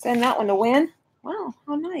cool. Send that one to win. Wow,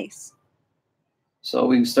 how nice. So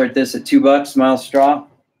we can start this at $2, Miles Straw.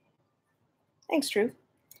 Thanks, Truth.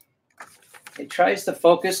 It tries to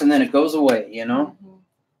focus, and then it goes away, you know? Mm-hmm.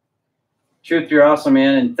 Truth, you're awesome,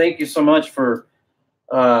 man. And thank you so much for,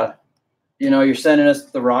 you're sending us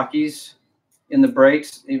the Rockies in the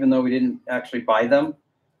breaks, even though we didn't actually buy them.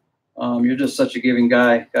 You're just such a giving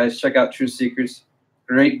guy. Guys, check out True Seekers.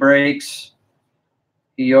 Great breaks.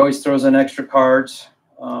 He always throws in extra cards.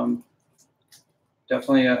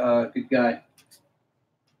 Definitely a good guy.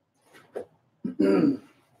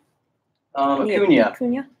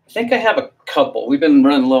 Acuna. I think I have a couple. We've been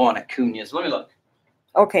running low on Acunas. Let me look.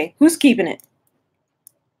 Okay, who's keeping it?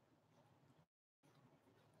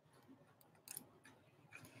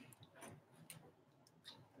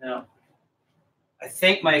 No. I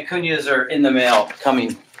think my Acunas are in the mail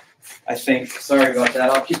coming. I think. Sorry about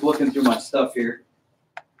that. I'll keep looking through my stuff here.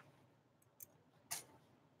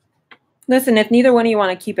 Listen, if neither one of you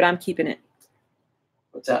want to keep it, I'm keeping it.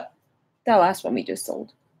 What's that? That last one we just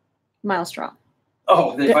sold. Miles Straw.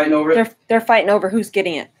 Oh, they're fighting over it? They're fighting over who's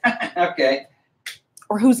getting it. Okay.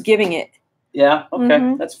 Or who's giving it. Yeah, okay.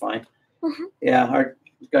 Mm-hmm. That's fine. Mm-hmm. Yeah, our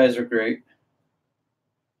guys are great.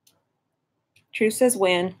 True says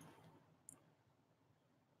win.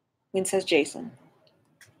 Win says Jason.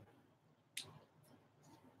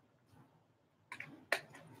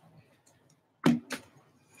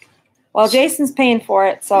 Well, Jason's paying for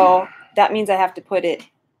it, so that means I have to put it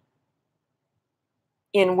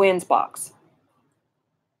in Win's box.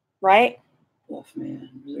 Right? Bluff man,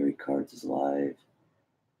 Missouri Cards is live.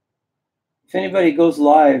 If anybody goes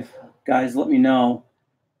live, guys, let me know.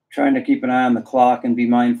 I'm trying to keep an eye on the clock and be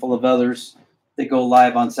mindful of others. They go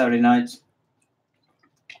live on Saturday nights.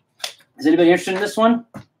 Is anybody interested in this one?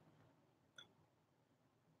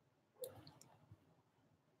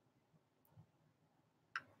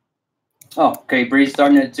 Oh, okay. Breeze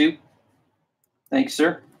starting at 2. Thanks,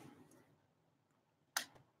 sir.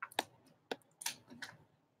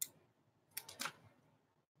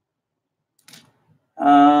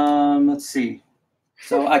 Let's see.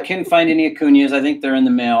 So I couldn't find any Acuñas. I think they're in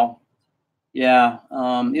the mail. Yeah.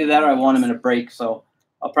 Either that or I want them in a break. So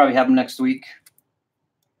I'll probably have them next week.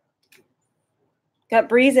 Got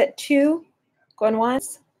Breeze at 2. Going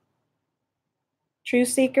once. True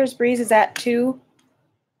Seekers. Breeze is at 2.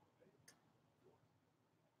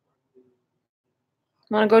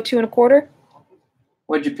 Want to go 2 1/4?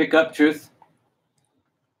 What'd you pick up, Truth?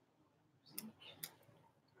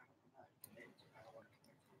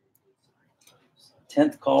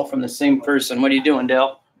 Tenth call from the same person. What are you doing,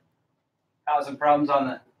 Dale? Causing problems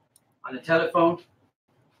on the telephone?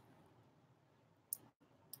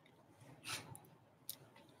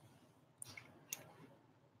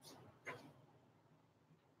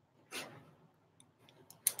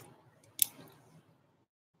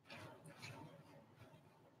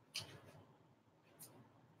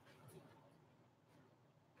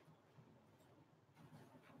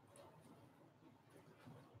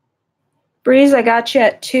 Breeze, I got you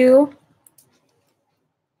at 2.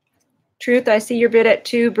 Truth, I see your bid at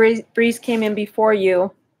 2. Breeze came in before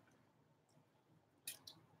you.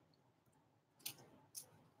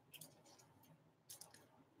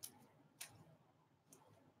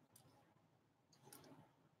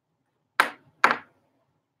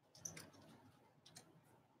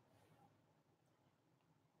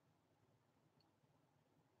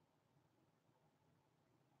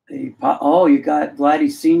 Oh, you got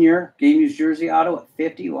Vladdy Sr. Game Used Jersey auto at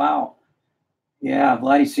 50. Wow. Yeah,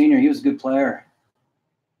 Vladdy Sr. He was a good player.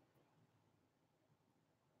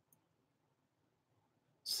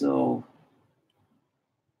 So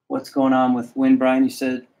what's going on with Win, Brian? You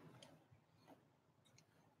said?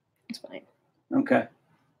 It's fine. Okay.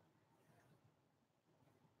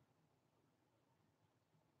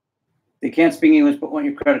 They can't speak English but want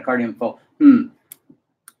your credit card info.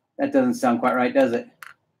 That doesn't sound quite right, does it?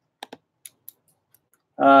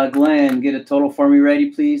 Glenn, get a total for me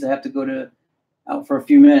ready, please. I have to go out for a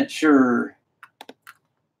few minutes. Sure.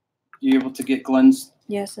 You able to get Glenn's?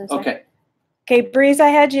 Yes. Okay. Okay, Breeze, I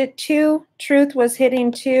had you at 2. Truth was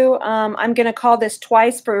hitting 2. I'm going to call this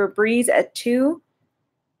twice for Breeze at 2.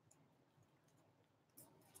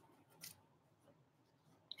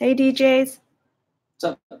 Hey, DJs. What's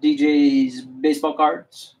up, DJ's baseball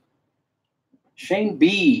cards? Shane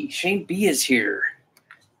B. Shane B is here.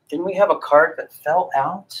 Didn't we have a card that fell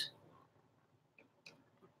out?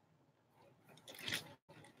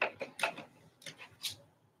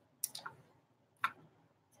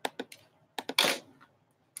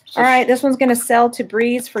 All right, this one's going to sell to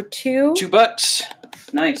Breeze for 2. $2.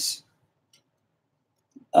 Nice.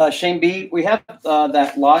 Shane B, we have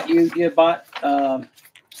that lot you bought,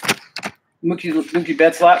 Mookie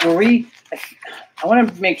Betts lot. I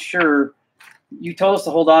want to make sure you told us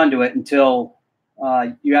to hold on to it until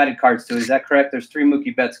you added cards to it. Is that correct? There's 3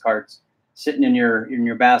 Mookie Betts cards sitting in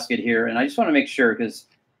your basket here, and I just want to make sure because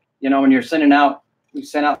when you're sending out, we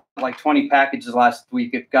sent out like 20 packages last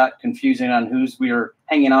week. It got confusing on whose we were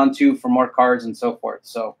hanging on to for more cards and so forth.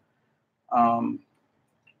 So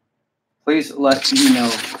please let me know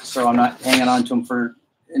so I'm not hanging on to them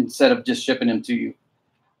instead of just shipping them to you.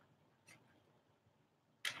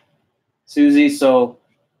 Susie, so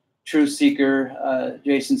True Seeker,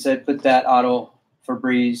 Jason said, put that auto for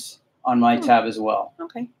Breeze on my tab as well.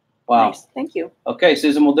 Okay. Wow. Nice. Thank you. Okay,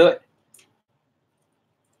 Susan, we'll do it.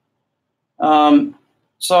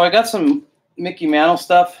 So I got some Mickey Mantle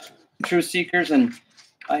stuff, True Seekers, and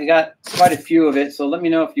I got quite a few of it. So let me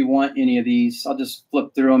know if you want any of these. I'll just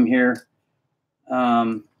flip through them here.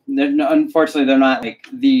 Unfortunately, they're not like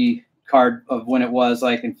the card of when it was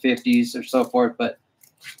like in 50s or so forth, but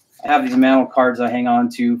I have these Mantle cards I hang on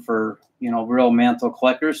to for, real Mantle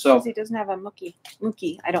collectors. So he doesn't have a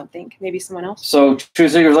Mookie, I don't think. Maybe someone else. So True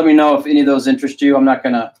Seekers, let me know if any of those interest you. I'm not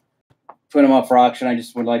going to put them up for auction. I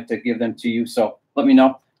just would like to give them to you. So let me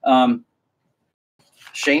know.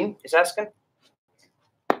 Shane is asking.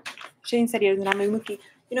 Shane said he doesn't have a Mookie.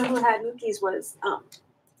 You know who had Mookies was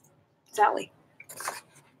Sally.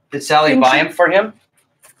 Did Sally buy them for him?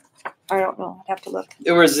 I don't know. I'd have to look.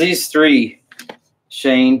 It was these 3,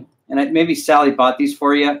 Shane, and maybe Sally bought these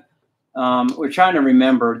for you. We're trying to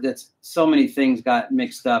remember that so many things got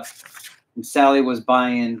mixed up. And Sally was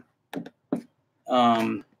buying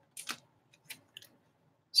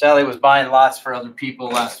lots for other people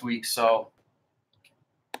last week. So,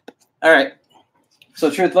 all right. So,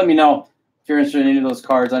 Truth, let me know. you're interested in any of those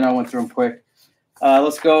cards, I know I went through them quick.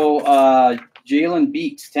 Let's go Jalen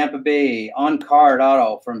Beats, Tampa Bay, on-card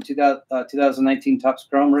auto from 2019 Topps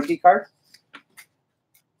Chrome rookie card.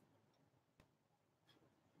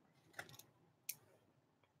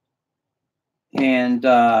 And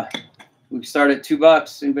we start at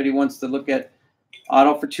 $2. Anybody wants to look at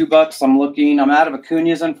auto for $2? I'm out of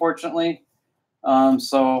Acuña's, unfortunately.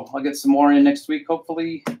 So I'll get some more in next week,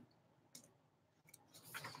 hopefully.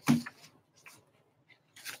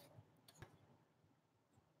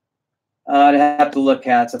 I'd have to look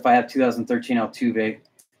at if I have 2013 Altuve.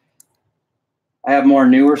 I have more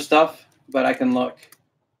newer stuff, but I can look.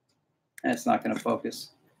 And it's not going to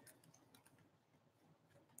focus.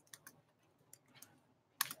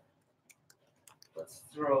 Let's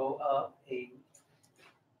throw up a.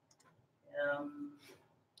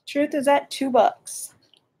 Truth is at $2.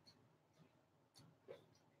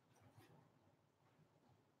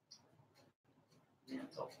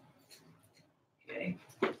 Okay.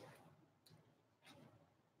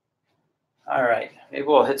 All right. Maybe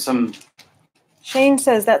we'll hit some. Shane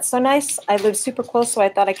says, that's so nice. I live super close, so I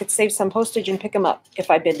thought I could save some postage and pick them up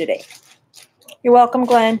if I bid today. You're welcome,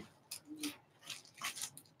 Glenn.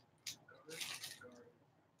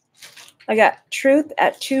 I got Truth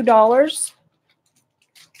at $2.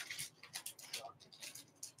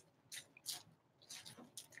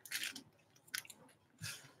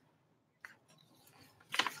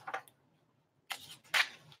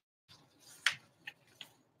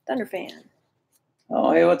 Thunder Fan.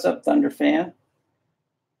 Oh, hey, what's up, Thunder Fan?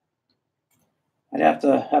 I'd have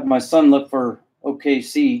to have my son look for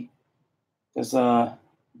OKC because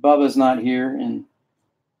Bubba's not here and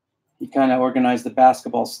he kind of organized the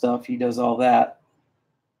basketball stuff. He does all that.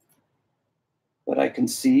 But I can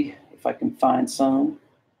see if I can find some.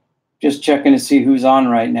 Just checking to see who's on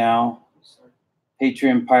right now.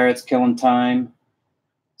 Patreon Pirates, Killing Time,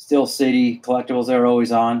 Steel City, Collectibles, they're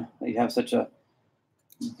always on. They have such a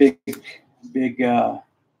big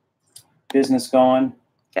business going.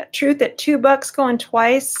 Got Truth at $2 going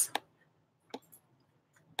twice.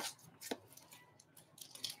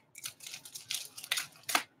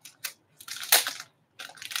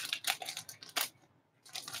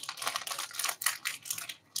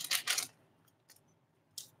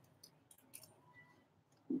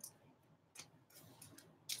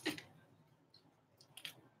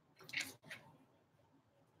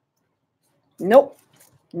 Nope.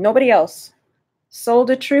 Nobody else. Sold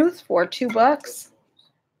a Truth for $2.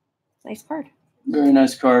 Nice card. Very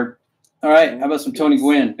nice card. All right. How about some Tony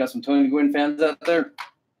Gwynn? Got some Tony Gwynn fans out there?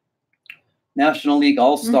 National League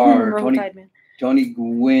All-Star. Tony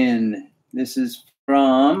Gwynn. This is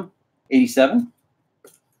from 87.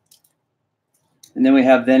 And then we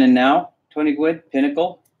have Then and Now. Tony Gwynn,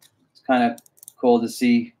 Pinnacle. It's kind of cool to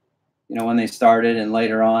see, you know, when they started and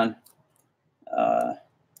later on.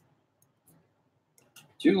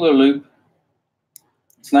 Jeweler Loop.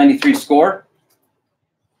 It's 93 score.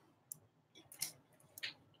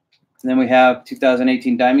 And then we have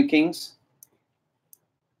 2018 Diamond Kings.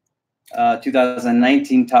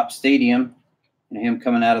 2019 Top Stadium. And him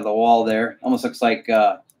coming out of the wall there. Almost looks like,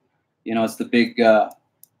 you know, it's the big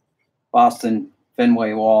Boston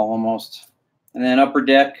Fenway wall almost. And then Upper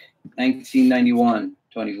Deck, 1991,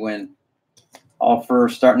 Tony Gwynn. All for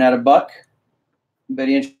starting at $1.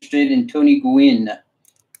 Anybody interested in Tony Gwynn?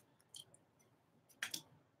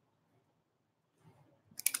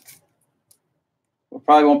 We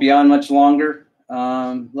probably won't be on much longer.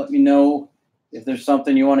 Let me know if there's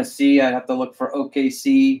something you want to see. I have to look for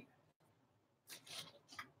OKC.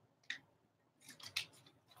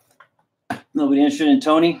 Nobody interested in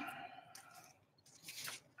Tony?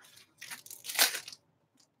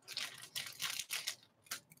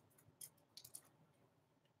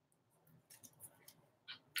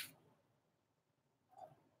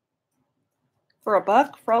 For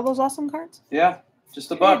 $1 for all those awesome cards? Yeah, just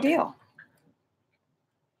 $1. Good deal.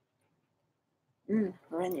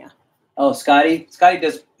 Renya. Oh, Scotty. Scotty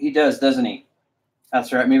does. He does, doesn't he?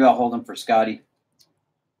 That's right. Maybe I'll hold him for Scotty.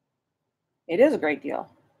 It is a great deal.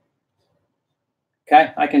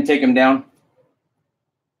 Okay, I can take him down.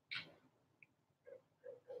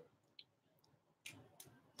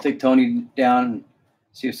 Take Tony down and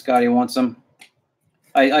see if Scotty wants him.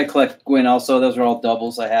 I collect Gwynn also. Those are all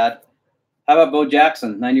doubles I had. How about Bo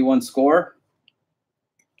Jackson? 91 score.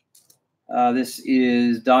 This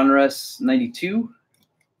is Donruss 92.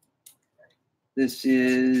 This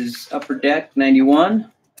is Upper Deck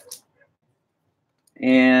 91.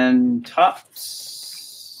 And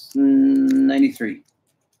Topps 93.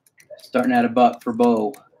 Starting at $1 for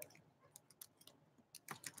Bo.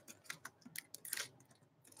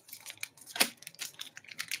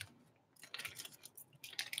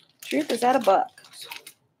 Truth, is that a buck?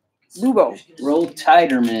 Lubo. Roll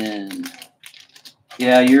Tiderman.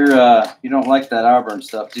 Yeah, you don't like that Auburn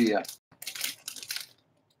stuff, do you?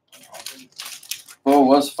 Bo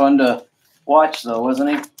was fun to watch though,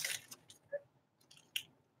 wasn't he?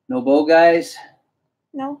 No Bo guys.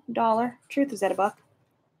 No, dollar. Truth, is that a buck?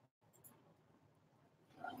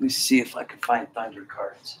 Let me see if I can find Thunder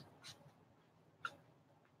cards.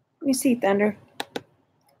 Let me see, Thunder.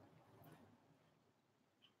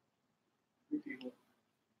 3 people.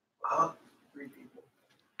 3 people.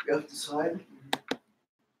 You have to decide?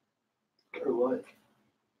 Or what?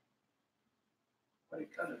 What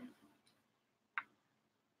kind of?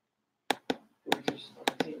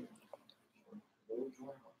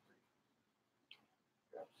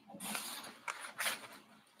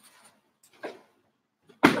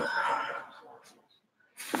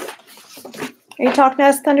 Are you talking to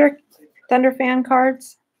us, Thunder fan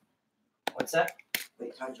cards? What's that?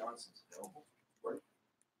 Wait, Ty Johnson's available. Where?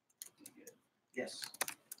 Yes.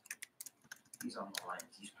 He's on the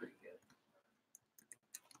Lions. He's pretty good.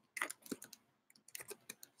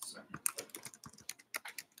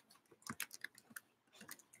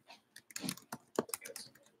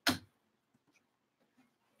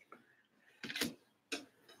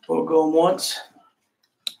 We'll go once.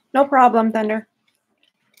 No problem, Thunder.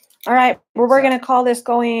 All right, well, we're going to call this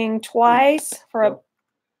going twice for a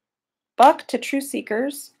buck to True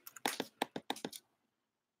Seekers.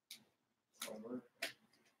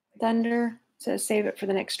 Thunder says save it for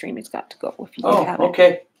the next stream. It's got to go if you do have it.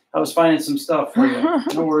 Okay. I was finding some stuff for you.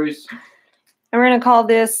 No worries. And we're going to call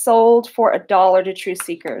this sold for $1 to True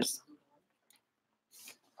Seekers.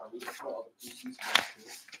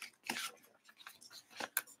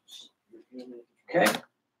 Okay.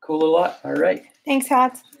 Cool a lot. All right. Thanks,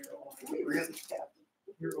 Hats.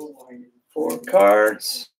 4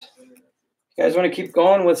 cards. You guys want to keep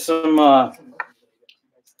going with some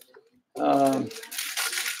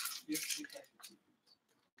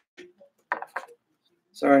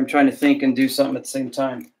sorry, I'm trying to think and do something at the same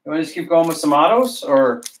time. You want to just keep going with some autos,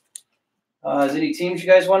 or is any teams you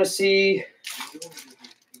guys want to see?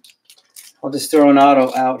 I'll just throw an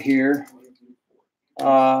auto out here.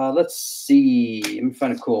 Let's see. Let me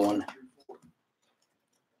find a cool one.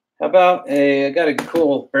 How about I got a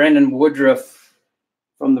cool Brandon Woodruff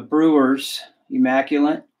from the Brewers,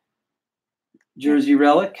 Immaculate Jersey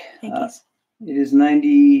Relic. It is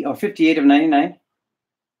 58 of 99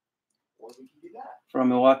 from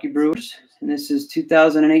Milwaukee Brewers, and this is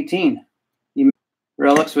 2018.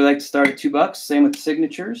 Relics we like to start at $2. Same with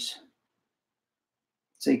signatures.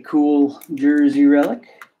 It's a cool Jersey relic.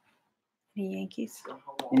 Any Yankees?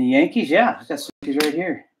 Any Yankees? Yeah, I got some Yankees right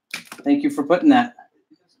here. Thank you for putting that.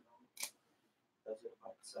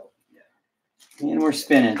 And we're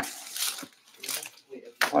spinning.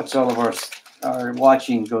 Watch all of our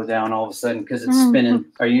watching go down all of a sudden because it's spinning.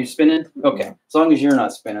 Are you spinning? Okay. As long as you're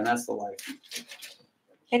not spinning, that's the life.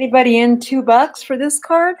 Anybody in $2 for this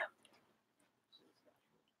card?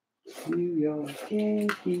 New York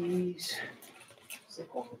Yankees.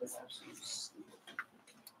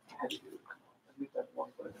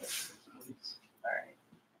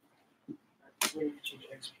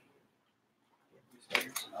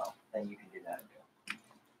 Then you can do that.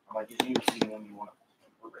 I'm like, if you see one you want to.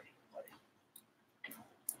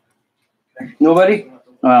 Nobody?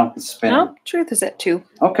 Well, it's spinning. No, Truth is at 2.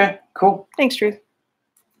 Okay, cool. Thanks, Truth.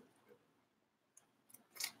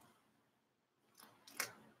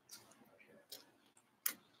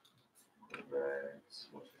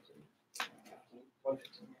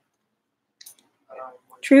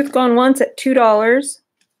 Truth going once at $2.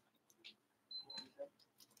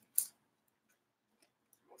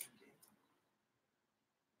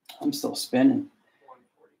 I'm still spinning.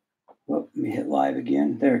 Oh, let me hit live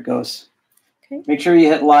again. There it goes. Okay. Make sure you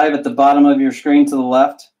hit live at the bottom of your screen to the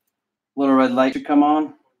left. Little red light should come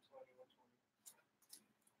on.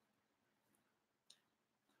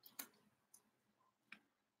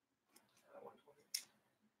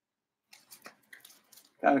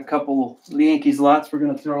 Got a couple Yankees lots we're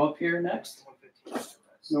going to throw up here next.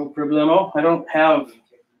 No problemo. I don't have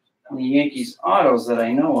any Yankees autos that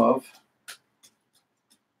I know of.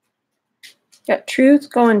 Got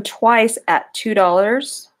Truth going twice at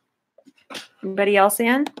 $2. Anybody else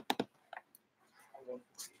in?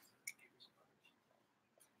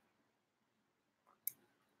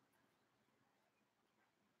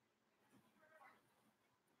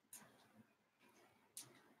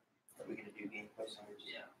 Are we going to do gameplay?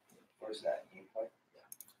 Yeah. Where's that gameplay?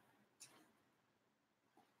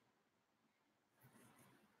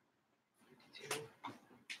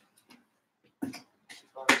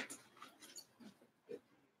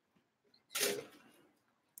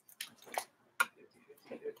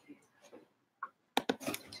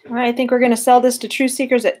 All right, I think we're going to sell this to True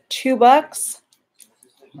Seekers at $2.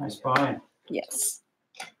 Nice buy. Yes.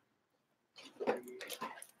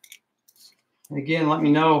 Again, let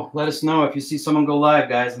me know. Let us know if you see someone go live,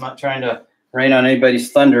 guys. I'm not trying to rain on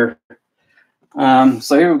anybody's thunder.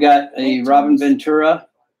 So here we've got a Robin Ventura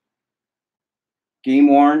game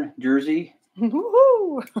worn jersey.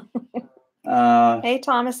 Woohoo! Hey,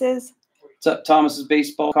 Thomas's. What's up, Thomas's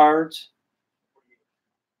baseball cards?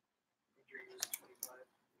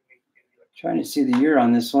 Trying to see the year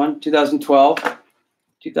on this one. 2012.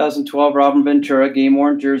 2012 Robin Ventura game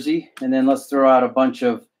worn jersey. And then let's throw out a bunch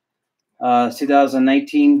of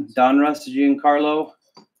 2019 Donruss Giancarlo.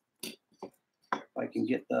 If I can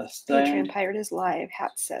get the stand. Patreon Pirate is live,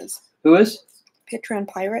 Hat says. Who is? Patreon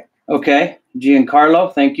Pirate. Okay.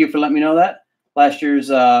 Giancarlo. Thank you for letting me know that. Last year's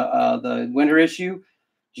the winter issue.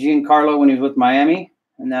 Giancarlo when he was with Miami.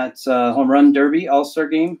 And that's Home Run Derby All-Star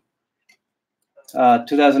Game.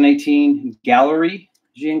 2018 Gallery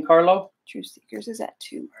Giancarlo. True Seekers is at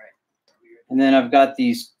 2. And then I've got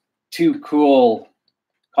these two cool,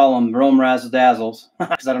 call them Rome Razzle Dazzles,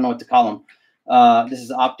 because I don't know what to call them. This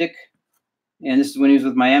is Optic, and this is when he was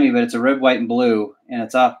with Miami, but it's a red, white, and blue, and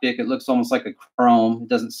it's Optic. It looks almost like a chrome. It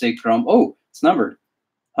doesn't say chrome. Oh, it's numbered.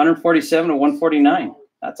 147 to 149.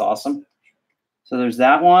 That's awesome. So there's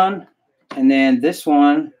that one. And then this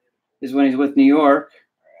one is when he's with New York,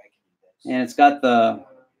 and it's got the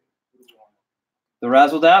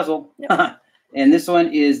Razzle Dazzle. Yep. And this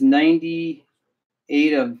one is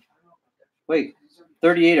 38 of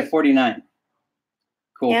 49.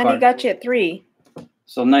 Cool. And card. he got you at 3.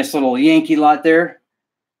 So nice little Yankee lot there.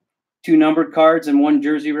 2 numbered cards and 1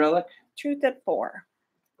 jersey relic. Truth at 4.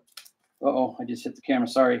 Uh-oh, I just hit the camera.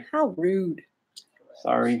 Sorry. How rude.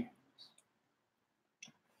 Sorry.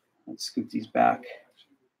 Let's scoop these back.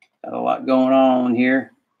 Got a lot going on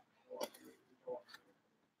here.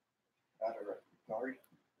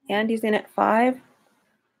 Andy's in at 5.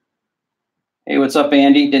 Hey, what's up,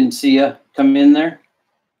 Andy? Didn't see you come in there.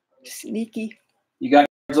 Sneaky. You got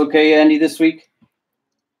cards okay, Andy, this week?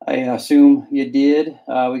 I assume you did.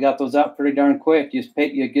 We got those out pretty darn quick.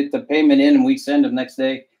 You get the payment in, and we send them next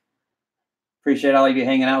day. Appreciate all of you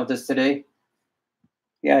hanging out with us today.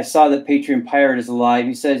 Yeah, I saw that Patreon Pirate is alive.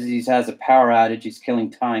 He says he has a power outage. He's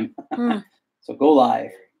killing time. So go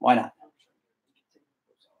live. Why not?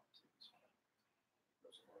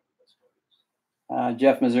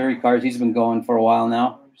 Jeff Missouri cards. He's been going for a while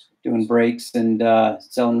now, doing breaks and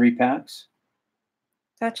selling repacks.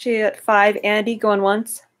 Got you at 5. Andy, going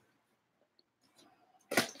once.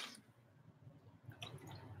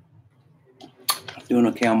 Doing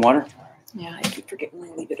okay on water? Yeah, I keep forgetting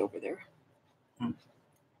to leave it over there.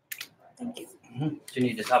 Thank you. Do you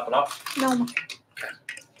need to top it off? No.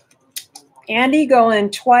 Andy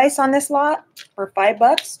going twice on this lot for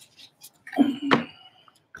 $5.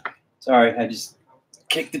 Sorry, I just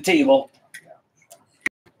kicked the table.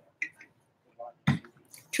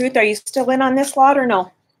 Truth, are you still in on this lot or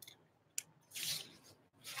no?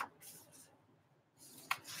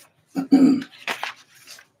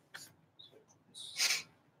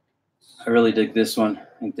 I really dig this one.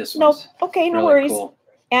 I think this No. one's Okay, no really worries. cool.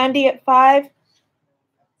 Andy at 5.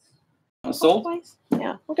 Sold? Twice?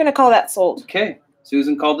 Yeah, we're going to call that sold. Okay.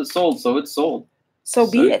 Susan called it sold, so it's sold. So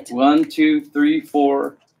be it. 1, 2, 3,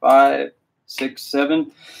 4, 5, 6,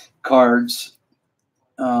 7 cards.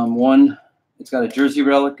 One, it's got a jersey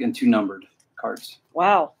relic and 2 numbered cards.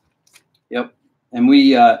 Wow. Yep. And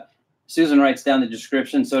we, Susan writes down the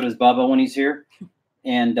description. So does Bubba when he's here.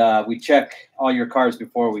 And we check all your cards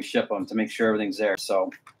before we ship them to make sure everything's there.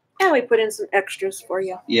 So. And we put in some extras for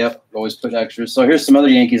you. Yep. Always put extras. So here's some other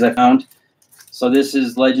Yankees I found. So this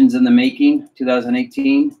is Legends in the Making,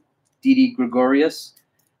 2018, Didi Gregorius,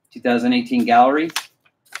 2018 Gallery,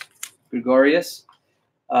 Gregorius.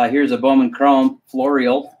 Here's a Bowman Chrome,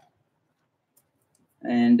 Florial.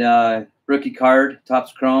 And rookie card,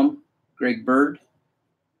 Topps Chrome, Greg Bird.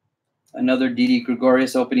 Another Didi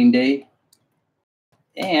Gregorius opening day.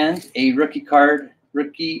 And a rookie card,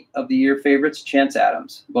 Rookie of the Year favorites, Chance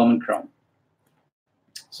Adams, Bowman Chrome.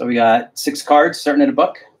 So we got 6 cards starting at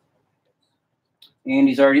 $1.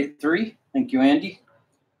 Andy's already at 3. Thank you, Andy.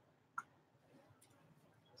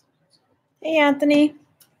 Hey, Anthony.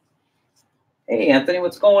 Hey, Anthony,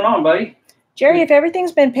 what's going on, buddy? Jerry, if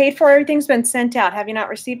everything's been paid for, everything's been sent out. Have you not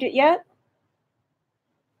received it yet?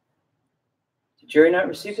 Did Jerry not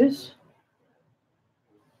receive his?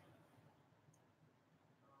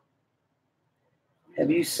 Have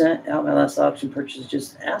you sent out my last auction purchase?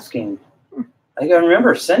 Just asking. I gotta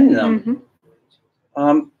remember sending them.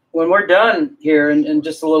 Mm-hmm. When we're done here in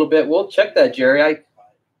just a little bit, we'll check that, Jerry.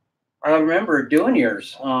 I remember doing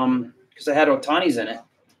yours because I had Otani's in it.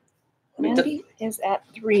 Andy is at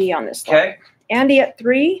 3 on this one. Okay. Andy at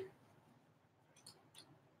 3.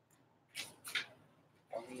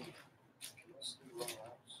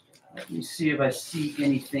 Let me see if I see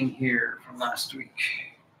anything here from last week.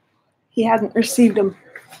 He hadn't received them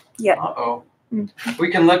yet. Uh-oh.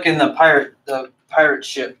 We can look in the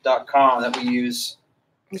pirateship.com that we use.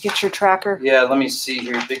 You get your tracker. Yeah, let me see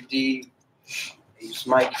here. Big D. Here's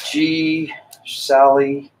Mike G.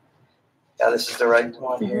 Sally. Yeah, this is the right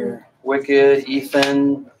one here. Wicked,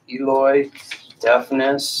 Ethan, Eloy,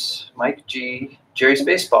 Deafness, Mike G. Jerry's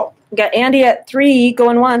Baseball. We got Andy at 3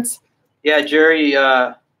 going once. Yeah, Jerry,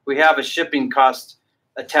 we have a shipping cost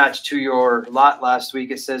attached to your lot last week.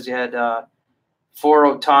 It says you had 4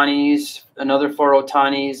 Otanis, another 4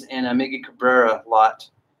 Otanis, and a Miggy Cabrera lot.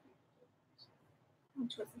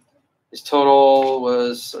 His total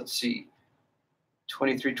was, let's see,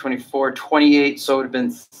 23, 24, 28, so it would have been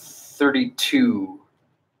 32.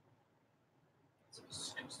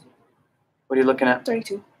 What are you looking at?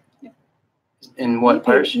 32. Yeah. In what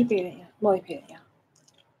part? He paid it, yeah. Well, he paid it, yeah.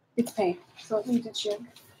 It's paid, so it needs to check.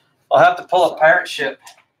 I'll have to pull up Pirate Ship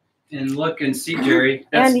and look and see, Jerry.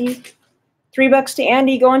 Andy. $3 to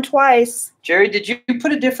Andy going twice. Jerry, did you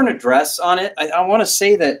put a different address on it? I want to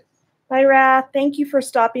say that. Hi, Rath. Thank you for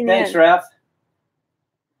stopping in. Thanks, Rath.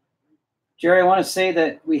 Jerry, I want to say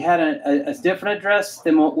that we had a different address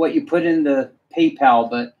than what you put in the PayPal,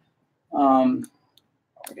 but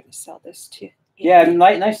we're going to sell this to Andy.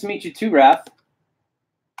 Yeah, nice to meet you too, Rath.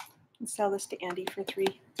 Sell this to Andy for $3.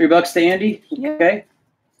 $3 to Andy? Yep. Okay.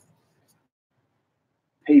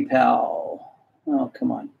 PayPal. Oh,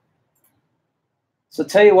 come on. So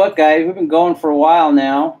tell you what, guys, we've been going for a while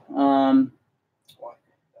now.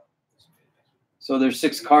 So there's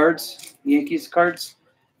 6 cards, Yankees cards.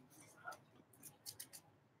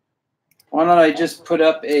 Why don't I just put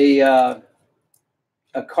up a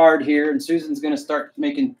card here, and Susan's going to start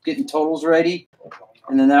getting totals ready,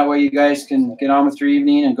 and then that way you guys can get on with your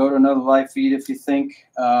evening and go to another live feed if you think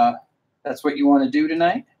that's what you want to do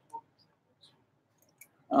tonight.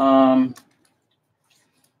 Let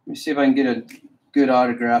me see if I can get a good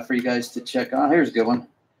autograph for you guys to check on. Here's a good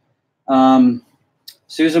one.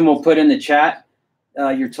 Susan will put in the chat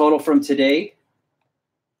your total from today.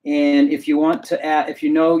 And if you want to add, if you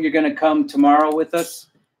know you're going to come tomorrow with us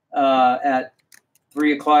at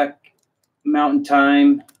 3 o'clock Mountain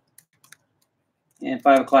Time and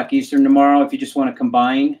 5 o'clock Eastern tomorrow, if you just want to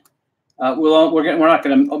combine, we're not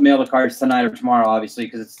going to mail the cards tonight or tomorrow, obviously,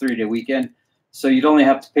 because it's 3-day weekend. So you'd only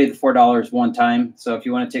have to pay the $4 one time. So if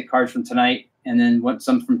you want to take cards from tonight and then want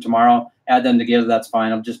some from tomorrow, add them together, that's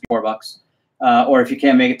fine. It'll just be $4. Or if you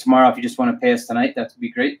can't make it tomorrow, if you just want to pay us tonight, that would be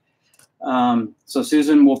great. So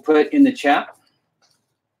Susan will put in the chat,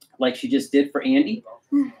 like she just did for Andy.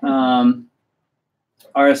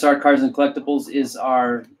 RSR Cards and Collectibles is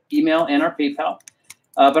our email and our PayPal.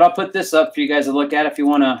 But I'll put this up for you guys to look at if you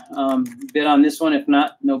want to bid on this one. If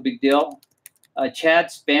not, no big deal. Chad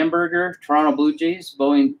Spamberger, Toronto Blue Jays,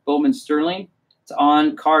 Bowman Sterling. It's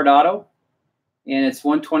on card auto, and it's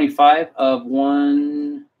 125 of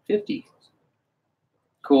 150.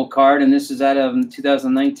 Cool card, and this is out of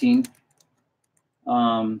 2019.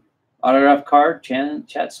 Autograph card, Chad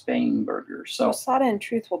Spamberger. So Posada and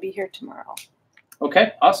Truth will be here tomorrow.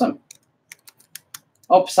 Okay, awesome.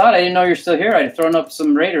 Oh, Posada, I didn't know you're still here. I'd thrown up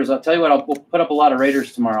some Raiders. I'll tell you what, we'll put up a lot of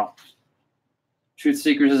Raiders tomorrow. Truth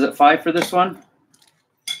Seekers is at 5 for this one.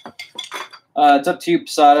 It's up to you,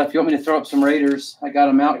 Posada. If you want me to throw up some Raiders, I got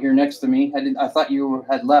them out here next to me. I thought you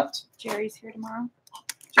had left. Jerry's here tomorrow.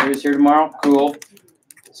 Jerry's here tomorrow? Cool.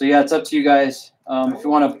 So, yeah, it's up to you guys. If you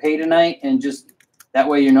want to pay tonight and just that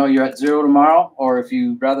way you know you're at 0 tomorrow, or if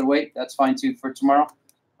you'd rather wait, that's fine too for tomorrow.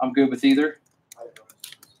 I'm good with either.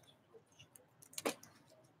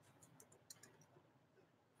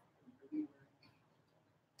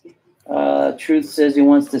 Truth says he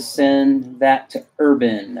wants to send that to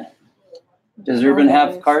Urban. Does Urban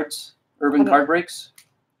have cards? Urban card breaks?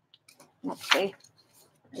 Let's see.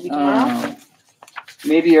 Maybe tomorrow?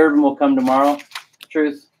 Maybe Urban will come tomorrow.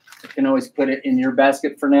 Truth, you can always put it in your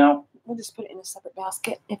basket for now. We'll just put it in a separate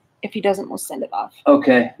basket. If he doesn't, we'll send it off.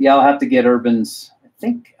 Okay. Yeah, I'll have to get Urban's.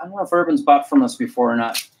 I don't know if Urban's bought from us before or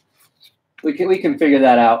not. We can figure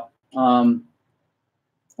that out.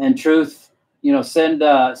 And Truth, send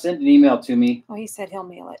an email to me. Oh, he said he'll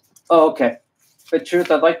mail it. Oh, okay. But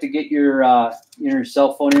Truth, I'd like to get your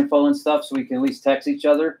cell phone info and stuff so we can at least text each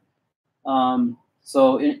other.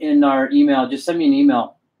 So in our email, just send me an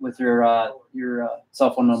email with your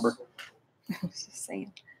cell phone number. I was just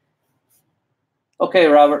saying. Okay,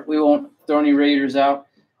 Robert, we won't throw any Raiders out.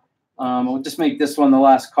 We'll just make this one the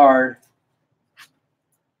last card.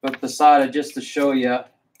 But Posada, just to show you,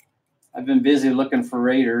 I've been busy looking for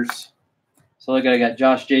Raiders. So look, I got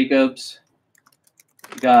Josh Jacobs,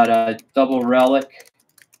 got a double relic,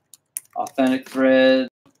 authentic thread,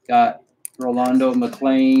 got Rolando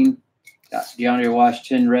McClain, got DeAndre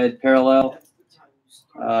Washington, red parallel,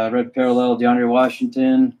 DeAndre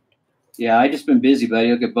Washington. Yeah, I just been busy,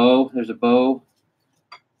 buddy. Look at Bo. There's a Bo.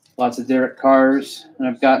 Lots of Derek Carrs, and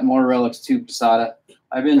I've got more relics too, Posada.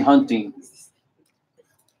 I've been hunting.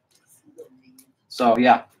 So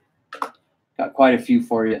yeah, got quite a few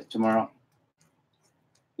for you tomorrow.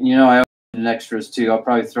 And you know, I opened extras too. I'll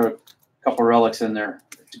probably throw a couple relics in there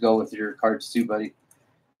to go with your cards too, buddy.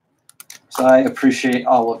 So I appreciate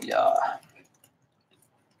all of ya.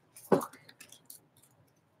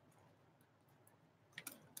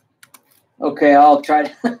 Okay, I'll try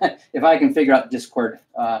to, if I can figure out Discord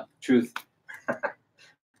truth.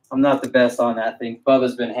 I'm not the best on that thing.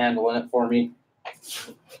 Bubba's been handling it for me.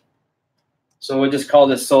 So we'll just call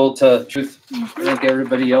this sold to truth. I think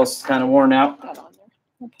everybody else is kind of worn out. I'll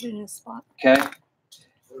put it in a spot. Okay.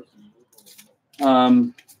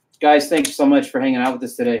 Guys, thank you so much for hanging out with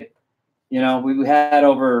us today. You know, we had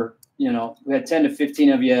over, you know, we had 10 to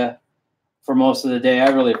 15 of you for most of the day. I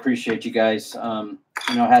really appreciate you guys.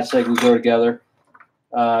 You know, hashtag we go together.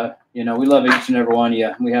 You know, we love each and every one of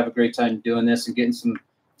you. We have a great time doing this and getting some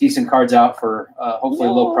decent cards out for hopefully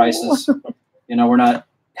low prices. You know, we're not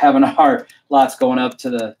having our lots going up to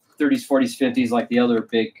the 30s, 40s, 50s like the other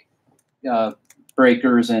big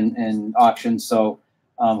breakers and auctions. So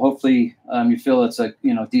hopefully you feel it's a,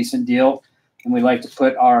 you know, decent deal, and we like to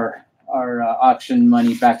put our auction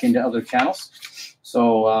money back into other channels.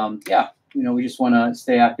 So yeah, you know, we just want to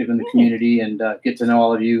stay active in the community and get to know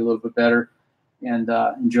all of you a little bit better, and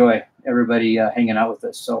enjoy everybody hanging out with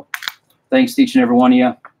us. So thanks to each and every one of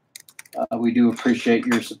you. We do appreciate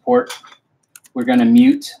your support. We're going to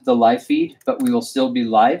mute the live feed, but we will still be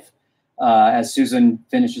live as Susan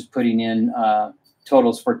finishes putting in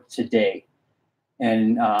totals for today.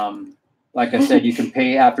 And like I said, you can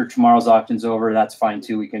pay after tomorrow's auction's over. That's fine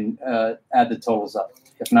too. We can add the totals up.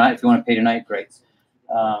 If not, if you want to pay tonight, great.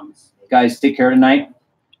 Guys, take care tonight.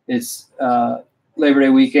 It's Labor Day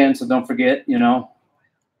weekend, so don't forget, you know,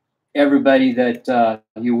 everybody that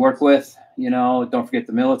you work with, you know, don't forget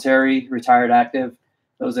the military, retired, active,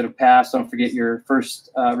 those that have passed. Don't forget your first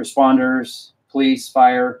responders, police,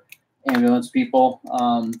 fire, ambulance people.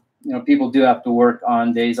 You know, people do have to work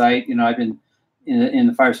on days. I've been in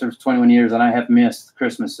the fire service 21 years, and I have missed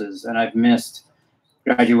Christmases, and I've missed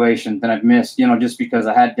graduation, and I've missed, you know, just because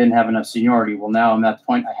I didn't have enough seniority. Well, now I'm at the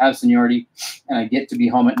point I have seniority, and I get to be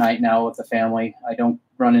home at night now with the family. I don't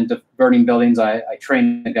run into burning buildings. I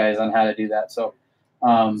train the guys on how to do that. So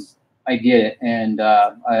I get it, and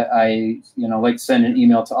I you know, like to send an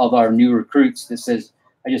email to all our new recruits that says,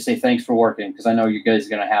 I just say thanks for working, because I know you guys are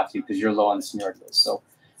going to have to, because you're low on the seniority list. So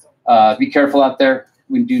be careful out there.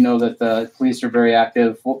 We do know that the police are very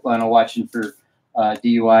active, watching for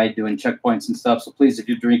DUI, doing checkpoints and stuff. So please, if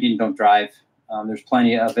you're drinking, don't drive. There's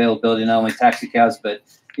plenty of availability, not only taxi cabs, but,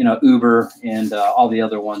 you know, Uber and all the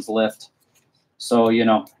other ones, Lyft. So, you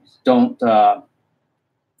know, don't go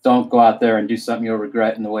out there and do something you'll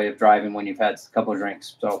regret in the way of driving when you've had a couple of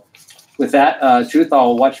drinks. So with that, Truth,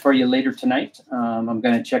 I'll watch for you later tonight. I'm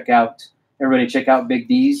going to everybody check out Big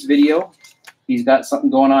D's video. He's got something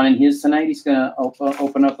going on in his tonight. He's going to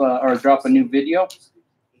open up or drop a new video.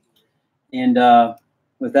 And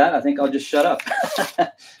with that, I think I'll just shut up.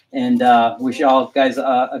 And wish you all guys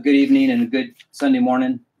a good evening and a good Sunday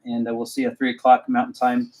morning. And we'll see you at 3 o'clock Mountain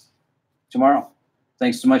Time tomorrow.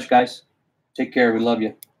 Thanks so much, guys. Take care. We love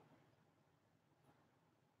you.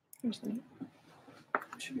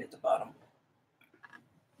 Should be at the bottom.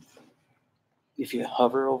 If you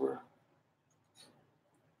hover over.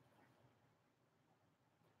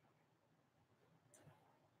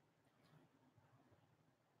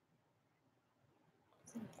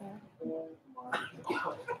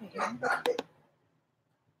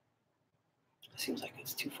 Seems like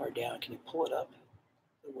it's too far down. Can you pull it up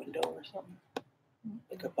the window or something?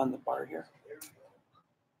 Like up on the bar here.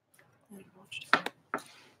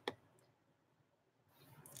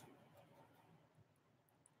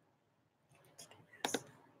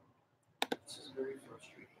 This is very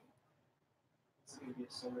frustrating. It's going to be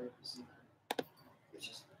a summary of the scene. It's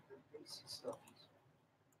just the basic stuff.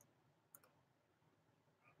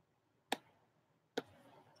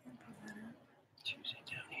 Choose it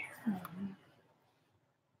down here.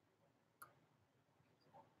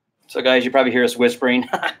 So guys, you probably hear us whispering.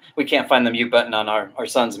 We can't find the mute button on our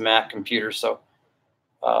son's Mac computer, so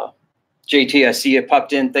JT, I see you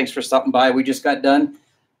popped in. Thanks for stopping by. We just got done,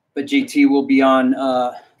 but JT will be on.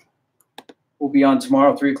 We'll be on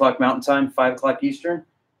tomorrow, 3 o'clock Mountain Time, 5 o'clock Eastern,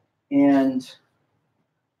 and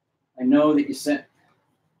I know that you sent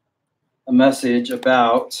a message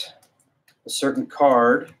about a certain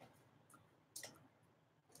card.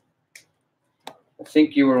 I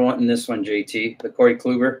think you were wanting this one, JT, the Corey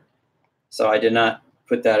Kluber. So I did not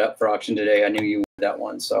put that up for auction today. I knew you wanted that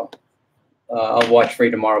one, so I'll watch for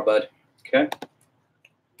you tomorrow, bud. Okay.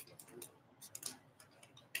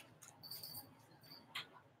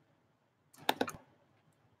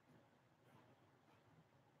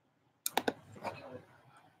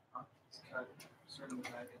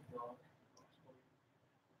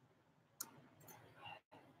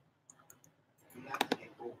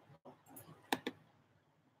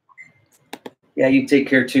 Yeah, you take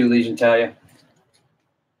care too, Legion Talia.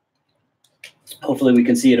 Hopefully we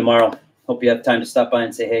can see you tomorrow. Hope you have time to stop by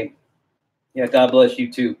and say hey. Yeah, God bless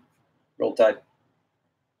you too. Roll Tide.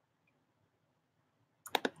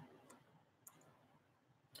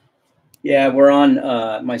 Yeah, we're on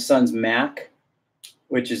my son's Mac,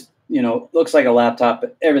 which is, you know, looks like a laptop,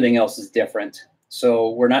 but everything else is different.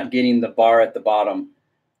 So we're not getting the bar at the bottom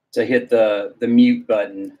to hit the mute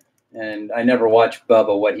button. And I never watch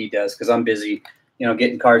Bubba what he does because I'm busy, you know,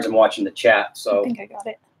 getting cards and watching the chat. So I think I got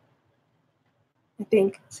it. I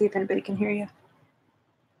think. See if anybody can hear you.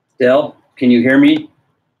 Dell, can you hear me?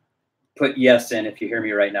 Put yes in if you hear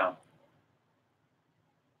me right now.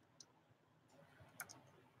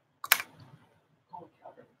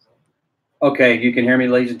 Okay, you can hear me,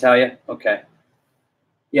 Legion Talia? Okay.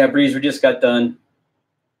 Yeah, Breeze, we just got done.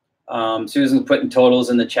 Susan's putting totals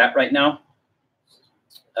in the chat right now.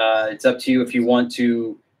 It's up to you if you want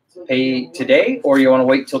to pay today or you want to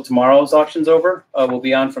wait till tomorrow's auction's over. We'll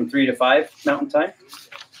be on from 3 to 5 Mountain Time.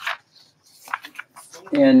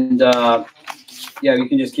 And yeah, you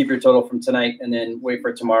can just keep your total from tonight and then wait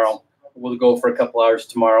for tomorrow. We'll go for a couple hours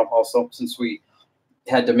tomorrow also, since we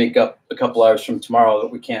had to make up a couple hours from tomorrow that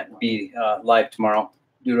we can't be live tomorrow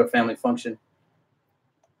due to a family function.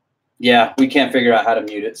 Yeah, we can't figure out how to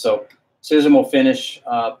mute it. So Susan will finish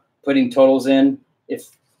putting totals in.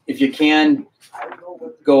 If you can,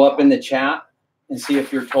 go up in the chat and see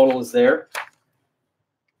if your total is there.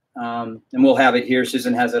 And we'll have it here.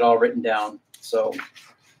 Susan has it all written down. So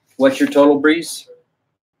what's your total, Breeze?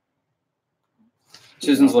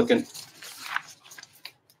 Susan's looking.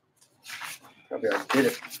 Probably already did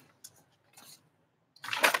it.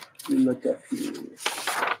 Let me look up here.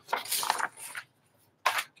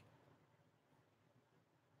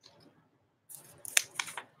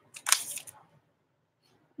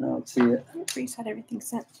 I don't see it. Breeze had everything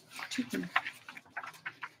sent to him.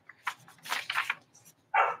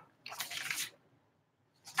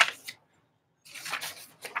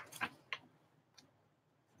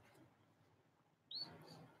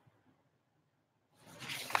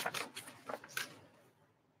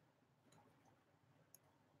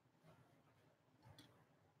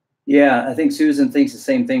 Yeah, I think Susan thinks the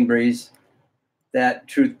same thing, Breeze. That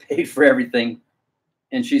Truth paid for everything.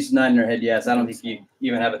 And she's nodding her head, yes. I don't think you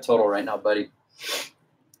even have a total right now, buddy.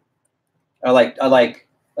 I like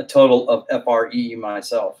a total of FRE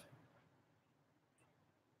myself.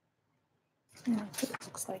 Yeah, that's what it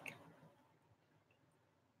looks like.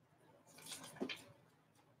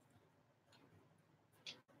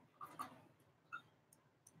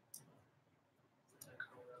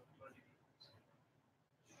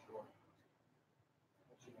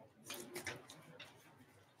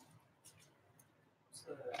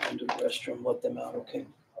 Into the restroom, let them out, okay.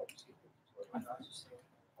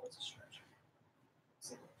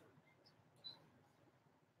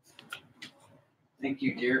 Thank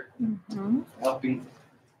you, dear. Mm-hmm. Helping.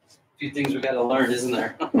 A few things we got to learn, isn't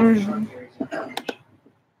there? Mm-hmm.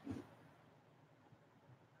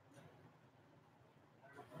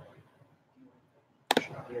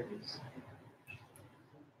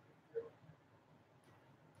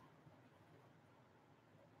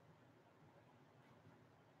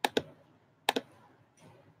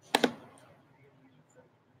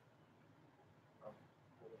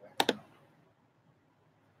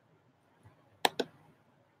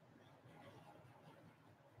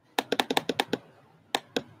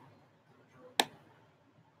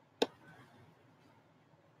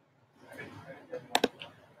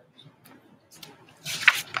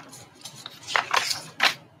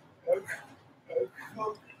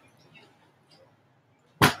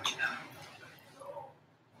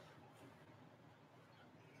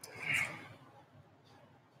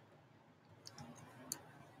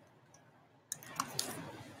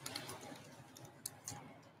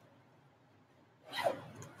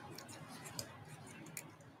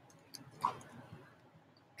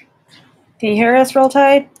 Can you hear us, Roll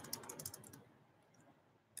Tide?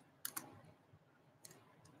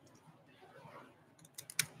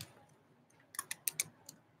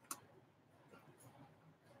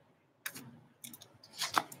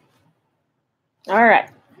 All right.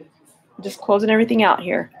 Just closing everything out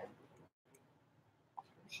here.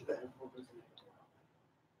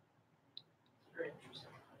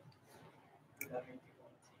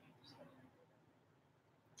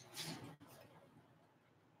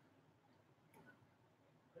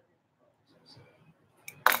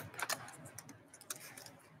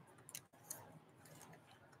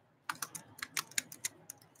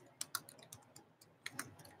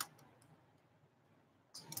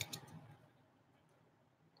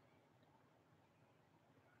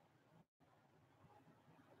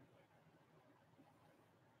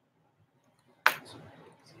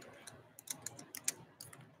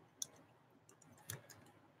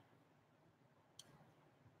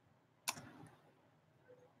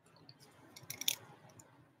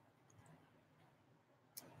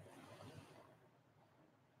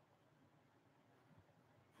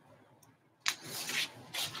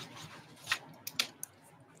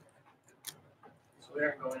 So we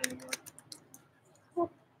aren't going anymore.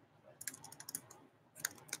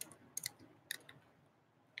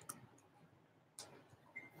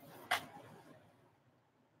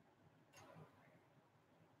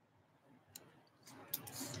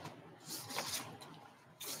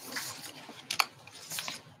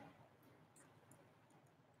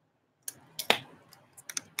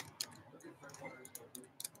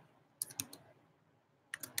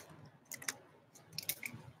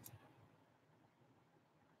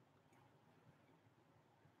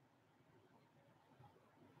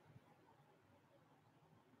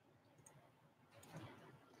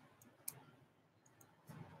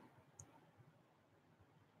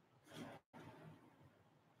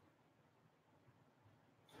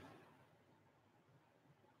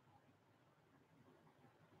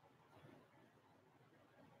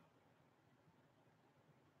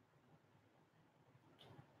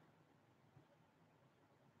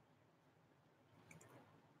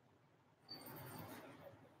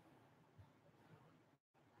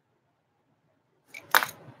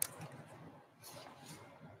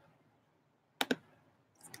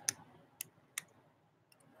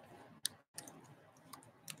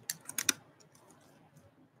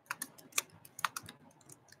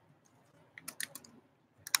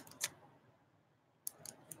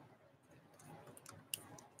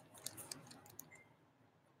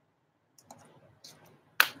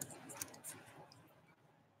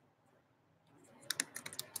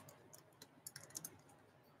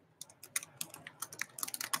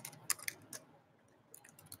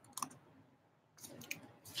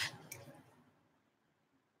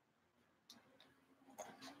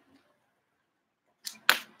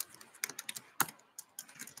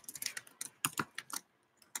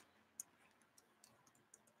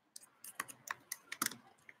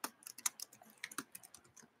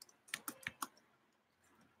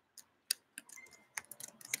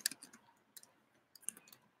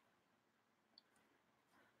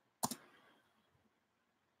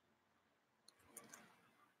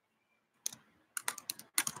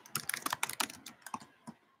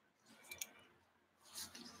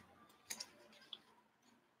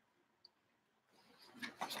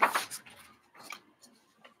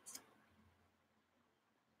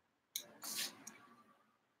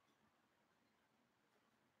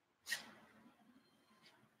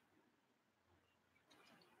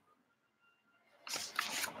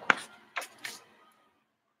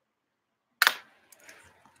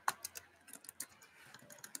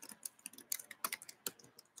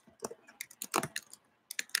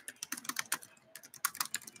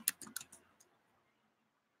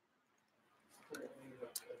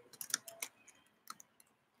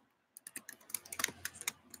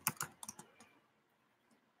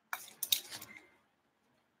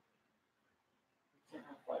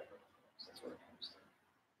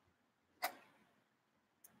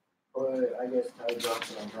 But I guess Ty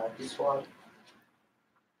Johnson on practice squad.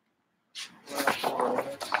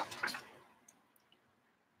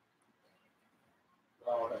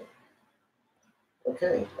 Alright.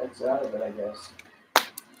 Okay, that's out of it, I guess.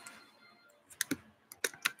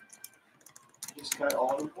 Just cut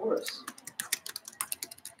all the for us.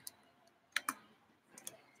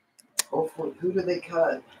 Hopefully, who did they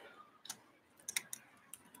cut?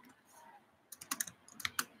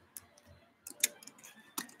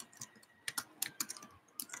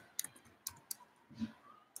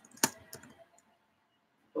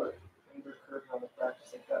 But Amber Kirk on the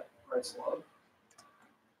practice, they got Bryce Love.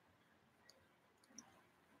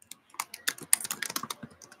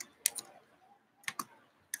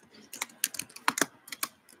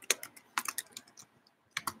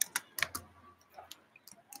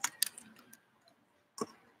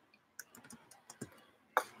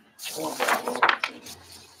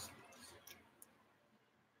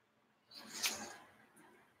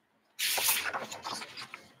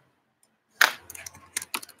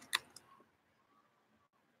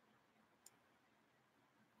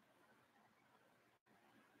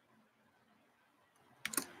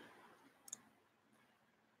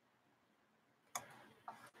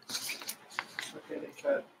 Okay, they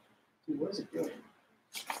cut. Dude, what is it doing?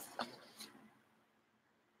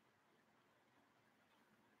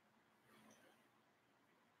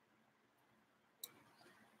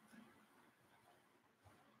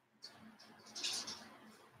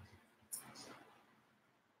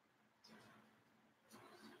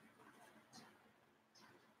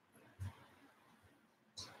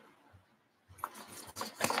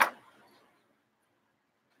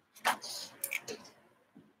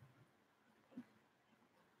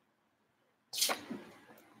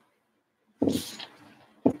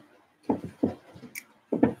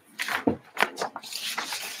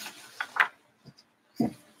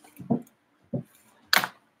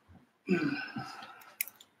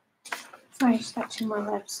 So I just got 2 more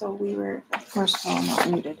left. So we were, first of all, not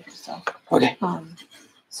muted. So Okay.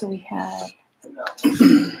 so we had.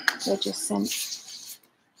 Do I just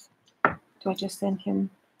send him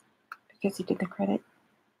because he did the credit?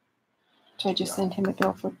 Do I just send him a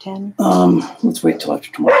bill for 10? Let's wait till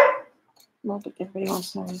after tomorrow. Well, but everybody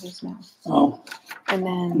wants to know what it is now. Oh, And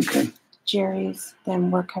then okay. Jerry's, then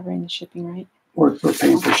we're covering the shipping, right? We're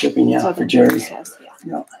paying for shipping, yeah, So for then Jerry. Says, yeah.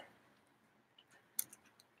 Yeah.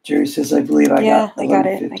 Jerry says, I believe I Yeah, got I got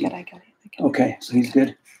it. $11.50. I got it. Okay, so he's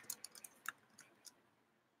good.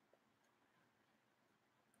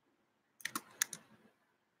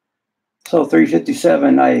 So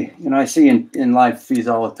 357, I see in live feeds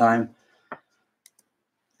all the time.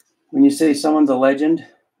 When you say someone's a legend,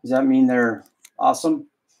 does that mean they're awesome?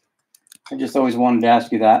 I just always wanted to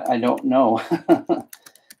ask you that. I don't know. I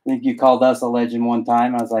think you called us a legend one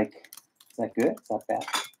time. I was like, is that good? Is that bad?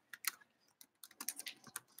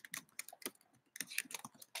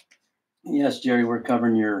 Yes, Jerry, we're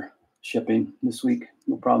covering your shipping this week.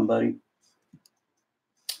 No problem, buddy.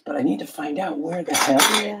 But I need to find out where the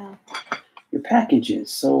hell your package is.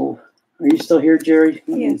 So are you still here, Jerry?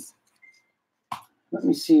 Yes. Let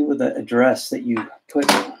me see with the address that you put,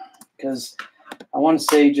 because I want to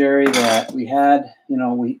say, Jerry, that we had,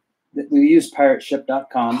 we used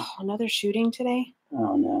pirateship.com. Oh, another shooting today?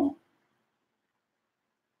 Oh, no.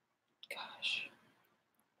 Gosh.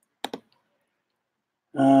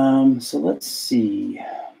 So let's see.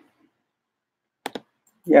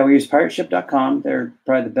 Yeah, we use pirateship.com. They're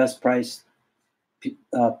probably the best price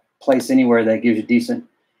place anywhere that gives you decent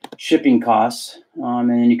shipping costs. And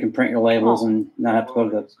then you can print your labels and not have to go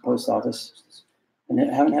to the post office. And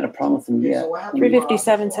I haven't had a problem with them yet.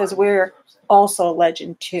 357 says we're also a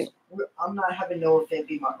legend too. I'm not having Noah Finn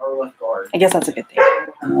be my left guard. I guess that's a good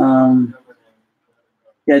thing.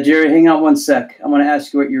 Yeah, Jerry, hang out one sec. I want to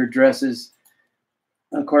ask you what your address is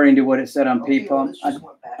according to what it said on PayPal.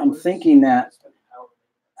 I'm thinking that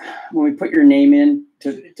when we put your name in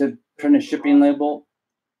to print a shipping label,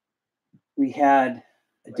 we had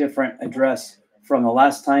a different address from the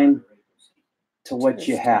last time to what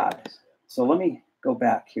you had. So let me go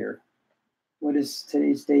back here. What is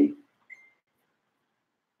today's date?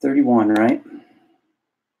 31, right?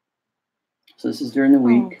 So this is during the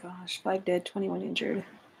week. Oh gosh, 5 dead, 21 injured.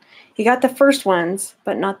 He got the first ones,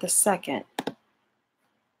 but not the second.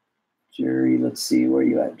 Jerry, let's see, where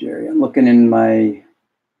you at, Jerry? I'm looking in my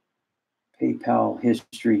PayPal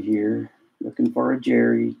history here, looking for a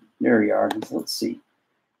Jerry. There you are. Let's see.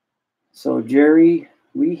 So Jerry,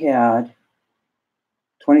 we had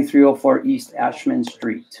 2304 East Ashman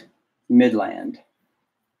Street, Midland.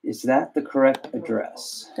 Is that the correct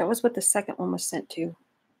address? That was what the second one was sent to.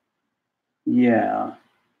 Yeah.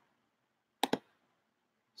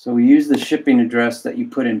 So we use the shipping address that you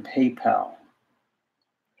put in PayPal.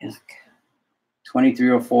 Yuck.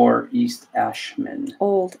 2304 East Ashman.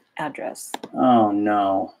 Old address. Oh,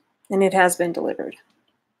 no. And it has been delivered.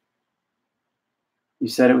 You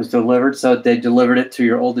said it was delivered, so they delivered it to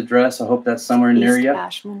your old address. I hope that's somewhere near you. East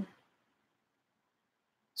Ashman.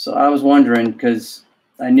 So I was wondering, because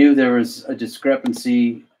I knew there was a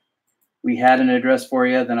discrepancy. We had an address for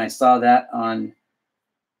you. Then I saw that on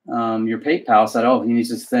your PayPal. Said, oh, he needs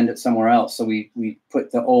to send it somewhere else. So we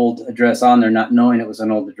put the old address on there, not knowing it was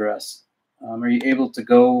an old address. Are you able to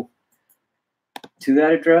go to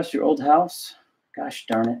that address, your old house? Gosh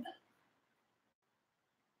darn it.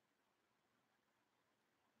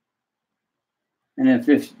 And if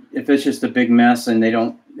it's just a big mess and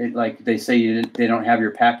they say they don't have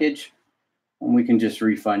your package, we can just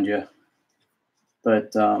refund you.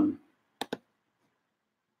 But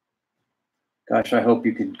gosh, I hope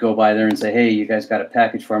you could go by there and say, hey, you guys got a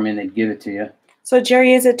package for me, and they'd give it to you. So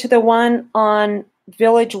Jerry, is it to the one on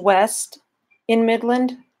Village West in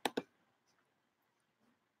Midland?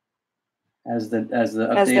 As the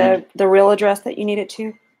updated? As the real address that you need it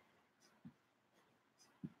to?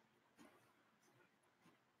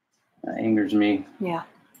 angers me. Yeah.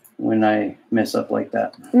 When I mess up like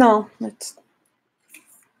that. No, it's.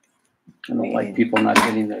 I don't like people not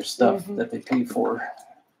getting their stuff Mhm. that they pay for.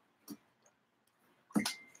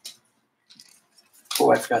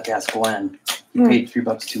 Oh, I forgot to ask Glenn. He paid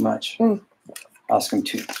 $3 too much. I'll ask him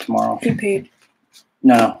tomorrow. He paid.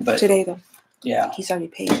 No, but Today though. Yeah. He's already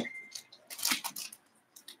paid.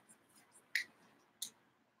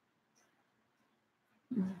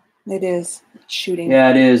 It is shooting.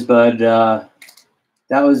 Yeah, it is, but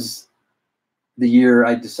that was the year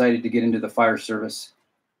I decided to get into the fire service.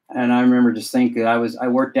 And I remember just thinking, I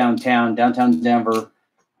worked downtown Denver.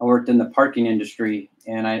 I worked in the parking industry,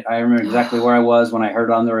 and I remember exactly where I was when I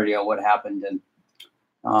heard on the radio what happened.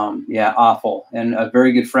 And yeah, awful. And a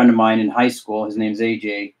very good friend of mine in high school, his name's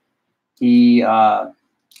AJ.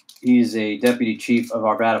 He's a deputy chief of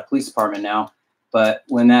Arvada Police Department now. But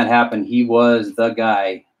when that happened, he was the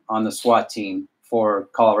guy on the SWAT team for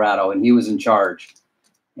Colorado, and he was in charge.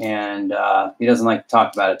 And he doesn't like to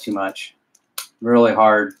talk about it too much. Really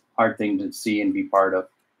hard thing to see and be part of.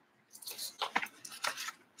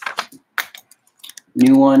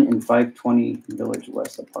 New one in 520 Village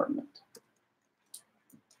West apartment.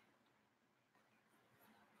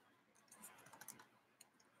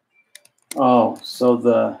 Oh, so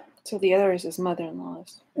the other is his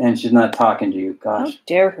mother-in-law's. And she's not talking to you. Gosh. How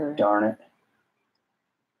dare her. Darn it.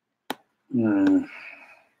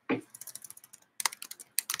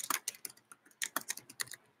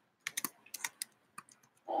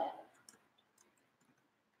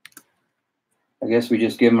 I guess we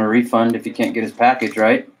just give him a refund if he can't get his package,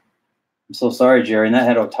 right? I'm so sorry, Jerry. And that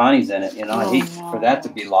had Otani's in it. You know, I hate for that to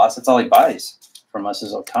be lost. That's all he buys from us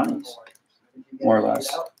is Otani's, more or less.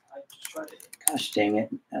 Gosh dang it.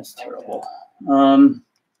 That's terrible.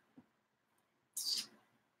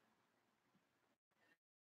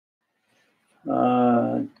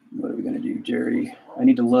 What are we going to do, Jerry? I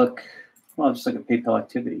need to look. Well, I'll just look at PayPal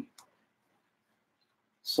activity.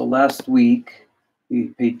 So last week, we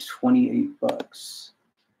paid $28.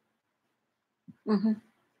 Mm-hmm.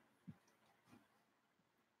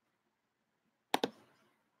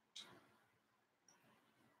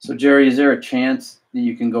 So, Jerry, is there a chance that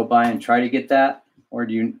you can go by and try to get that? Or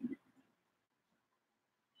do you?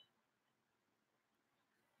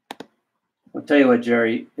 I'll tell you what,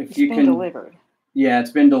 Jerry, if you can. It's been delivered. Yeah,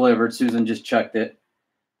 it's been delivered. Susan just checked it.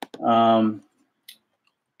 Can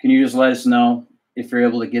you just let us know if you're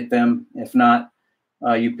able to get them? If not,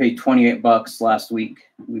 you paid $28 last week.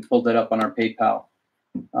 We pulled it up on our PayPal.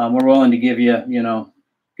 We're willing to give you,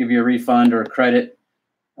 give you a refund or a credit.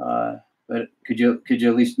 But could you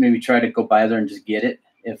at least maybe try to go by there and just get it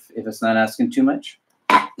if it's not asking too much?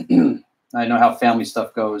 I know how family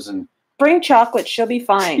stuff goes. And bring chocolate, she'll be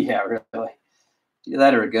fine. Yeah, really.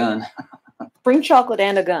 That or a gun. Bring chocolate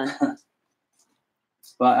and a gun.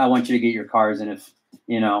 But I want you to get your cars, and if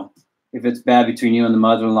it's bad between you and the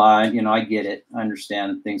mother-in-law, I get it. I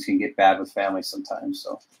understand things can get bad with families sometimes.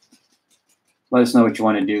 So let us know what you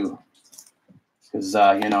want to do, because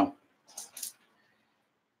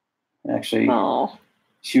actually,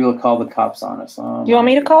 she will call the cops on us. Do you want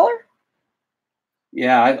me to call her?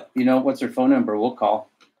 Yeah, what's her phone number? We'll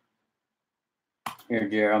call. Here,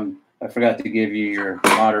 Jerry, I forgot to give you your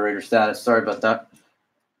moderator status. Sorry about that.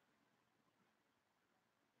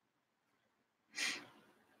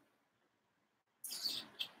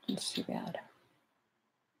 That's too bad.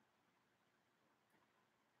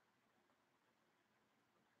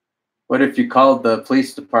 What if you called the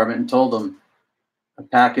police department and told them a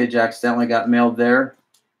package accidentally got mailed there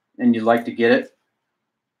and you'd like to get it,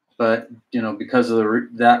 but because of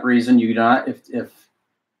that reason you not, if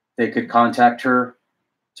they could contact her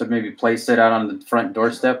to maybe place it out on the front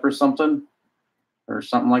doorstep or something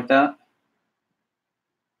like that?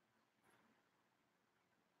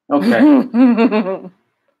 Okay.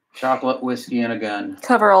 Chocolate, whiskey, and a gun.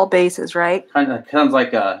 Cover all bases, right? Kind of sounds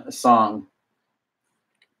like a song.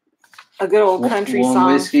 A good old country song.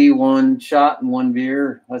 One whiskey, one shot, and one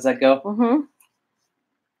beer. How's that go? Mm-hmm.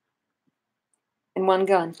 And one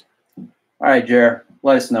gun. All right, Jer.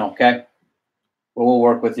 Let us know, okay? Well, we'll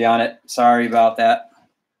work with you on it. Sorry about that.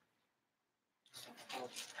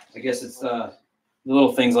 I guess it's the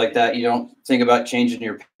little things like that. You don't think about changing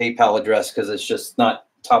your PayPal address because it's just not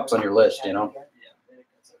tops on your list, You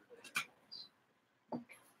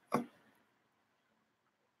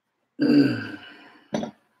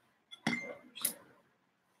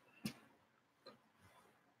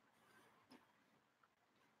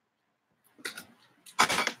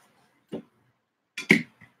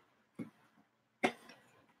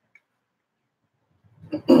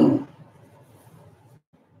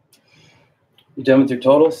done with your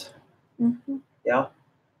totals? Mm-hmm. Yeah.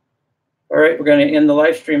 All right, we're going to end the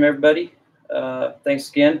live stream, everybody. Thanks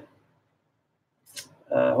again.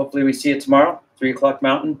 Hopefully we see you tomorrow, 3 o'clock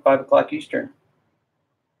Mountain, 5 o'clock Eastern.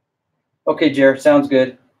 Okay, Jared, sounds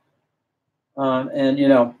good. And, you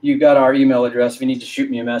know, you got our email address. If you need to shoot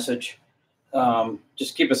me a message,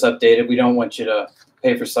 just keep us updated. We don't want you to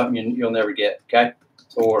pay for something you'll never get, okay?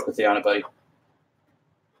 So we'll work with you on it, buddy.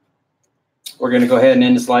 We're going to go ahead and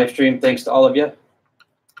end this live stream. Thanks to all of you. And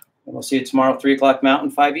we'll see you tomorrow, 3 o'clock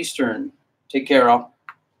Mountain, 5 Eastern. Take care, all.